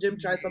the jungle gym,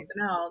 try Right.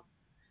 something else.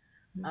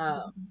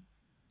 Uh,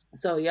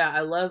 so yeah,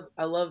 I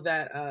love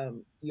that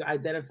you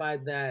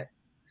identified that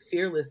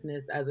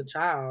fearlessness as a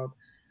child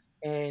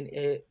and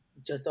it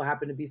just so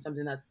happened to be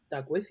something that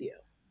stuck with you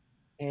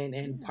and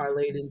Yeah.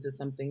 parlayed into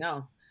something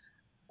else.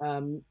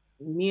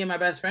 Me and my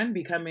best friend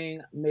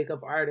becoming makeup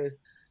artists.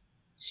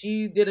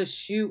 She did a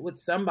shoot with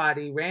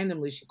somebody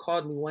randomly. She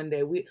called me one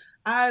day.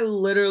 I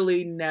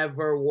literally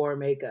never wore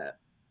makeup.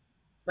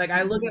 Like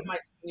I look at my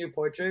senior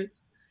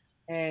portraits,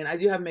 and I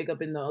do have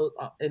makeup in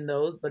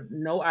those, but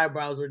no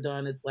eyebrows were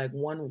done. It's like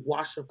one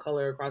wash of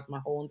color across my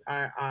whole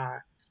entire eye,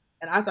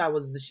 and I thought it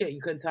was the shit.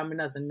 You couldn't tell me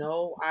nothing.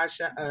 No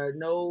eyeshadow,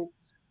 no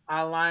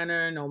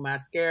eyeliner, no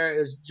mascara.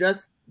 It was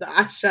just the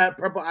eyeshadow,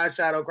 purple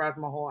eyeshadow across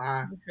my whole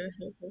eye,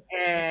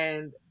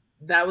 and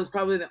that was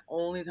probably the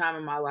only time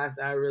in my life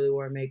that I really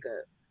wore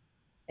makeup.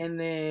 And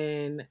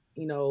then,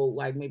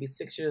 like maybe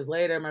 6 years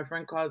later, my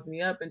friend calls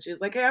me up and she's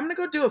like, "Hey, I'm gonna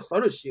go do a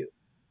photo shoot.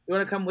 You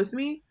wanna come with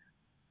me?"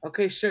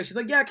 Okay, sure. She's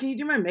like, "Yeah, can you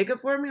do my makeup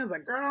for me?" I was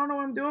like, "Girl, I don't know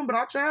what I'm doing, but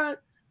I'll try it."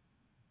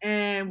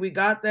 And we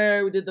got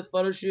there, we did the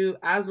photo shoot.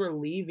 As we're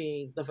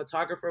leaving, the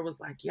photographer was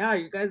like, "Yeah,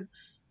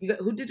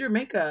 who did your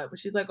makeup?" And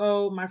she's like,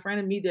 "Oh, my friend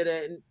and me did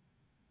it." And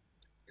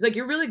she's like,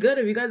 "You're really good.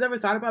 Have you guys ever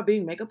thought about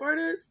being makeup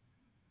artists?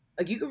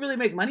 Like, you could really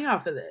make money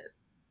off of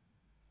this."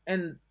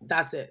 And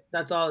that's it.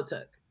 That's all it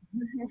took.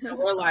 And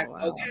we're like, Oh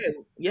wow. okay,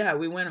 yeah,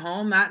 we went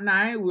home that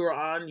night. We were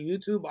on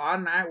YouTube all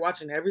night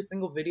watching every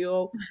single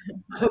video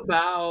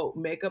about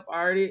makeup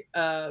artist,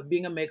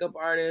 being a makeup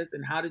artist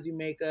and how to do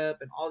makeup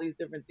and all these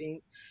different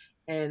things.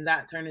 And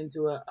that turned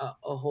into a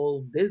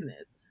whole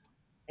business.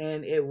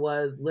 And it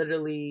was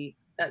literally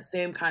that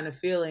same kind of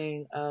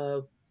feeling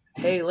of,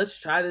 hey, let's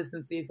try this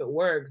and see if it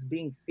works,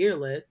 being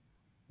fearless,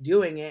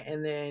 doing it,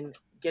 and then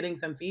getting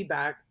some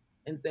feedback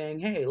and saying,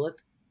 hey,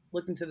 let's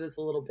look into this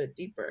a little bit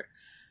deeper.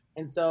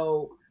 And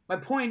so my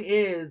point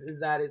is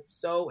that it's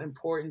so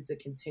important to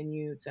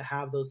continue to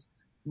have those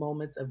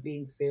moments of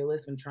being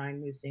fearless when trying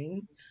new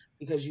things,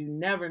 because you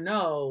never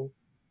know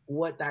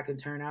what that can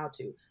turn out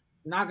to.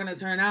 It's not going to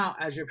turn out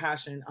as your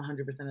passion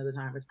 100% of the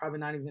time. It's probably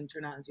not even going to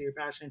turn out into your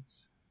passion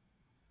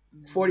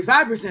Mhm.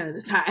 45% of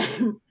the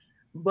time.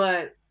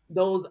 But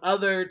those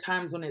other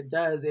times when it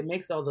does, it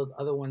makes all those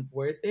other ones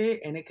worth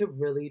it. And it could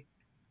really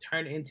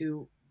turn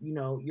into,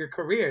 your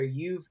career.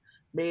 You've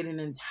made an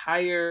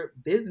entire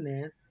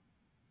business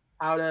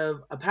out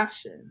of a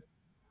passion.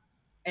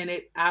 And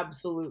it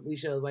absolutely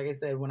shows. Like I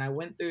said, when I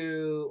went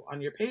through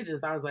on your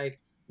pages, I was like,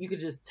 you could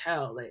just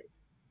tell that.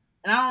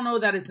 And I don't know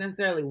that it's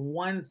necessarily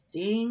one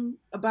thing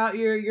about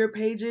your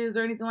pages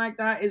or anything like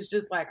that. It's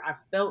just like I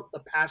felt the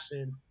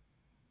passion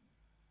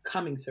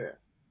coming through.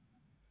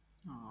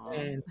 Aw.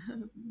 And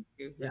Thank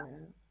you for yeah.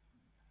 that.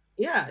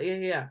 Yeah, yeah,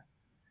 Yeah.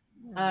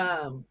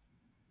 yeah.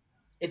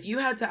 If you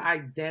had to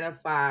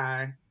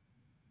identify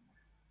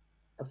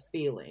a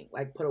feeling,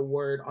 like put a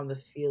word on the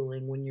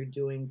feeling when you're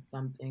doing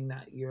something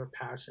that you're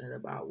passionate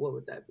about, what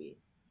would that be?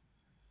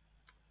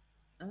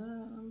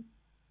 Um,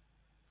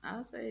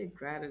 I'll say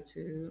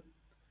gratitude.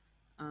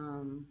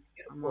 I'm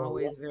Beautiful.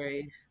 always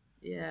very,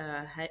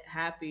 yeah,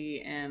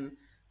 happy and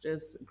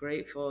just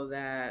grateful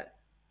that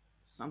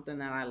something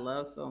that I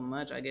love so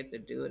much, I get to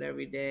do it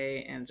every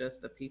day, and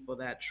just the people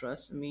that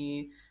trust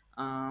me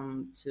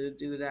to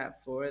do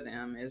that for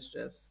them is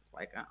just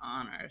like an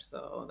honor.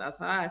 So that's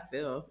how I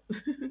feel.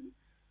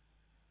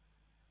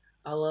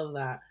 I love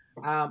that.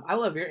 I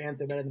love your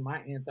answer better than my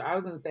answer. I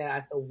was gonna say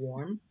I feel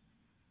warm,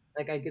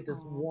 like I get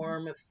this Oh,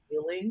 warm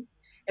feeling,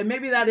 and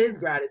maybe that is yeah.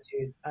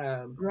 gratitude.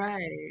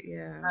 Right.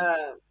 Yeah.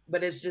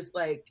 But it's just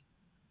like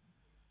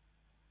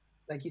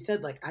you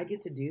said, like I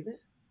get to do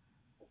this,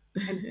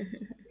 and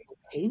people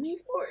pay me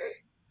for it,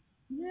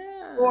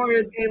 or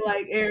if Yes. they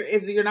like,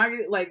 if you're not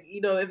getting, like,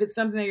 if it's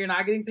something that you're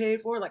not getting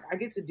paid for, like I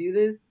get to do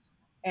this,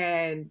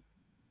 and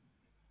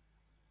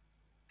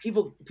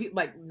people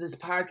like this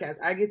podcast,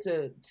 I get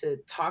to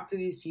talk to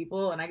these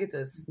people, and I get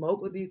to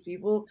smoke with these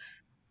people,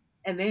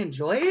 and they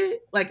enjoy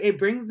it, like it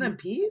brings them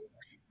peace,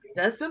 it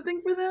does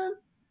something for them,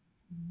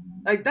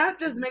 like that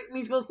just makes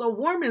me feel so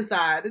warm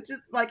inside. It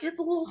just like hits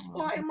a little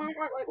spot in Oh, my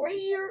heart, like right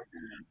here.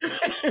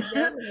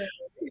 definitely.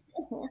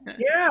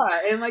 Yeah,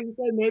 and like you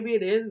said, maybe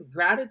it is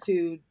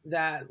gratitude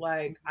that,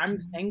 like, I'm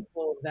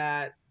thankful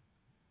that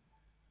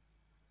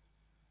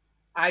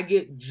I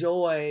get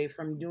joy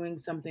from doing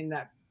something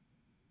that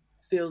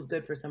feels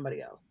good for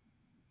somebody else.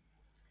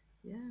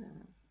 Yeah,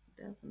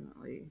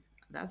 definitely.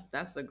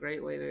 That's a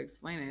great way to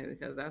explain it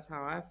because that's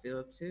how I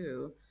feel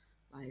too.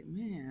 Like,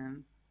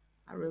 man,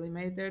 I really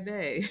made their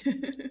day.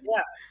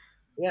 Yeah,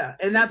 yeah,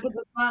 and that puts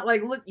a smile.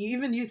 Like, look,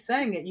 even you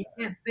saying it, you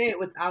can't say it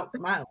without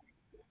smiling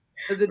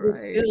because it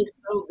just Right.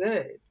 feels so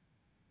good.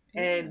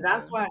 And Yeah.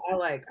 that's why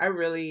I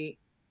really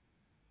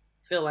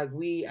feel like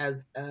we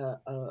as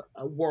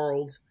a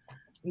world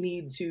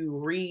need to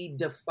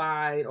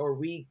redefine or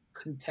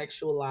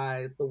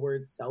recontextualize the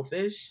word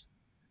selfish,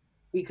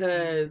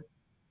 because Mhm.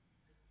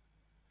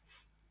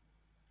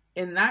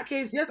 in that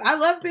case, yes, I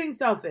love being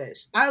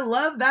selfish. I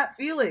love that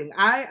feeling.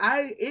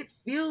 It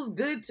feels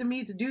good to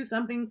me to do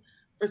something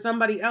for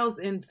somebody else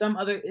in some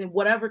other, in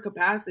whatever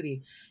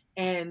capacity.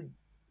 And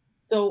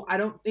so I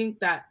don't think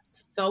that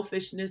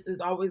selfishness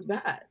is always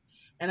bad.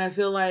 And I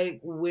feel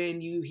like when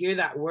you hear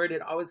that word,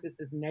 it always gets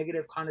this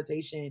negative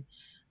connotation,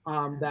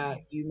 that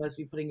Yeah. you must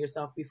be putting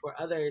yourself before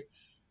others.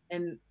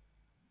 And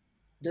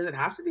does it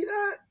have to be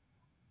that?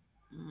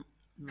 Mm,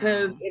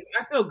 Because no. if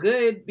I feel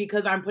good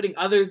because I'm putting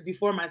others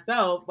before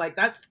myself, like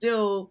that's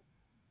still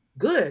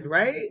good, Mhm.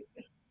 right?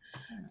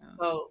 Yeah.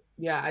 So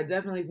yeah, I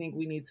definitely think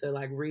we need to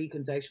like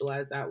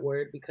recontextualize that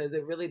word, because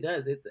it really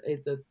does.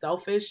 It's a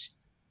selfish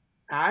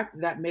act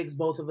that makes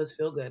both of us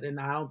feel good, and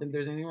I don't think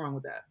there's anything wrong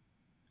with that.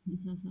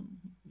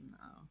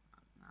 No,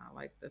 I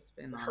like the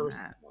spin on that.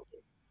 Personally,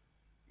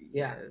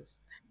 yeah. Yes.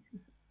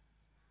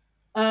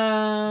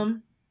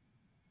 Um.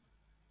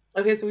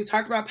 Okay, so we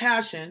talked about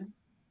passion,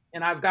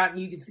 and I've gotten.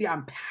 You can see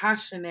I'm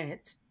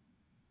passionate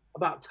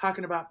about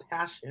talking about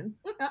passion.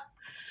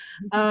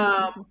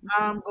 um.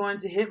 I'm going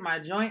to hit my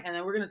joint, and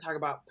then we're going to talk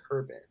about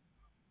purpose.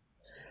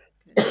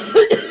 Okay.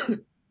 I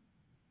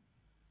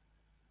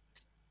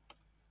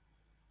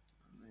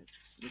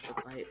Let's sneak a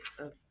bite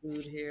of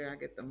food here. I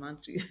get the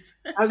munchies.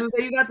 was gonna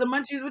say, you got the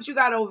munchies. What you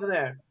got over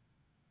there?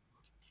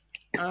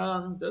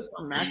 Just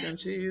some mac and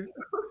cheese.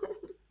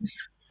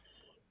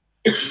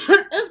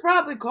 It's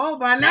probably cold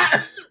by now.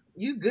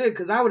 You good?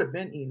 Because I would have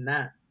been eating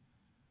that.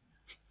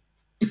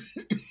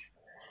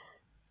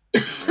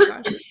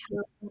 Gosh, it's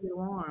still really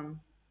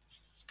warm.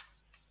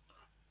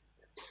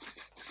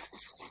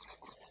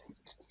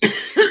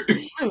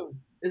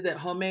 Is it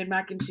homemade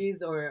mac and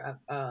cheese or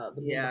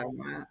the blue Yeah, box?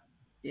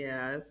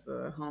 yeah, it's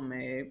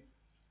homemade.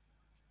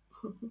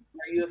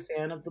 Are you a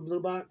fan of the blue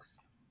box?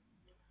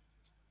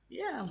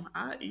 Yeah,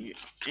 I eat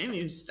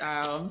any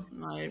style.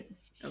 Like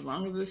as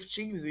long as it's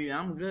cheesy,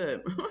 I'm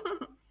good.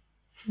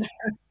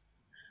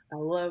 I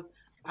love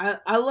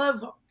I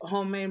love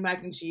homemade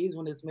mac and cheese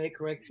when it's made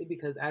correctly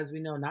because as we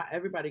know, not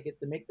everybody gets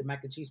to make the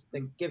mac and cheese for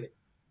Thanksgiving.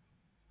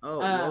 Oh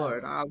Um,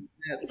 Lord, I've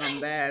had some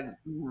bad.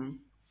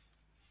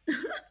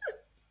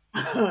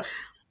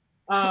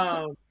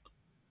 um,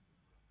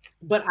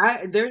 but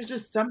I there's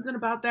just something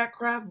about that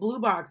craft blue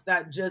box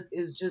that just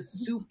is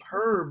just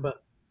superb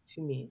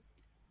to me.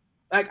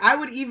 Like I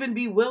would even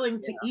be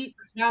willing to eat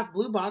the craft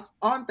blue box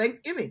on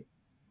Thanksgiving.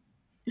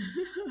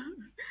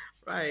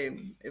 Right.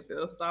 If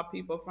it'll stop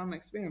people from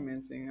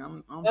experimenting,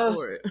 I'm Uh,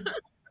 for it.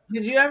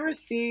 did you ever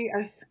see?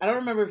 I don't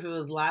remember if it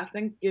was last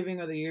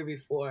Thanksgiving or the year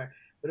before,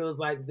 but it was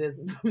like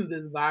this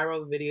this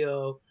viral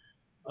video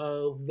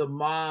of the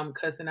mom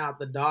cussing out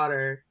the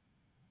daughter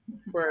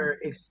for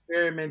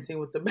experimenting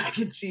with the mac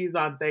and cheese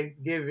on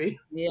Thanksgiving.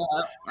 Yeah,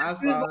 I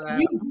She was saw like,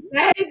 that. "You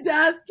begged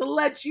us to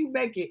let you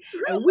make it,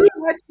 and we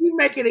let you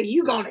make it, and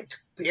you gonna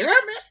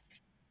experiment?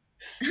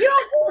 You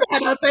don't do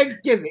that on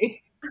Thanksgiving."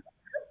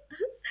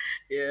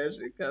 Yeah,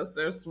 because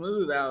they're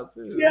smooth out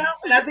Yeah, too.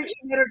 and I think she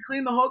made her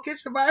clean the whole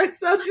kitchen by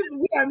herself. She's,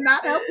 "We are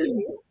not helping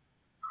you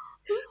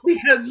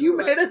because you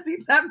Like, made us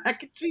eat that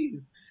mac and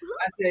cheese."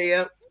 I say,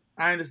 "Yep,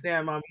 I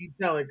understand, mom. You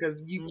tell her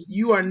because mhm.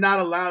 you are not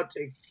allowed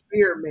to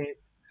experiment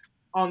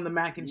on the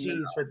mac and No,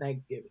 cheese for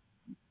Thanksgiving.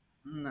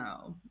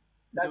 no.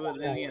 That's Do not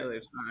it gonna any work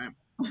other time.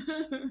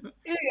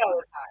 any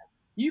other time.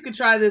 You could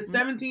try this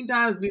 17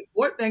 times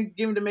before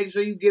Thanksgiving to make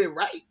sure you get it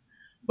right,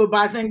 but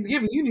by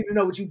Thanksgiving, you need to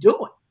know what you're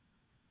doing."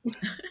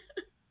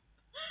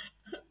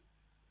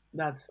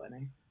 That's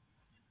funny.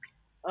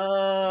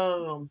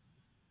 Um.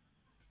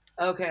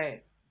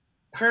 Okay.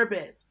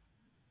 Purpose.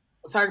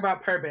 Let's talk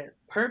about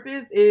purpose.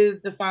 Purpose is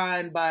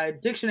defined by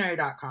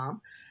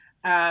dictionary.com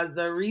as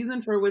the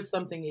reason for which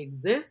something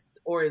exists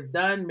or is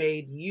done,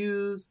 made,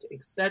 used,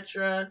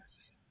 etc.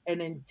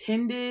 An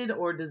intended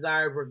or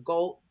desired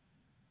result.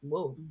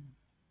 Whoa.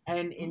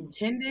 An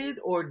intended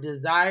or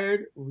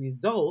desired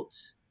result,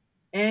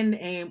 end,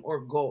 aim,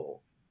 or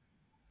goal.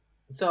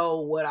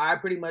 So, what I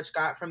pretty much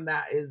got from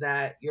that is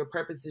that your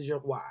purpose is your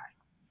why.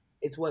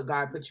 It's what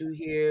God put you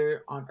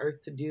here on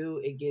earth to do.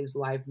 It gives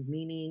life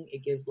meaning,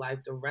 it gives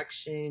life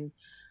direction,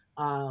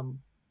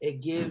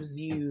 it gives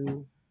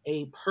you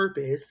a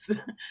purpose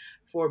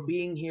for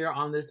being here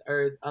on this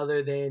earth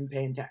other than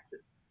paying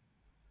taxes.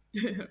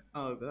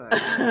 Oh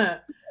God, yeah.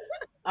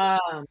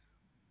 um,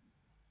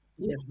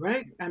 yeah,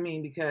 right. I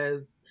mean,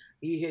 because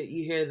you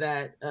hear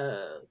that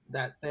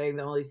that saying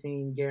the only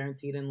thing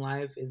guaranteed in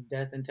life is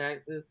death and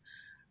taxes.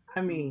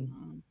 I mean,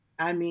 Hmm.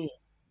 I mean,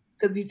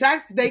 because these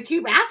taxes they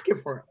keep asking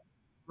for them.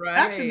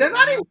 Actually, they're Right, I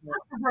not know. even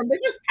asking for them; they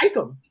just take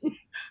them.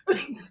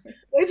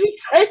 They just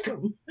take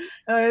them.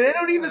 They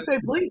don't even Yeah. say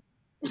please.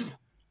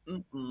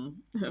 Mm-mm.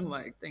 I'm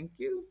like, thank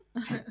you.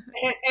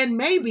 And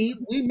maybe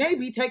we may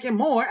be taking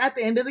more at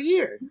the end of the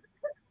year.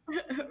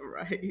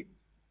 Right.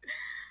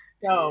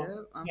 So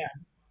Yeah.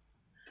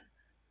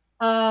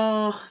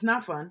 yeah,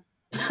 not fun.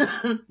 We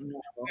No,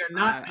 are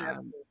not I'm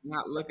passionate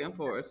not about looking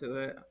forward this. to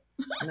it.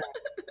 No,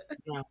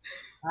 no,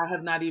 I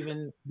have not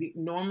even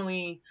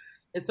normally.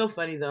 It's so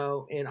funny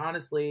though, and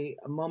honestly,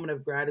 a moment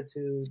of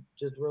gratitude,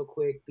 just real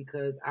quick,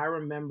 because I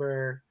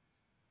remember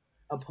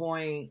a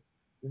point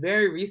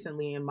very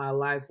recently in my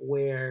life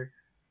where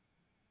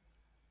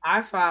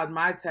I filed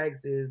my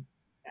taxes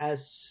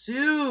as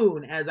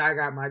soon as I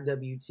got my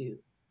W 2,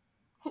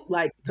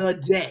 like the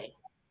day,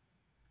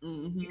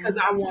 because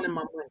Hmm. I wanted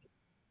my money.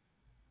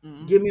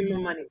 Give me Hmm.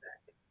 my money back.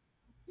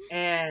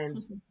 And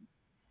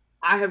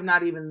I have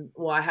not even,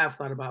 well, I have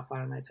thought about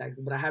filing my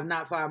taxes, but I have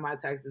not filed my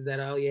taxes at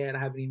all yet. I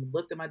haven't even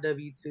looked at my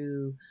W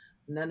 2,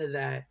 none of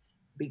that,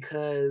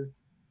 because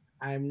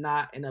I'm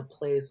not in a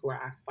place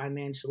where I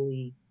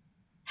financially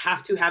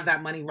have to have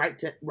that money right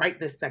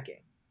this second.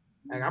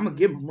 Like I'm gonna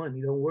get my Hmm.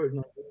 money, don't worry,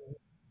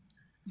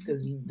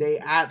 because they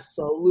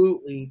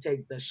absolutely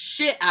take the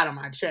shit out of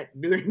my check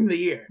during the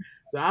year,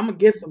 so I'm gonna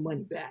get some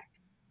money back.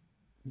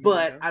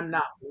 But Yeah. I'm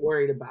not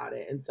worried about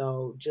it. And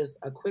so just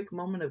a quick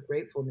moment of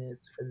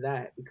gratefulness for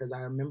that because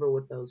I remember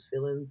what those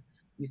feelings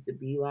used to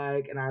be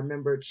like. And I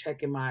remember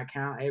checking my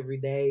account every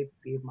day to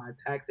see if my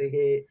tax had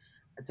hit,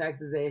 my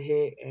taxes had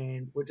hit,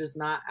 and we're just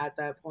not at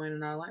that point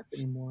in our life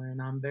anymore.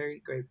 And I'm very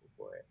grateful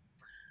for it.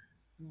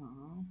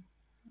 Aw,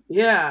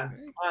 that's Yeah.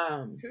 great.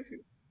 Um,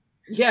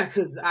 yeah,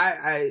 because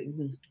I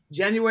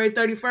January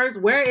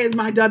 31st, where is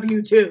my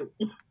W 2?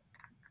 And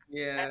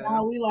Yeah.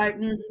 now we like,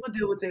 we'll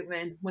deal with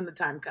it when the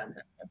time comes.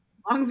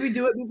 As long as we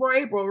do it before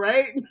April,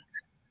 right?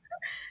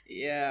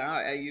 Yeah,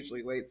 I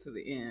usually wait to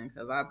the end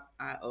because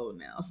I owe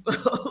now.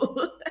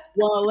 So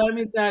Well, let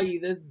me tell you,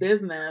 this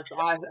business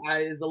I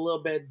is a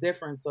little bit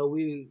different. So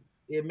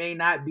it may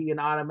not be an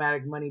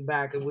automatic money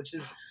back, which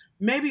is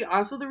maybe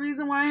also the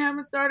reason why I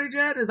haven't started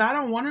yet is I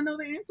don't want to know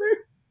the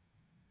answer.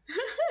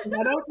 And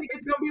I don't think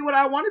it's gonna be what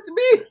I want it to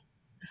be.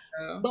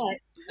 So,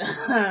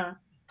 But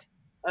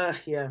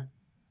yeah.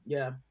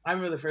 Yeah. I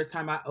remember the first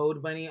time I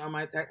owed money on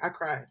my tech, I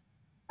cried.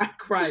 I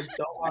cried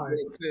so I hard.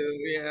 did too.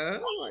 Yeah.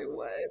 Like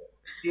what?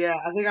 Yeah,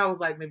 I think I was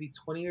like maybe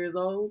 20 years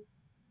old.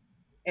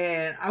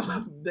 And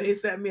they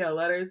sent me a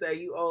letter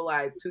saying you owe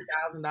like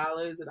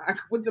 $2,000. And I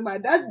went to my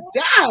dad,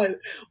 Dad,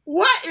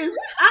 what is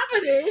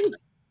happening?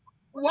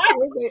 Why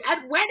is it?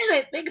 And where do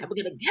they think I'm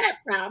going to get it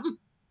from?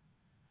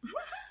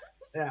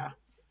 Yeah.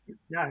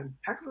 Yeah,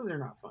 taxes are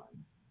not fun.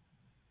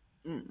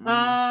 Mm-mm.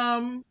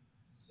 Um,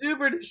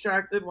 Super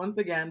distracted once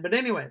again. But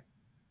anyways,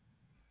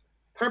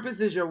 purpose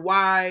is your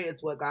why.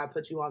 It's what God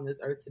put you on this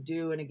earth to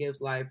do, and it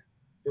gives life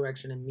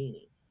direction and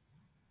meaning.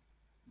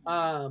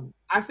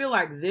 I feel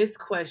like this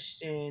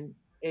question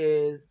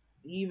is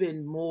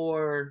even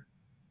more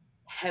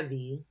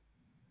heavy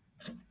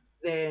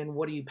than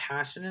what are you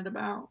passionate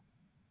about?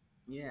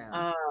 Yeah.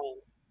 Um,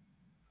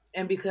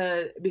 and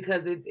because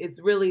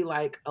it's really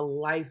like a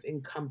life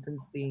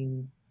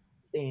encompassing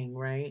thing,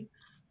 right?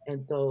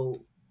 And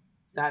so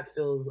that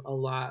feels a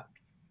lot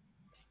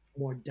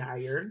more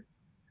dire.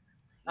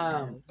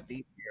 Um, Yes.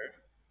 Deeper.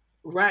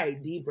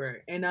 right,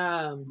 deeper. And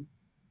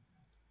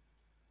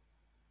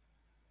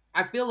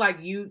I feel like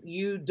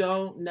you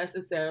don't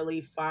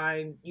necessarily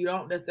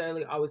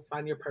always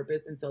find your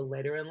purpose until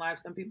later in life.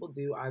 Some people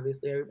do,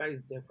 obviously,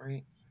 everybody's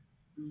different.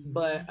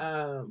 But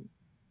Mm-hmm.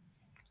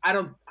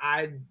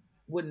 I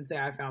wouldn't say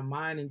I found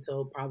mine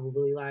until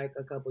probably like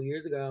a couple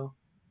years ago.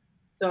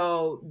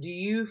 So, do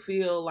you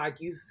feel like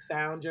you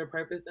found your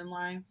purpose in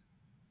life?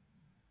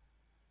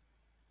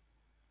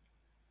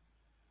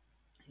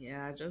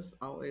 Yeah, I just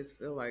always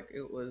feel like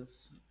it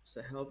was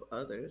to help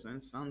others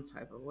in some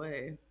type of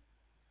way.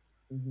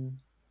 Hmm.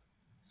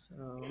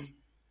 So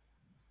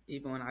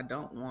even when I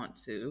don't want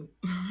to,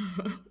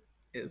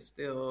 it's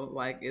still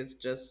like it's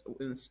just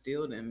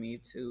instilled in me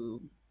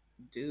to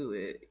do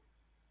it,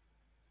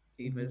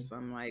 even Hmm. if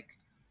I'm like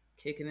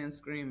kicking and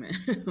screaming.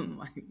 I'm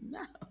like,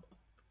 no.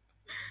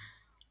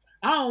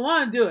 I don't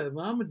want to do it,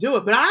 but I'm gonna do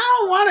it. But I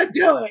don't want to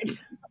do it.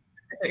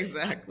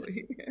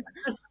 Exactly.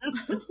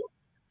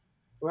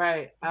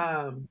 Right.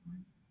 I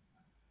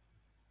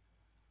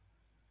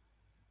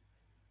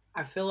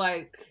feel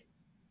like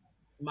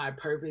my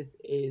purpose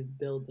is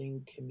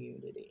building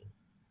community,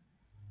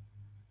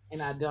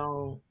 and I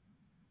don't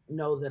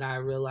know that I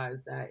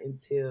realized that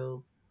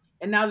until,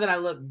 and now that I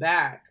look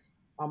back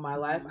on my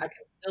life, Mhm. I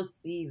can still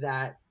see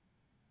that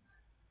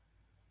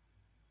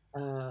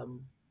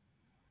um,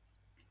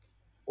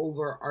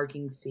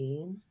 overarching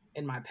theme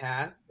in my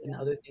past and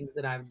Yeah. other things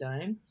that I've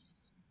done.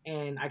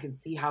 And I can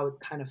see how it's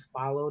kind of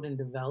followed and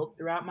developed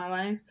throughout my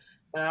life.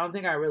 But I don't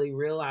think I really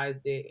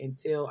realized it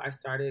until I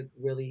started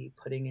really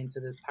putting into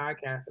this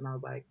podcast. And I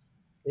was like,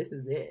 this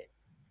is it.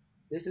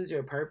 This is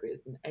your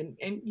purpose. And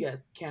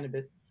yes,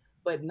 cannabis,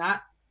 but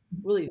not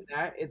really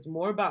that. It's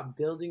more about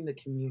building the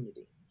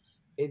community.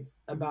 It's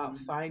about Mhm.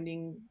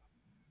 finding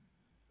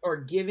or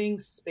giving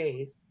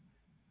space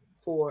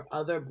for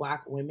other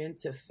Black women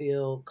to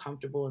feel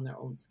comfortable in their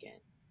own skin.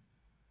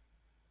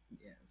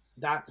 Yes.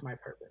 That's my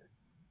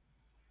purpose.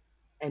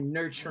 And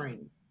I love.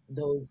 nurturing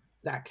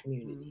that Mhm.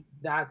 community.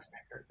 That's my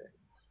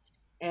purpose.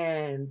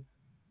 And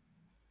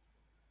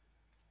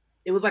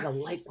it was like a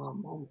light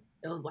bulb moment.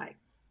 It was like,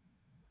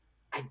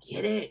 I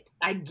get it.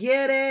 I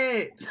get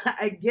it.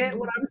 I get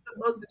what I'm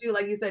supposed to do.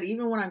 Like you said,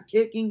 even when I'm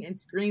kicking and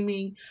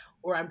screaming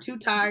or I'm too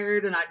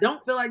tired and I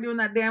don't feel like doing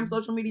that damn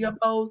social media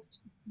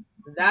post,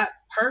 that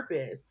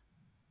purpose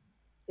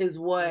is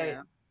what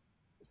Yeah.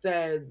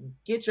 says,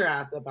 get your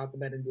ass up out the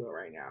bed and do it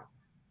right now.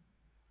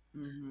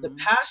 The Mhm.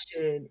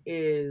 passion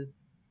is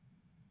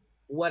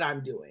what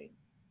I'm doing.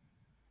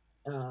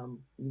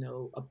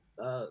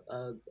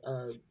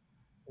 A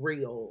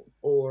reel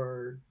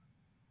or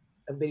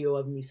a video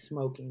of me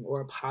smoking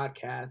or a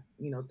podcast,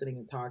 sitting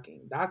and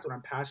talking. That's what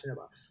I'm passionate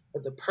about.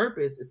 But the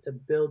purpose is to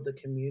build the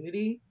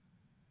community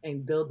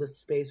and build the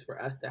space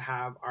for us to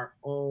have our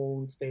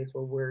own space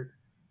where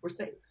we're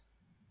safe.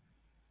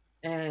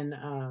 And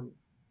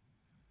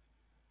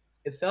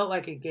it felt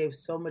like it gave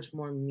so much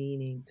more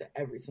meaning to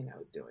everything I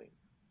was doing.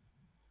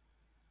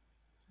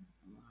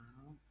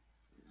 Wow.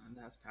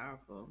 That's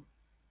powerful.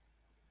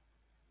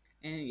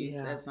 And you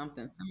Yeah. said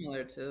something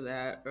similar to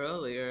that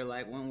earlier,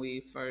 like when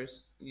we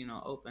first,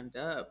 opened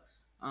up,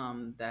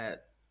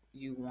 that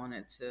you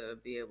wanted to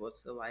be able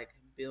to like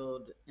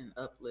build and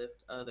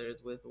uplift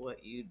others with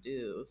what you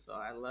do. So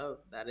I love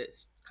that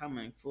it's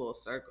coming full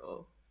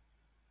circle.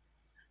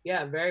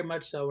 Yeah, very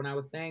much so. When I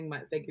was saying my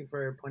thank you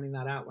for pointing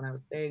that out. When I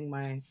was saying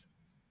my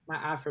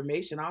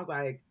affirmation, I was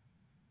like,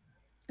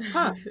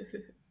 huh,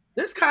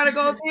 this kind of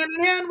goes hand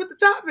in hand with the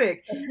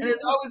topic. And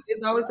it's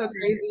always so Right.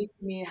 crazy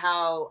to me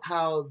how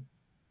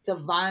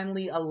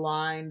divinely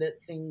aligned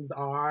things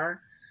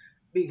are,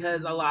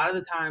 because a lot Hmm. of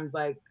the times,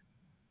 like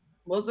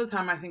most of the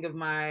time, I think of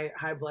my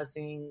high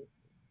blessing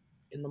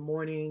in the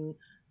morning,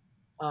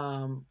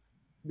 um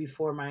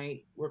before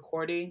my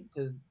recording,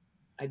 because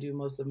I do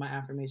most of my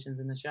affirmations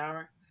in the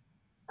shower.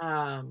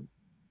 Um,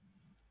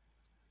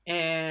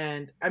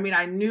 and I mean,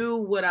 I knew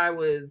what I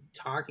was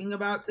talking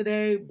about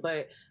today,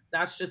 but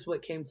that's just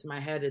what came to my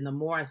head. And the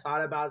more I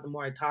thought about it, the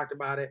more I talked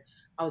about it,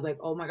 I was like,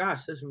 oh my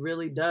gosh, this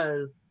really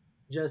does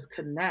just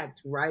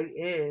connect right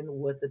in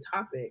with the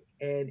topic.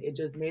 And it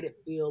just made it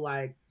feel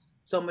like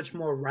so much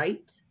more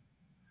right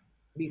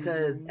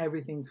because Mm-hmm.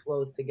 everything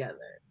flows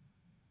together.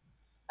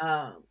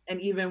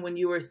 And even when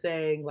you were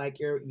saying like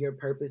your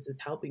purpose is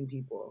helping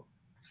people,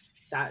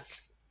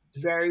 that's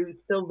very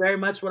still very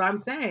much what I'm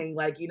saying.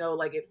 Like,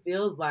 like it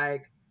feels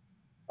like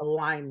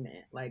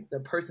alignment. Like the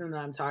person that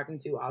I'm talking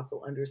to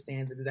also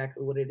understands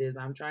exactly what it is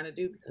I'm trying to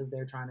do because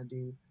they're trying to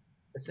do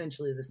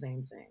essentially the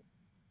same thing.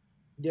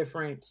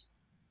 Different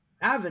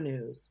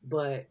avenues,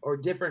 but or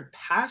different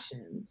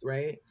passions,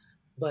 right?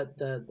 But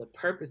the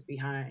purpose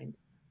behind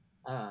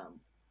um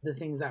the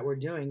things that we're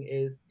doing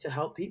is to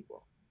help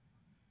people.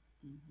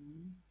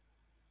 Mm-hmm.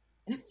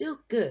 And it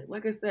feels good.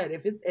 Like I said,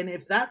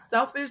 if that's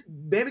selfish,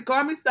 baby,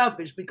 call me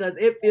selfish because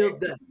it feels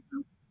good.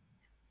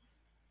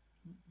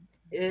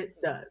 It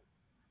does.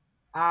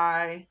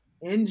 I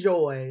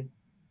enjoy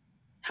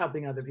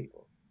helping other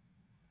people.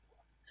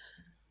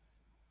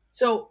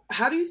 So,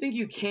 how do you think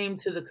you came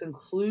to the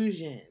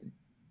conclusion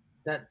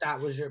that that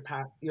was your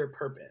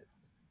purpose?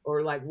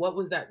 Or like what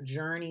was that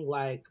journey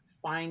like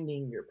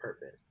finding your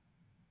purpose?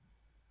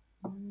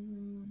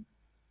 Mm,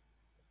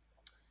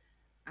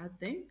 I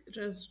think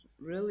just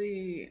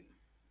really,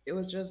 it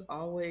was just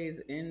always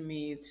in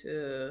me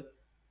to,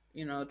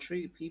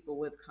 treat people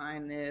with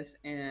kindness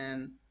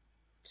and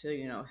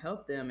to,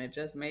 help them. It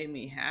just made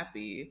me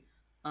happy.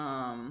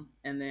 And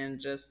then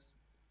just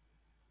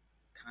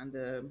kind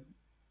of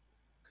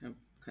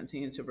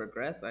continue to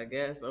progress, I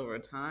guess, over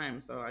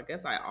time. So I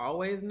guess I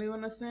always knew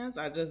in a sense.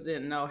 I just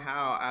didn't know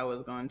how I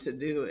was going to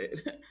do it.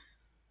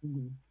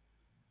 Mhm.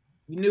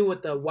 You knew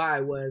what the why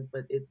was,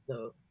 but it's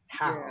the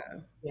how. Yeah,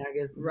 Yeah, I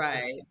guess we can.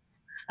 right.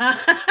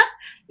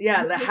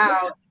 Yeah, the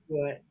how to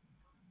do it.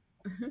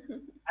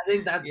 I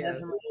think that's Yes.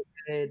 definitely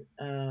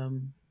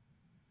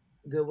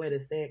a good way to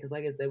say it because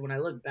like I said, when I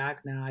look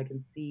back now, I can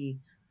see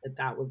that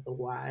that was the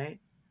why.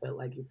 But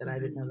like you said, I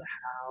didn't know Hmm. the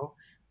how,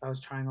 so I was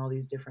trying all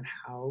these different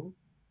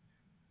hows.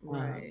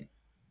 Right.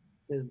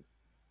 Because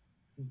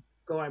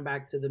going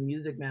back to the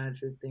music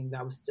manager thing,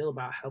 that was still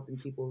about helping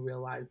people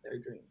realize their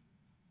dreams.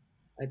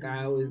 Like I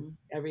Hmm. always,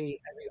 every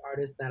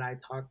artist that I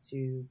talked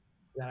to,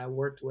 that I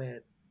worked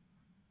with,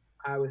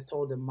 I was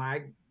told that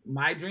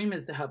my dream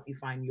is to help you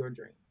find your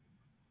dream.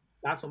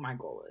 That's what my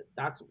goal is.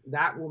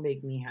 That will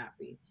make me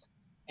happy.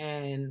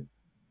 And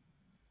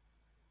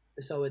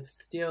so it's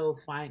still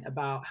fine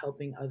about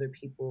helping other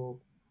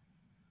people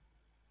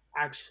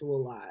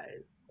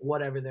actualize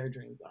whatever their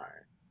dreams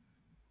are.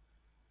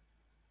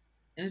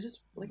 And it's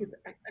just like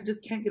I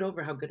just can't get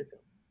over how good it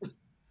feels.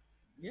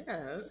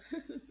 Yeah.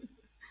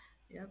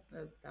 Yep.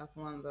 That's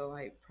one of the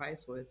like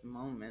priceless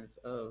moments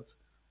of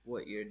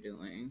what you're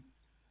doing.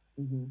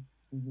 Hmm.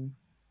 Hmm.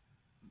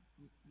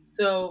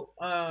 So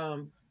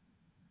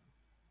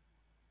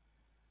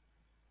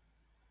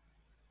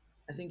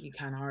I think you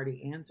kind of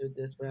already answered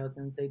this, but I was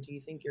going to say, do you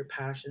think your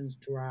passions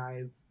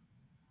drive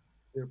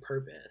your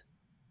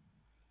purpose?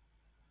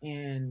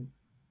 And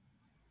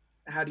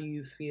how do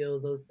you feel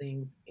those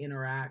things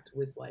interact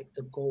with like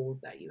the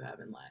goals that you have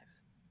in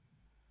life?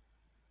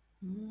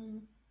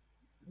 Mm.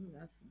 Ooh,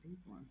 that's a deep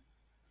one.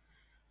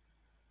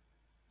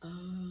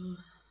 Uh,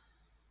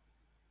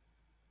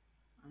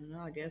 I don't know.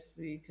 I guess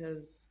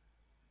because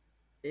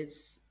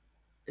it's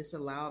it's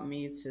allowed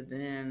me to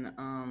then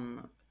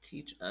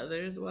teach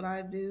others what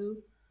I do.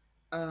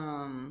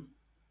 Um,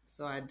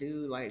 so I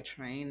do like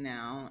train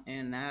now,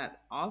 and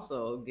that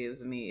also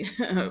gives me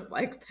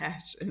like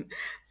passion.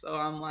 So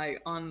I'm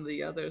like on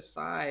the other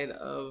side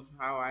of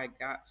how I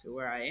got to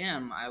where I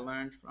am. I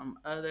learned from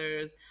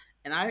others,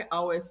 and I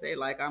always say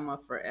like I'm a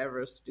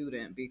forever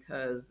student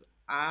because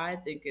I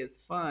think it's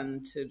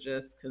fun to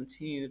just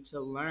continue to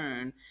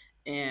learn.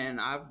 And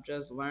I've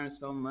just learned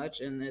so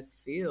much in this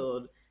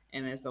field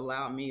and it's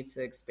allowed me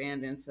to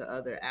expand into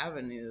other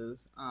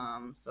avenues.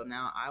 So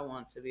now I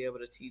want to be able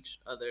to teach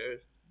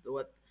others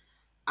what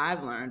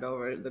I've learned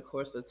over the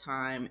course of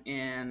time,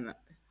 and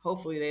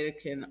hopefully they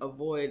can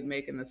avoid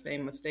making the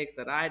same mistakes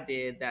that I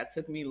did. That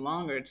took me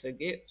longer to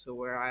get to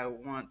where I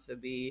want to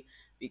be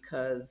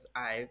because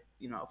I,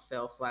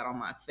 fell flat on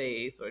my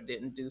face or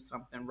didn't do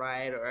something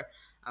right, or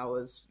I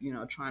was,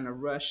 trying to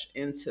rush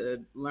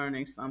into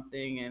learning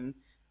something and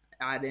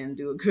I didn't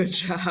do a good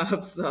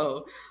job.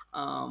 So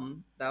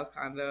that's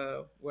kind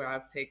of where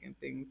I've taken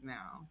things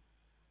now.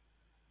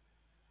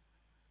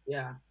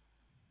 Yeah,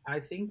 I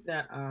think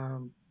that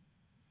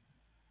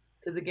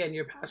because again,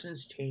 your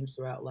passions change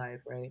throughout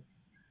life, right?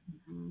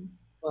 Mhm.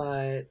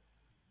 But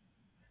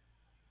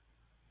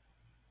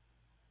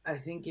I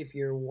think if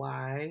your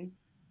why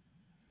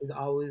is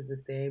always the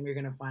same, you're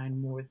gonna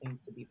find more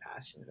things to be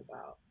passionate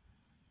about.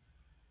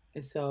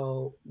 And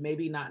so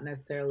maybe not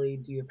necessarily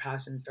do your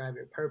passions drive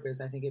your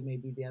purpose. I think it may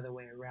be the other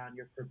way around.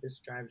 Your purpose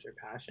drives your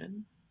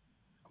passions.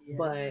 Yeah.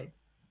 But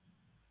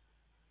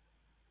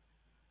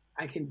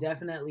I can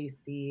definitely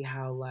see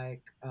how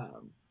like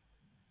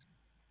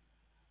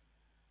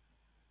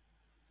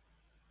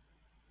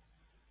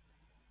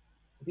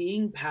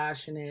being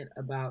passionate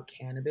about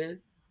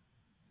cannabis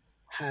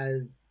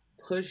has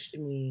pushed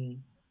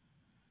me.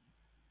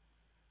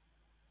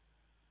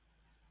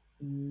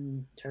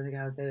 Trying to think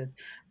how to say this.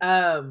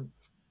 Um,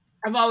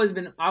 I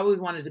always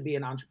wanted to be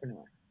an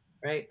entrepreneur,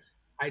 right?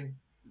 I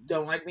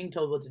don't like being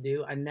told what to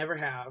do. I never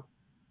have.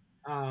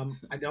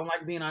 I don't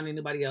like being on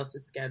anybody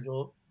else's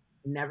schedule.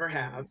 Never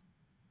have.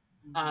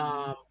 Right. Hmm.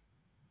 Um,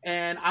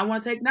 and I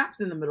want to take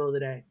naps in the middle of the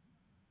day.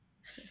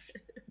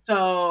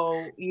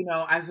 So,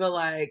 I feel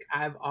like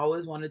I've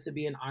always wanted to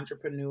be an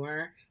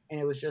entrepreneur, and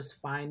it was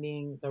just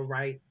finding the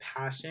right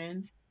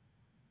passion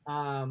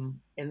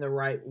and the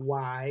right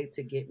why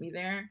to get me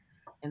there.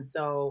 And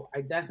so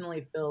I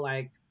definitely feel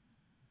like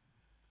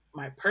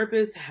my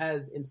purpose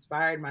has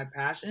inspired my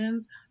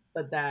passions,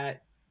 but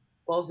that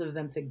both of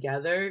them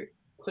together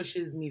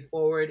pushes me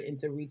forward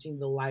into reaching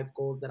the life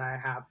goals that I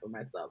have for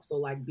myself. So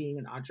like being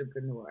an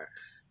entrepreneur,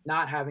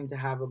 not having to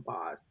have a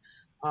boss,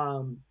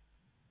 um,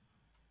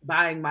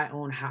 buying my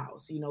own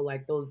house,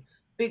 like those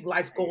big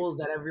life Right. goals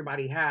that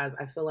everybody has.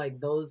 I feel like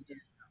those Yeah.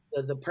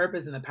 the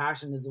purpose and the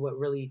passion is what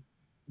really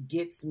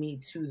gets me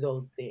to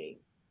those things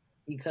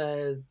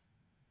because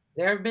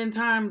there have been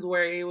times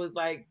where it was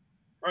like,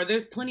 or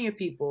there's plenty of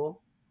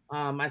people,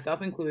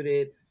 myself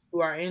included,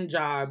 who are in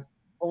jobs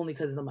only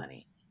because of the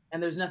money.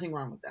 And there's nothing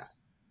wrong with that.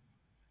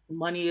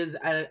 Money is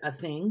a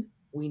thing.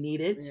 We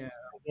need it. Yeah.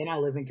 Again, I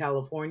live in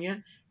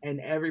California and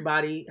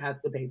everybody has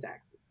to pay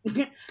taxes.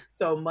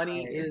 So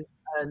money Right. is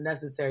a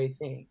necessary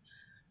thing.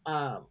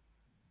 Um,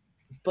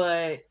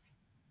 but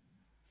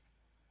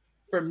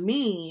for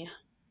me,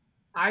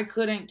 I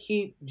couldn't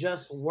keep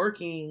just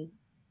working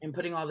and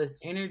putting all this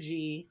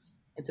energy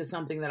into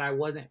something that I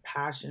wasn't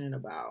passionate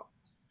about.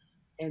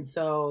 And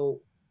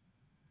so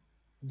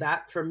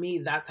that for me,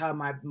 that's how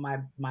my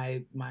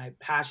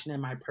passion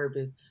and my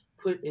purpose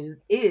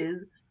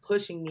is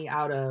pushing me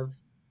out of,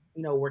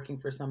 working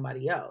for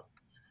somebody else.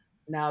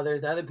 Now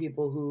there's other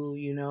people who,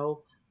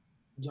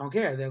 don't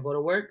care. They'll go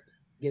to work,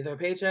 get their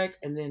paycheck,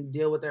 and then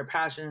deal with their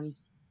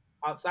passions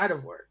outside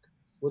of work,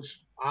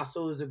 which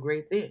also is a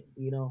great thing.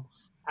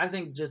 I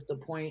think just the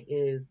point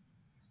is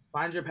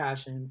find your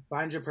passion,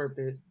 find your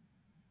purpose,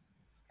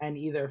 and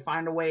either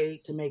find a way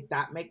to make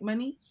that make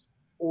money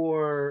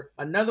or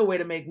another way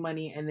to make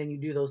money, and then you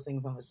do those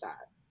things on the side.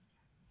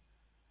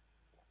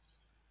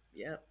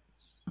 Yep.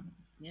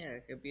 Yeah,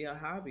 it could be a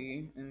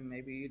hobby, and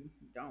maybe you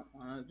don't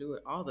want to do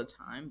it all the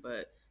time,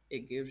 but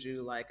it gives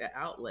you like an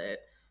outlet.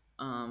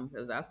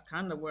 Because that's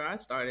kind of where I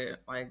started,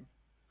 like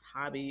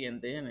hobby,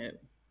 and then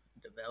it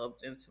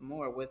developed into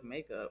more with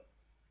makeup.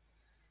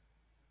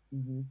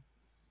 Hmm.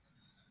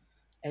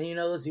 And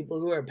those people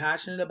who are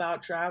passionate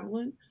about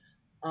traveling,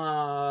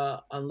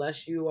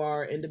 unless you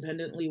are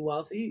independently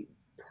wealthy,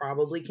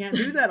 probably can't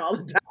do that all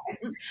the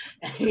time.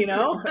 you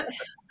know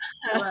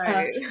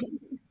Right.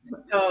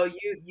 So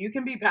you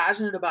can be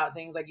passionate about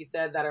things like you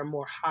said that are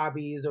more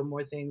hobbies or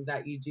more things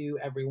that you do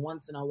every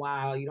once in a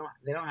while.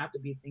 They don't have to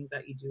be things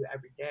that you do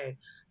every day.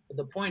 But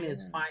the point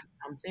is Yeah. find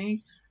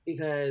something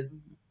because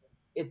Mhm.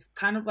 it's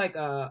kind of like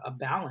a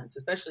balance,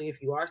 especially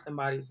if you are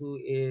somebody who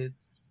is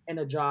in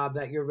a job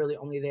that you're really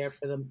only there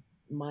for the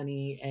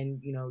money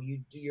and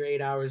you do your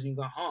 8 hours and you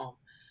go home.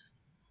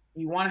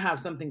 You want to have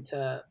something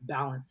to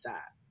balance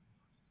that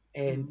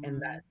and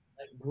that Mhm.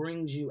 like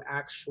brings you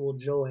actual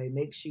joy,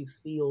 makes you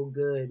feel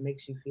good,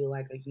 makes you feel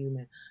like a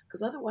human.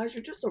 Because otherwise,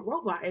 you're just a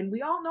robot, and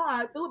we all know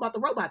how I feel about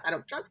the robots. I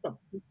don't trust them,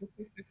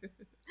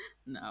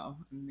 No,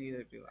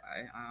 neither do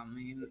I. I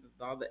mean,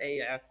 all the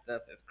AI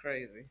stuff is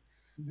crazy.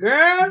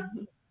 girl.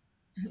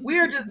 We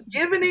are just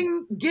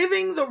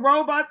giving the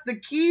robots the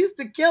keys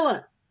to kill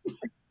us.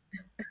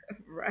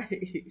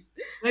 Right.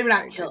 Maybe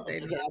not Like, kill did us. they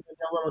Okay, not? I'm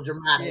a little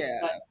dramatic, Yeah,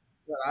 but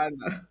but I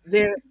know.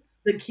 they're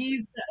the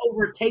keys to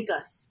overtake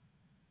us.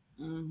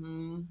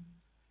 Hmm.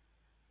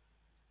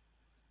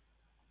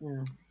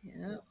 Yeah.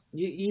 Yeah.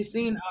 You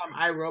seen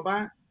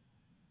iRobot?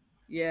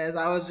 Yes,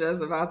 I was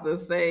just about to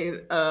say,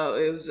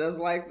 it's just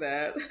like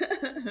that.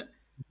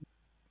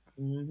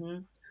 Hmm.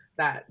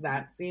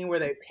 That scene where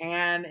they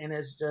pan and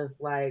it's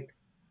just like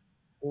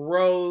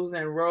rows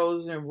and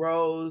rows and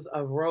rows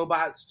of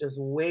robots just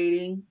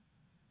waiting.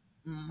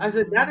 I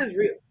said that Hmm. is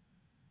real.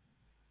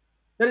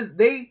 That is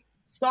they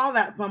saw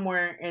that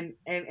somewhere and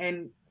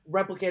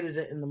replicated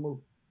it in the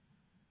movie.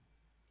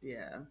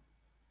 Yeah,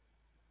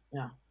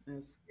 Yeah.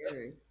 it's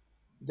scary.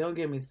 Don't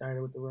get me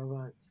started with the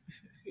robots.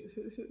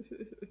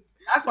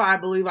 That's why I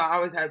believe I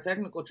always have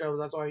technical troubles.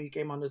 That's why you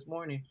came on this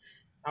morning.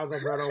 I was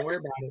like, bro, don't worry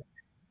about it.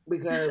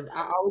 Because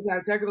I always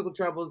have technical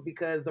troubles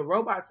because the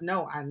robots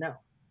know I know.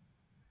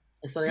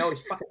 And so they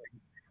always fucking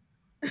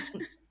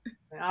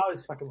they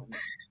always fucking with me.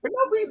 For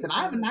no reason.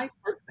 I'm a nice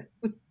person.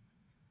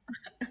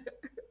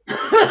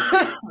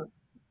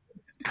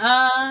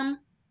 um,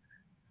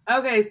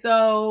 okay,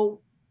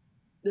 so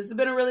this has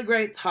been a really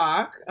great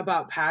talk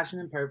about passion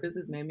and purpose.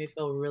 It's made me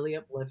feel really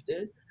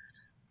uplifted.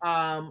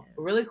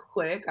 Really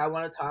quick, I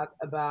want to talk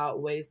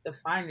about ways to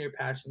find your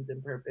passions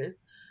and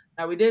purpose.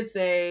 Now, we did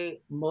say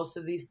most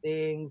of these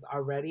things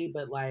already,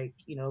 but like,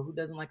 who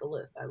doesn't like a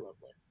list? I love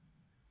lists.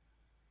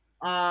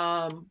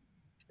 Um,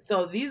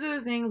 so these are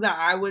the things that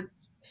I would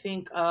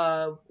think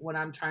of when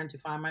I'm trying to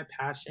find my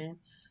passion.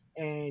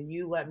 And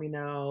you let me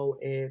know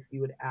if you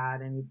would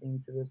add anything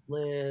to this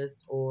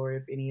list or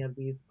if any of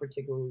these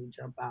particularly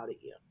jump out at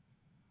you.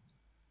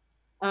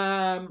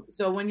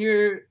 So when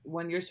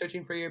you're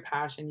searching for your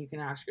passion, you can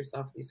ask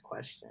yourself these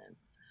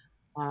questions.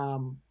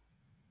 Um,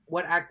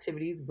 what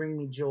activities bring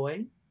me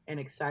joy and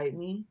excite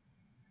me?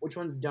 Which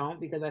ones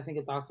don't? Because I think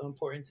it's also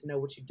important to know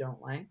what you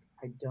don't like.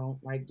 I don't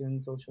like doing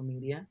social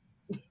media.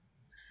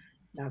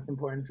 That's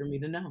important for me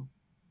to know.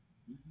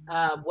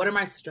 What are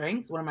my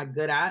strengths? What am I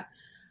good at?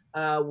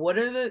 What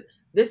are the?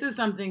 This is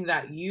something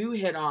that you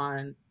hit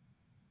on,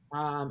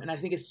 and I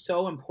think is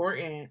so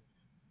important.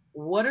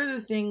 What are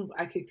the things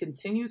I could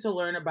continue to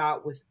learn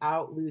about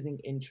without losing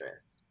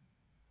interest?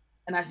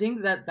 And I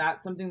think that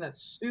that's something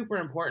that's super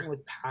important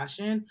with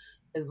passion.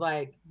 Is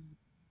like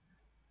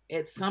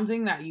it's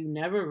something that you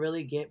never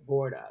really get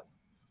bored of.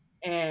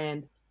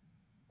 And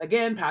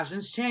again,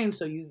 passions change,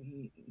 so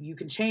you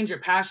can change your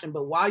passion,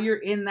 but while you're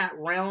in that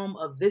realm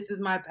of this is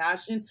my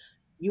passion,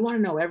 you want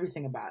to know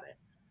everything about it.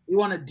 You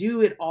want to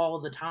do it all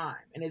the time.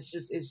 And it's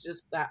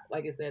just that,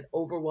 like I said,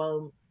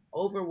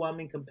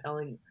 overwhelming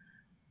compelling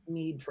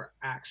need for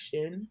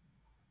action.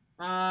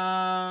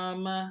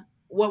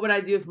 What would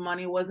I do if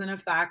money wasn't a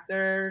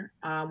factor?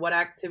 What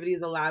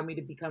activities allow me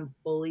to become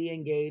fully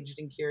engaged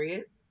and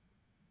curious?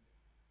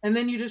 And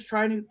then you just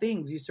try new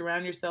things. You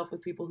surround yourself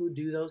with people who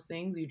do those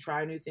things. You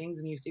try new things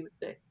and you see what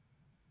sticks.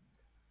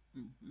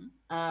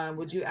 Mm-hmm.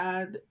 Would Yeah. you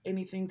add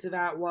anything to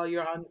that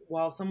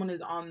while someone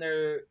is on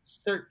their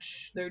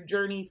search, their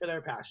journey for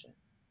their passion?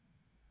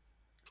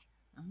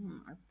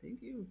 I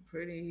think you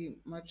pretty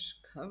much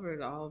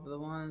covered all of the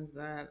ones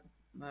that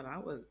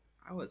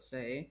I would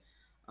say,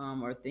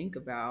 or think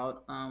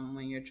about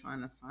when you're trying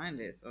to find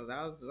it. So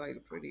that was like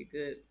a pretty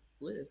good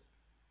list.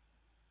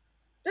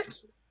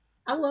 Thank you.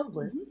 I love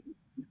lists. Mhm.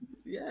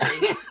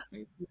 Yes.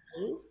 Me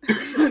too.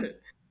 Could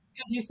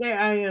you say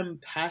I am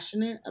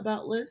passionate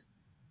about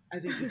lists? I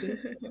think you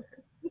could.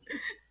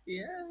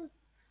 Yeah.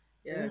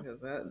 Yeah, Yeah.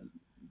 because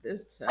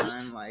this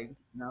time, like,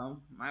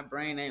 my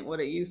brain ain't what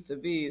it used to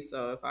be.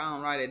 So if I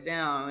don't write it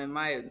down, it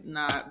might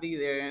not be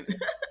there.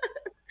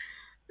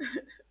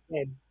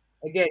 And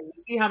again, you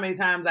see how many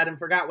times I didn't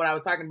forgot what I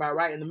was talking about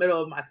right in the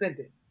middle of my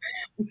sentence.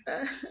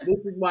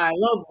 This is why I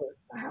love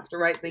lists. I have to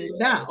write things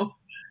Yeah. down.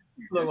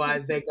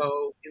 Otherwise, they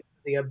go into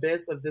the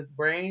abyss of this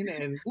brain,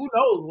 and who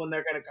knows when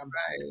they're going to come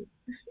back.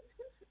 Right.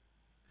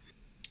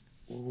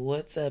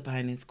 What's up,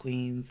 Highness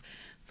Queens?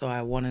 So,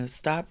 I want to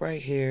stop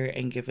right here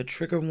and give a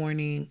trigger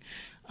warning.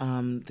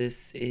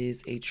 This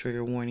is a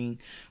trigger warning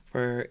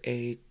for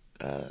a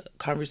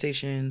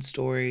conversation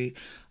story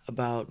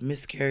about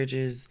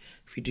miscarriages.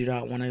 If you do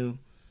not want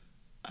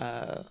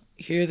to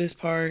hear this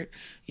part,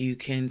 you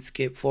can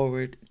skip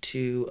forward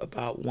to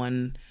about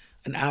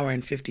an hour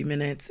and 50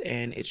 minutes,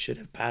 and it should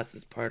have passed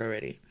this part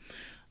already.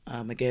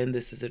 Again,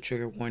 this is a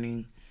trigger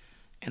warning,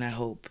 and I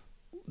hope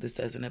this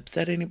doesn't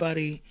upset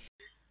anybody.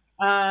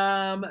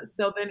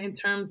 So then in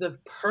terms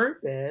of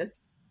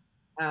purpose,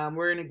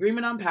 we're in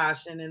agreement on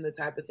passion and the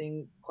type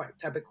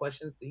of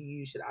questions that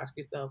you should ask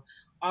yourself.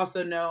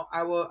 Also, no,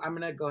 I'm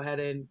gonna go ahead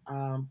and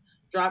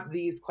drop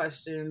these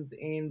questions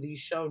in the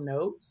show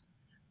notes.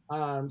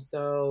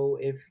 So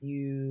if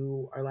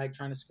you are like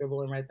trying to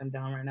scribble and write them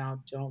down right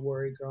now, don't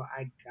worry, girl,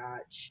 I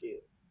got you.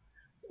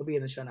 It'll be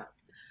in the show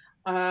notes.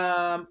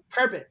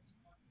 Purpose.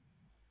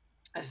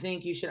 I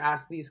think you should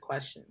ask these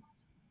questions.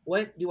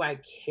 What do I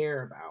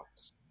care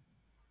about?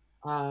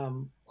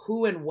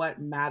 Who and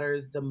what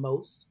matters the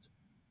most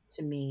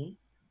to me?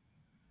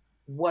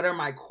 What are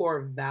my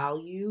core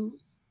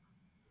values?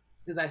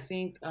 Because I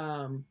think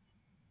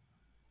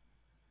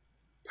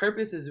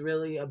purpose is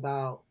really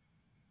about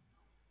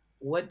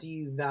what do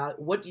you value,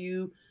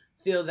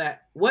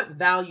 what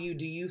value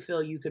do you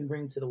feel you can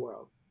bring to the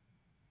world?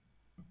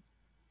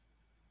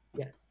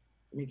 Yes,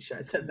 make sure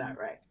I said Mhm. that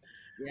right.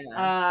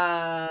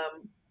 Yeah.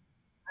 Um,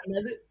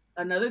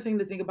 another thing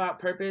to think about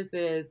purpose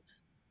is,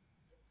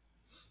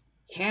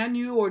 can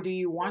you or do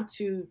you want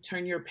to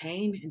turn your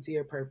pain into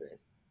your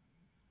purpose?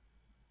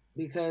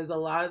 Because a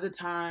lot of the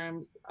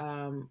times,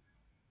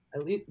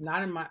 at least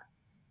not in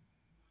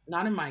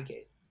my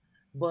case,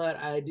 but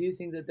I do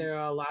think that there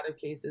are a lot of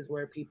cases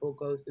where people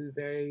go through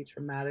very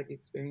traumatic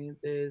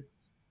experiences,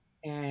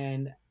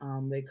 and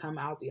they come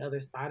out the other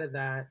side of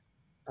that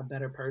a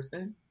better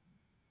person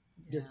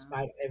Yeah.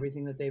 despite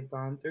everything that they've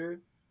gone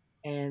through.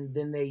 And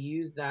then they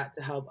use that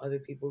to help other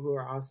people who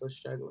are also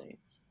struggling.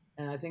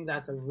 And I think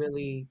that's a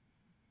really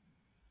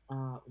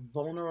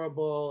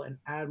vulnerable and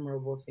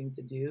admirable thing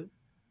to do,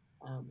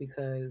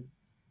 because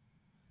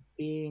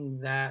being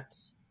that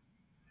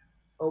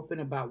open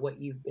about what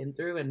you've been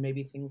through and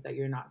maybe things that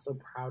you're not so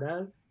proud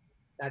of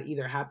that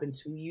either happened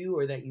to you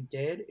or that you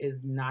did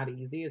is not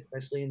easy,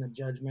 especially in the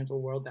judgmental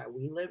world that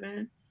we live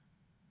in.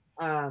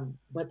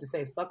 But to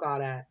say fuck all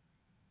that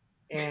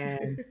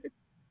and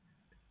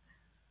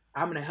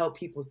I'm gonna help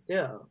people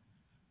still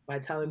by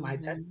telling my Hmm.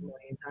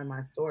 testimony and telling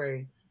my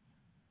story.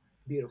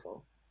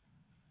 Beautiful,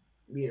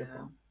 Yeah,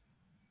 beautiful.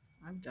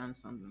 I've done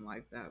something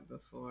like that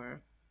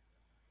before.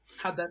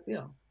 How'd that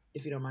feel,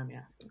 if you don't mind me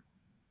asking?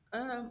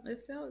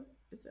 It felt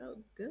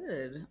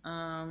good.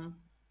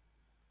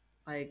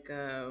 Like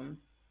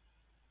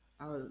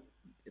I was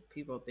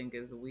people think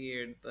it's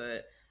weird,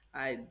 but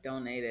I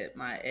donated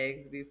my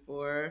eggs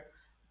before.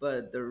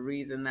 But the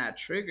reason that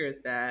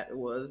triggered that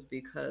was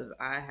because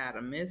I had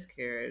a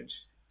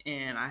miscarriage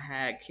and I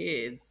had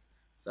kids.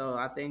 So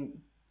I think,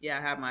 yeah,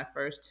 I had my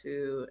first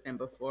two, and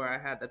before I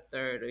had the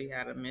third, we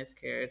had a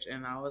miscarriage,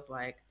 and I was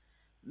like,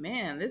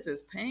 man, this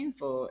is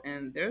painful.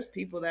 And there's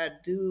people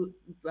that do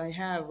like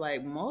have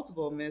like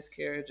multiple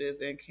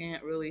miscarriages and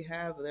can't really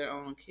have their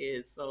own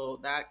kids. So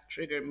that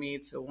triggered me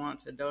to want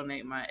to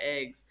donate my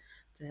eggs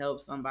to help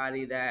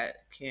somebody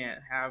that can't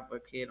have a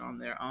kid on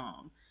their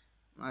own.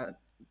 My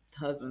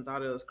husband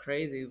thought it was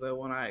crazy, but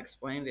when I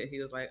explained it, he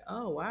was like,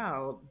 "Oh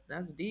wow,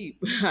 that's deep.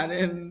 I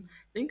didn't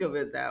think of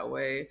it that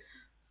way."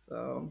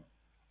 So,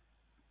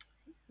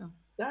 yeah.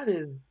 That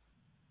is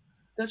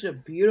such a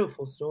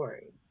beautiful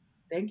story.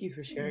 Thank you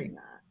for sharing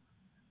that.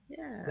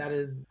 Yeah. That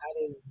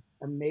is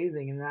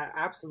amazing, and that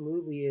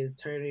absolutely is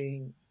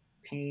turning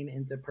pain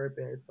into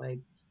purpose. Like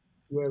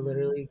you are Mhm.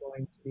 literally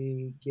going to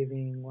be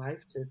giving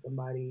life to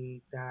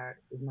somebody that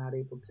is not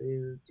able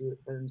to do it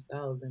for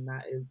themselves, and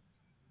that is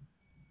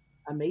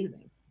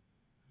amazing.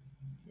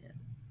 Yeah.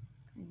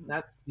 Thanks.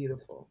 That's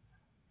beautiful.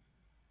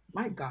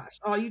 My gosh.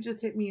 Oh, you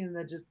just hit me in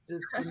the just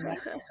the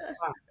next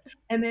spot.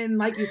 And then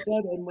like you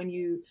said, and when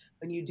you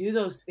do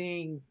those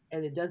things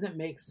and it doesn't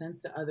make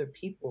sense to other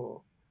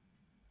people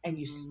and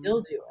you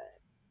still Hmm. do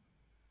it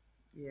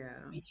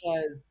Yeah.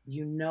 because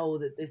you know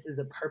that this is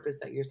a purpose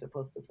that you're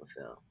supposed to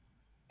fulfill.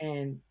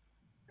 And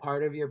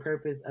part of your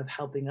purpose of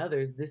helping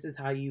others, this is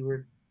how you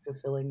were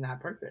fulfilling that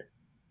purpose,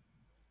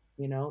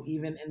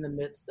 even in the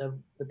midst of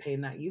the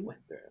pain that you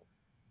went through.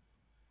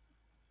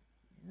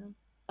 Yeah.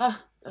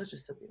 Oh, that was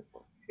just so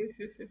beautiful.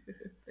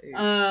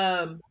 Thanks.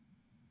 Um,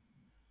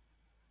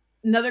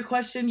 Another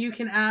question you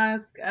can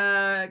ask,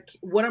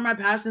 what are my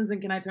passions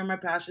and can I turn my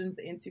passions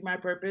into my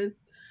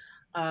purpose?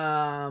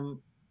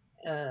 Um,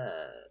 uh,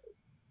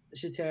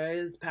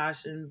 Shatera's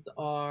passions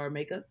are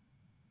makeup,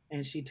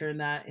 and she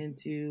turned that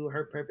into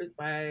her purpose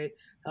by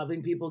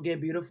helping people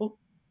get beautiful,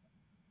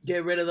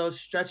 get rid of those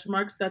stretch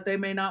marks that they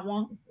may not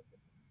want.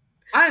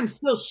 I am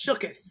still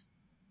shooketh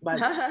by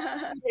this.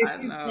 If I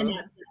you know.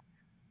 cannot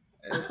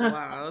It's tell.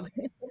 wild.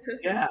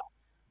 Yeah.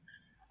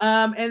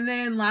 And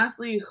then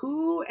lastly,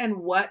 who and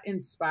what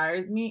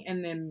inspires me,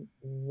 and then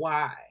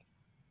why?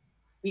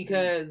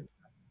 Mm, Because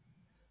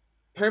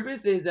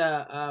purpose is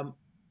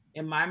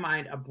in my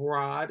mind, a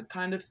broad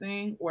kind of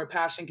thing where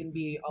passion can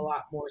be a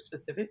lot more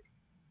specific.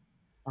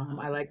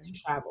 I like to okay.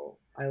 travel.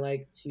 I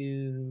like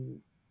to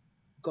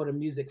go to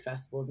music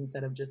festivals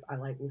instead of just I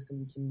like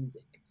listening to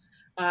music.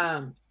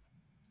 Um,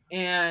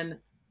 and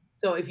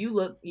so if you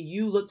look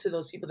to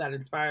those people that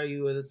inspire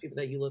you or those people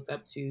that you look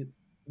up to,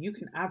 you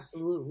can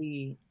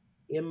absolutely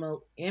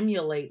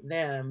emulate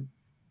them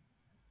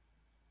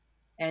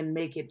and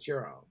make it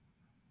your own.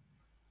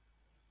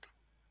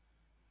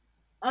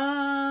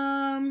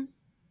 Um,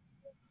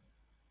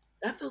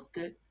 that feels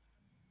good.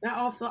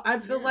 I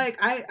feel Yeah. like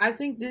I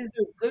think these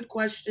are good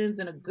questions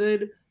and a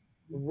good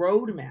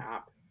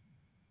roadmap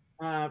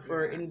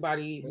for Yeah.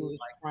 anybody who Really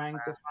is like trying the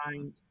to last one.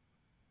 find,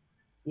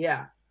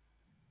 yeah,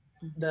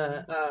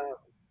 the Hmm.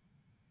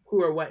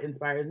 who or what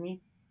inspires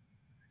me.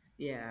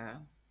 Yeah.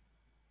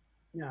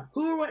 Yeah,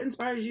 who or what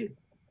inspires you?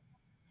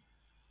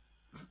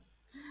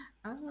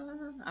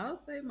 I would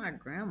say my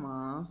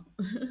grandma.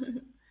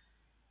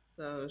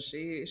 So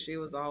she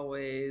was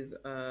always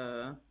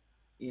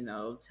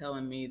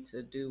telling me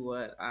to do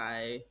what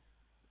I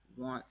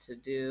want to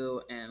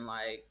do, and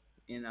like,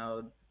 you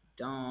know,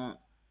 don't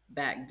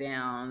back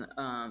down,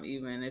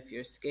 even if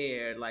you're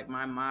scared. Like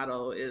my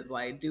motto is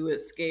like, do it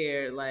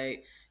scared.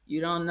 Like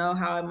you don't know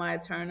how it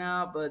might turn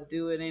out, but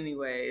do it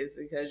anyways,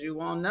 because you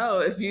won't know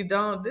if you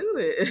don't do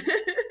it.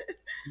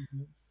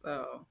 Mhm,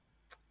 So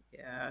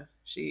yeah,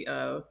 she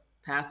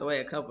passed away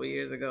a couple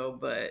years ago,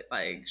 but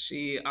like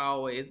she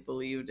always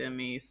believed in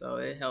me, so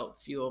it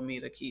helped fuel me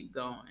to keep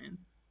going.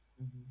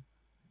 mhm.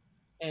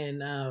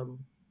 And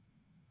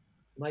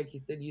like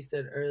you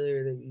said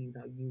earlier that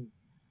you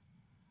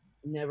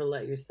never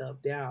let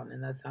yourself down,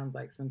 and that sounds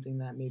like something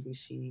that maybe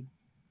she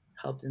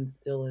helped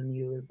instill in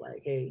you is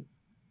like, hey,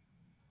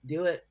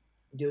 do it,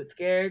 do it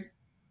scared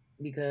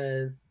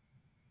because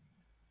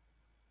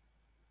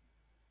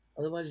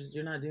otherwise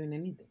you're not doing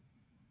anything.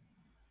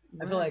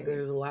 I feel like Right.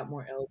 there's a lot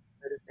more else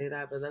to say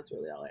that, but that's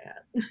really all I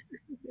had.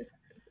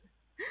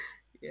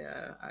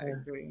 Yeah, I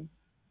Yes. agree.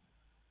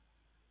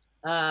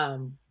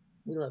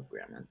 We love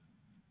grandmas.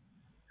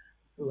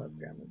 We love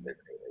grandmas. Mm, They're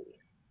great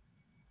ladies.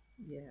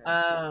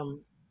 yes.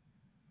 Um,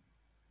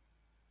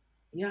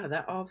 yeah,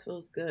 that all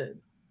feels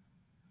good.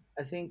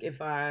 I think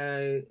if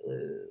I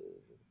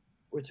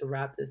were to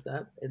wrap this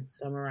up and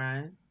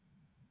summarize,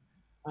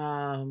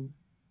 um,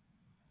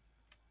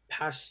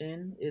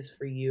 passion is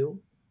for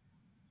you,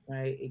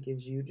 right? It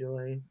gives you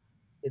joy.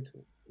 It's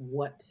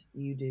what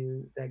you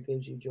do that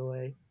gives you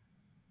joy.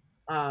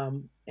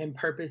 And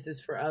purpose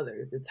is for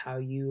others. It's how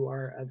you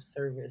are of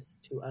service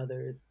to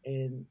others,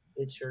 and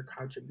it's your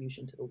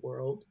contribution to the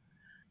world,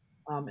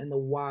 and the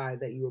why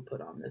that you were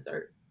put on this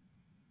earth.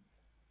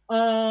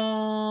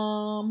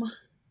 Um,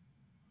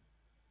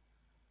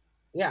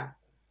 yeah,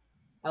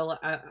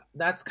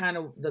 that's kind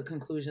of the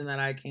conclusion that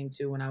I came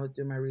to when I was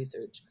doing my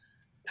research.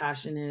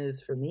 Passion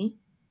is for me,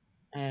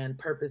 and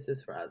purpose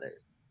is for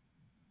others.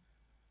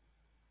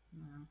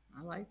 Yeah,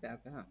 I like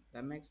that.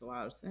 That makes a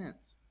lot of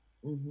sense.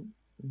 Hmm.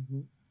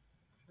 Hmm.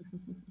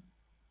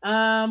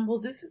 Well,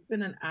 this has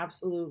been an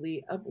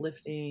absolutely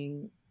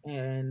uplifting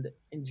and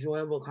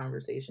enjoyable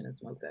conversation and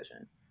smoke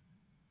session.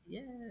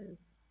 Yes,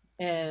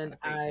 I had And a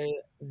great time. I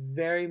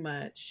very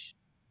much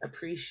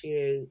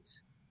appreciate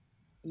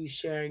you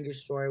sharing your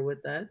story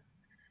with us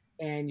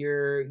and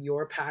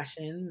your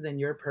passions and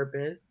your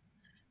purpose.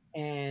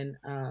 And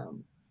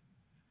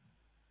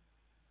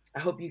I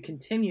hope you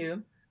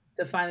continue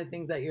to find the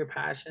things that you're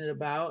passionate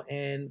about.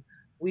 And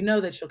we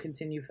know that you'll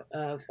continue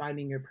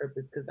finding your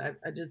purpose because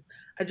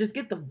I just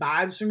get the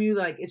vibes from you.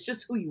 Like it's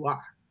just who you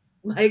are.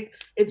 Like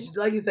it's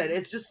like you said,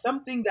 it's just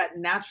something that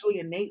naturally,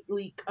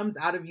 innately comes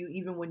out of you,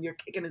 even when you're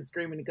kicking and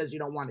screaming because you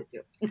don't want it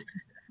to.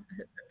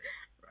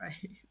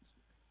 Right.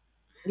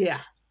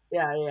 Yeah,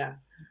 yeah, yeah.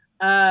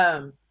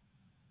 Um,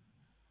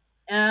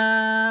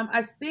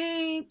 I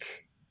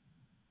think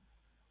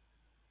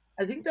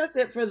that's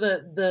it for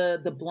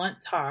the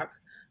blunt talk.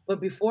 But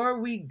before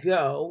we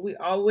go, we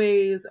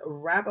always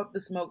wrap up the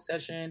smoke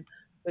session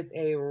with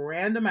a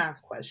random ass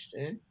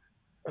question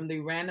from the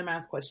random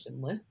ass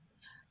question list.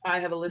 I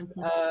have a list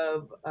Hmm.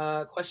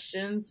 of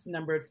questions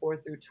numbered 4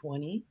 through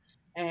 20,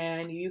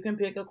 and you can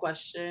pick a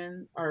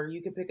question or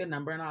you can pick a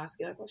number, and I'll ask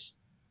you that question.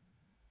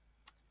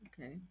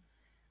 Okay.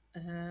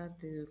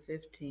 Do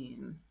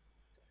 15.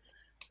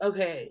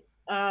 Okay.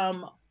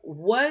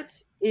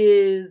 What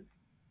is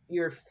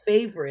your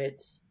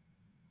favorite?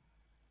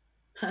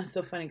 It's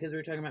so funny because we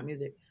were talking about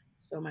music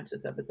so much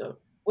this episode.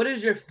 What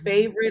is your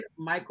favorite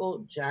Michael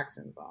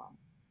Jackson song?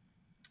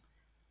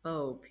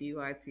 Oh,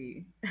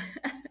 PYT.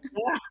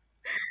 Yeah,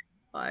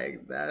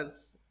 Like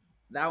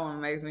that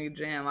one makes me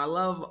jam. I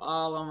love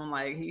all of them.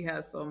 Like he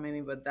has so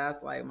many, but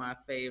that's like my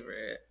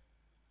favorite.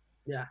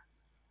 yeah.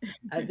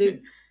 I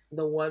think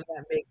the one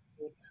that makes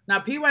me now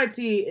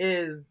PYT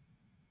is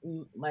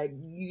like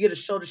you get a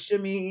shoulder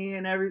shimmy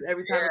and every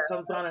time it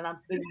comes on and I'm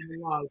singing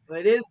along. So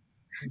it is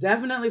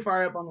definitely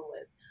far up on the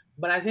list.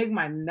 But I think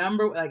my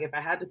number like if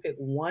I had to pick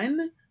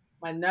one,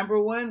 my number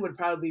one would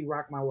probably be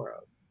Rock My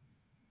World.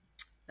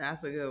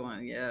 That's a good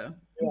one. Yeah.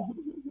 Yeah.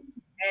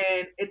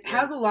 And it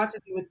Yeah. has a lot to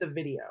do with the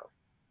video.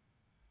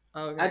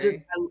 I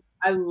just Okay.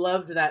 I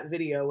loved that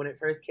video when it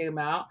first came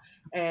out,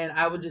 and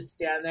I would just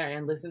stand there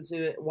and listen to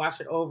it, watch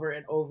it over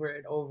and over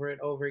and over and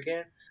over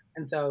again.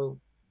 And so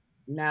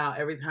now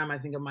every time I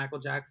think of Michael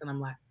Jackson, I'm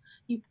like,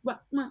 "You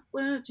rock my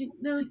world, you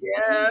know you do."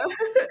 Yeah.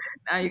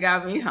 Now you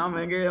got me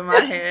humming it in my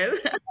head.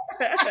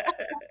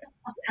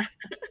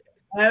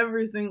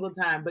 Every single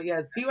time. But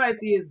yes,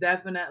 PYT is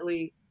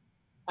definitely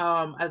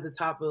at the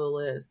top of the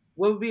list.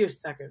 What would be your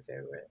second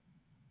favorite?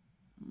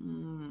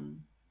 Mm,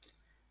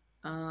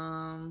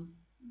 um.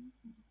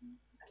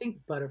 I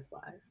think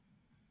Butterflies.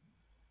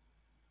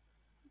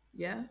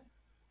 Yeah.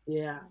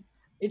 Yeah.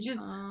 It just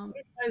Um.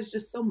 Butterflies is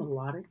just so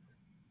melodic.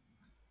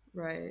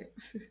 Right.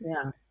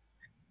 Yeah.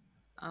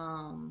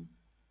 Um.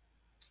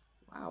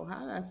 Wow. How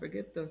did I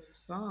forget the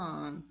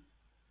song?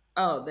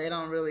 Oh, they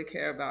don't really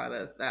care about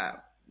us.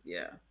 That.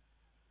 Yeah.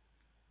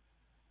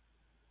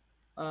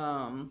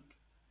 Um.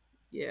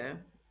 Yeah.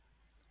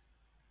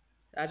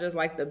 I just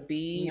like the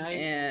beat Now you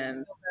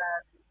and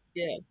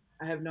yeah.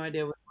 I have no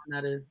idea which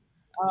one that is.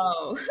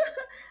 Oh,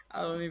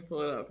 let me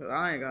pull it up because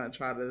I ain't gonna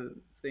try to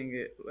sing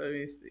it. Let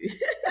me see.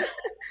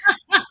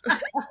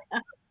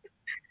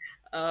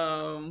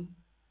 um,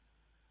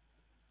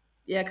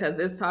 yeah, because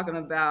it's talking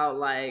about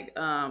like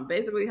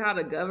basically how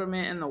the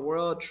government and the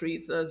world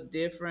treats us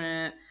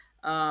different.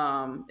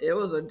 It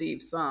was a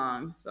deep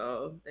song,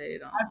 so they I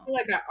don't. feel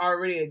like I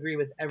already agree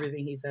with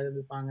everything he said in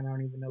the song, and I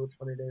don't even know which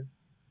one it is.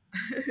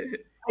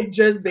 Like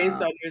just based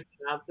um, on your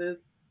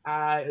synopsis,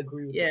 I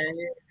agree with yeah,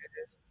 it.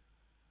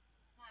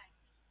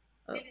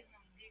 uh,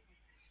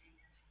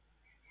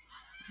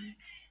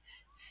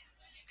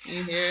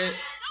 you hear it?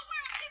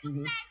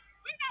 Hmm.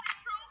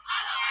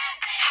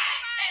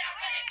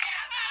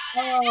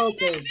 Oh,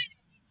 okay.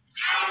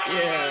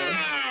 Yeah,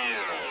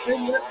 I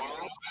didn't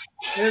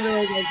I didn't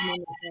realize that was the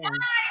name of the song.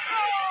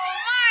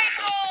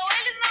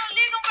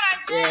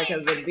 yeah,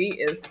 because the beat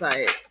is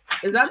tight.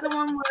 Is that the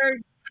one where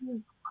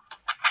he's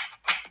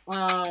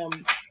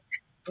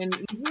in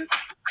Egypt?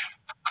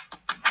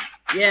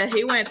 Yeah,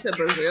 he went to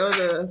Brazil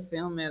to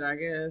film it, I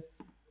guess.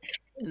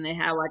 And they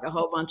had like a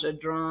whole bunch of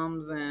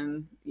drums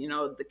and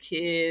the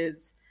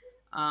kids.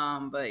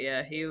 But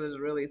yeah, he was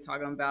really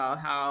talking about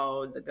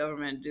how the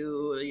government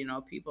do,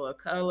 people of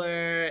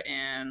color,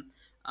 and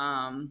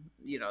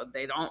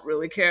they don't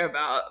really care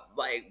about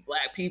like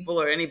black people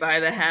or anybody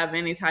that have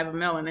any type of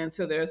melanin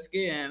to their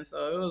skin.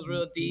 So it was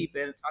real Mhm. deep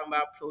and talking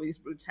about police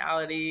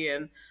brutality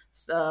and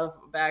stuff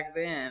back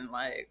then.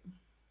 Like,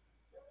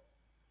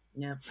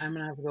 Yeah, I'm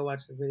gonna have to go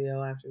watch the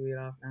video after we get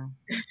off now.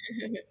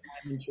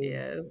 I'm intrigued.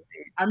 yeah,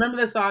 I remember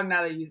the song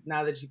now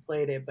that you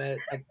played it, but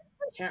I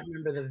can't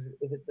remember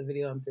if it's the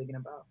video I'm thinking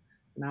about.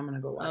 So now I'm gonna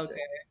go watch it.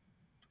 okay,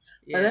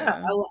 But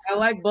yeah, yeah, I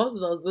like both of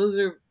those.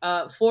 Those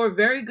are four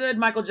very good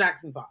Michael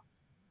Jackson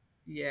songs.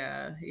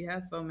 yeah. He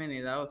has so many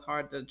that was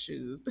hard to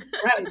choose.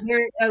 Right,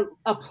 they're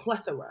a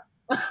plethora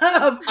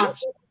of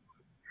options.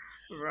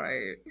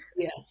 Right.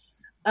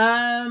 Yes.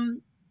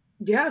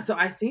 Yeah, so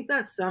I think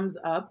that sums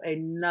up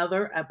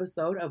another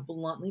episode of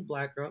Bluntly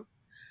Black Girls.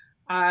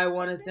 I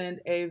want to send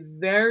a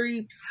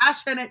very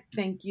passionate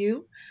thank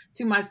you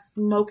to my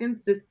smoking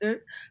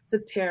sister,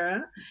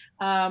 Satara.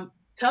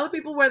 Tell the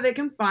people where they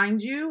can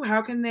find you.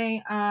 How can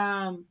they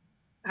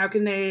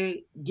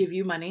give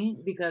you money?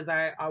 Because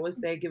I always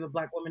say give a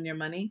black woman your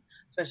money,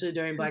 especially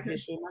during Black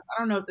History Month. I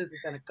don't know if this is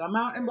gonna come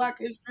out in Black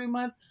History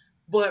Month,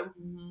 but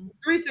Mhm.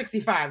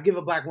 365, give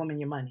a black woman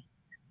your money.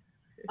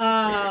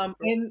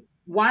 And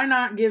why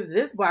not give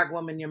this black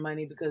woman your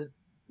money? Because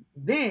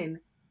then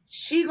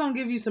she gonna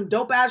give you some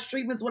dope ass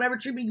treatments, whatever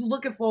treatment you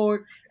looking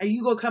for, and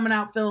you go coming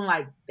out feeling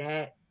like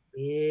that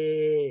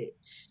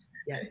bitch.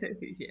 Yes,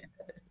 Yeah.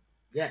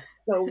 yes.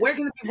 So where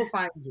can the people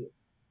find you?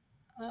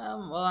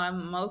 Well,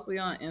 I'm mostly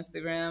on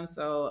Instagram,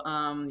 so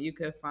you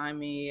could find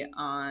me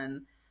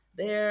on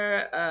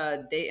there.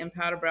 Date and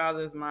Powder Browse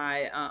is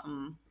my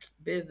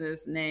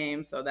business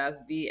name, so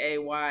that's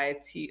Dayton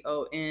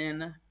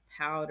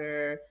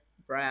Powder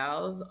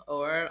Browse.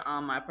 Or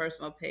my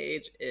personal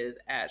page is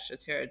at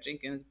Shatera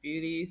Jenkins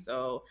Beauty.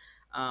 So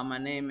my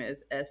name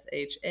is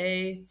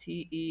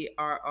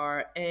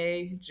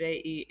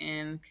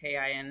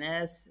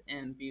SHATERRAJENKINS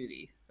in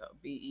beauty. So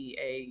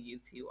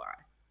BEAUTY.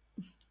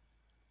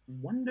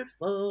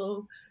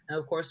 Wonderful. And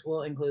of course,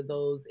 we'll include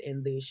those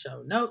in the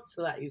show notes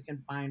so that you can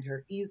find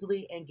her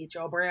easily and get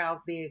your brows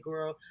did,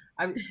 girl.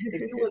 If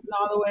you wasn't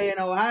all the way in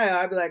Ohio,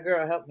 I'd be like,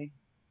 girl, help me.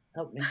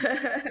 Help me.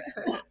 They're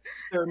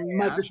Yeah, I'm trying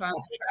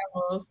microscopic. to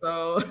travel,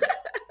 so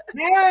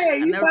Yeah, I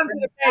you never come been to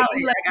the to Bay, Cali.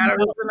 you let I me got a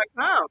know. reason to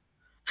come.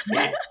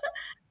 Yes.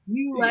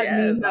 You let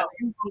me Yes, know. I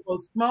You gonna go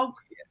smoke?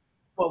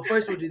 Well,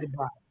 first we'll do the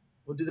brows.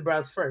 We'll do the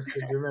brows first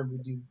because remember we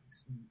do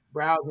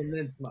brows and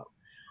then smoke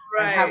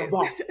and have a right.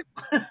 ball.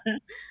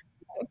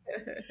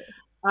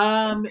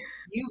 Um,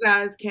 you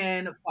guys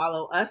can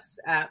follow us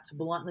at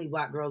Bluntly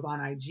Black Girls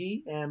on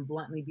IG and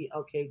Bluntly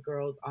BLK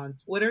Girls on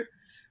Twitter.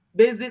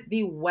 Visit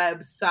the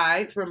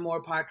website for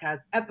more podcast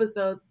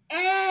episodes,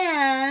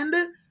 and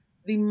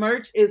the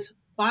merch is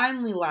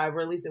finally live,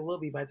 or at least it will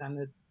be by the time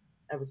this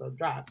episode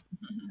drops.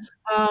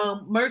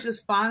 Merch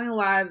is finally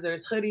live.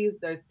 There's hoodies,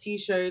 there's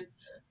t-shirts.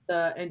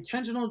 The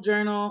Intentional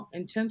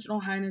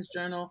Highness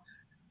Journal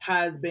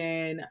has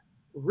been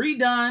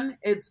redone.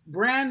 It's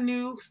brand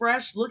new,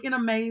 fresh, looking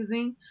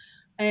amazing.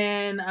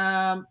 And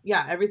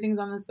yeah, everything's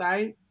on the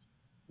site.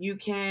 You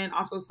can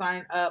also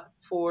sign up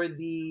for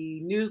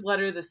the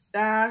newsletter, The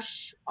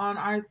Stash, on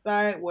our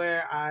site,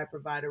 where I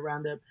provide a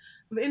roundup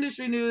of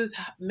industry news,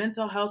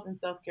 mental health and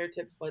self care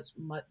tips, much,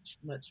 much,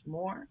 much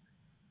more.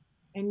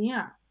 And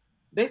yeah,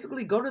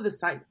 basically go to the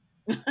site.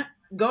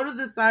 Go to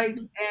the site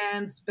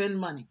and spend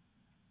money.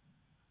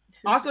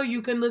 Also,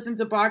 you can listen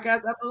to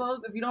podcast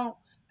episodes if you don't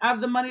have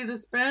the money to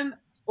spend.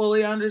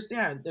 Fully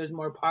understand. There's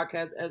more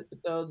podcast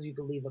episodes. You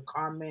can leave a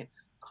comment.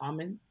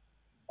 Comments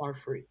are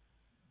free.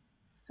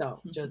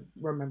 So just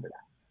remember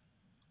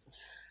that.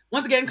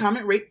 Once again,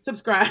 comment, rate,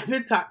 subscribe,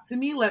 and talk to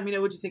me. Let me know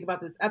what you think about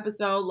this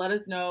episode. Let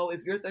us know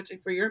if you're searching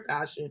for your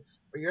passion,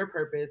 for your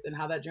purpose, and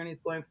how that journey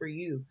is going for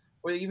you,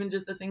 or even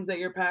just the things that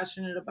you're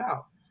passionate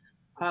about.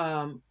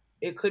 Um,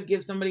 it could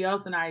give somebody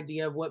else an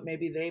idea of what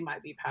maybe they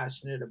might be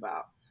passionate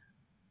about.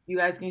 You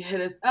guys can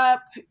hit us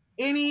up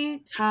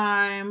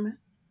anytime.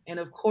 And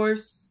of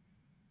course,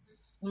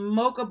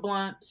 smoke a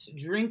blunt,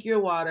 drink your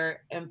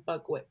water, and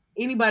fuck what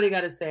anybody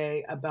got to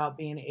say about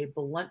being a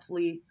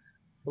bluntly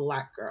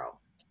black girl.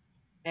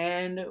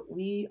 And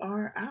we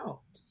are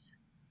out.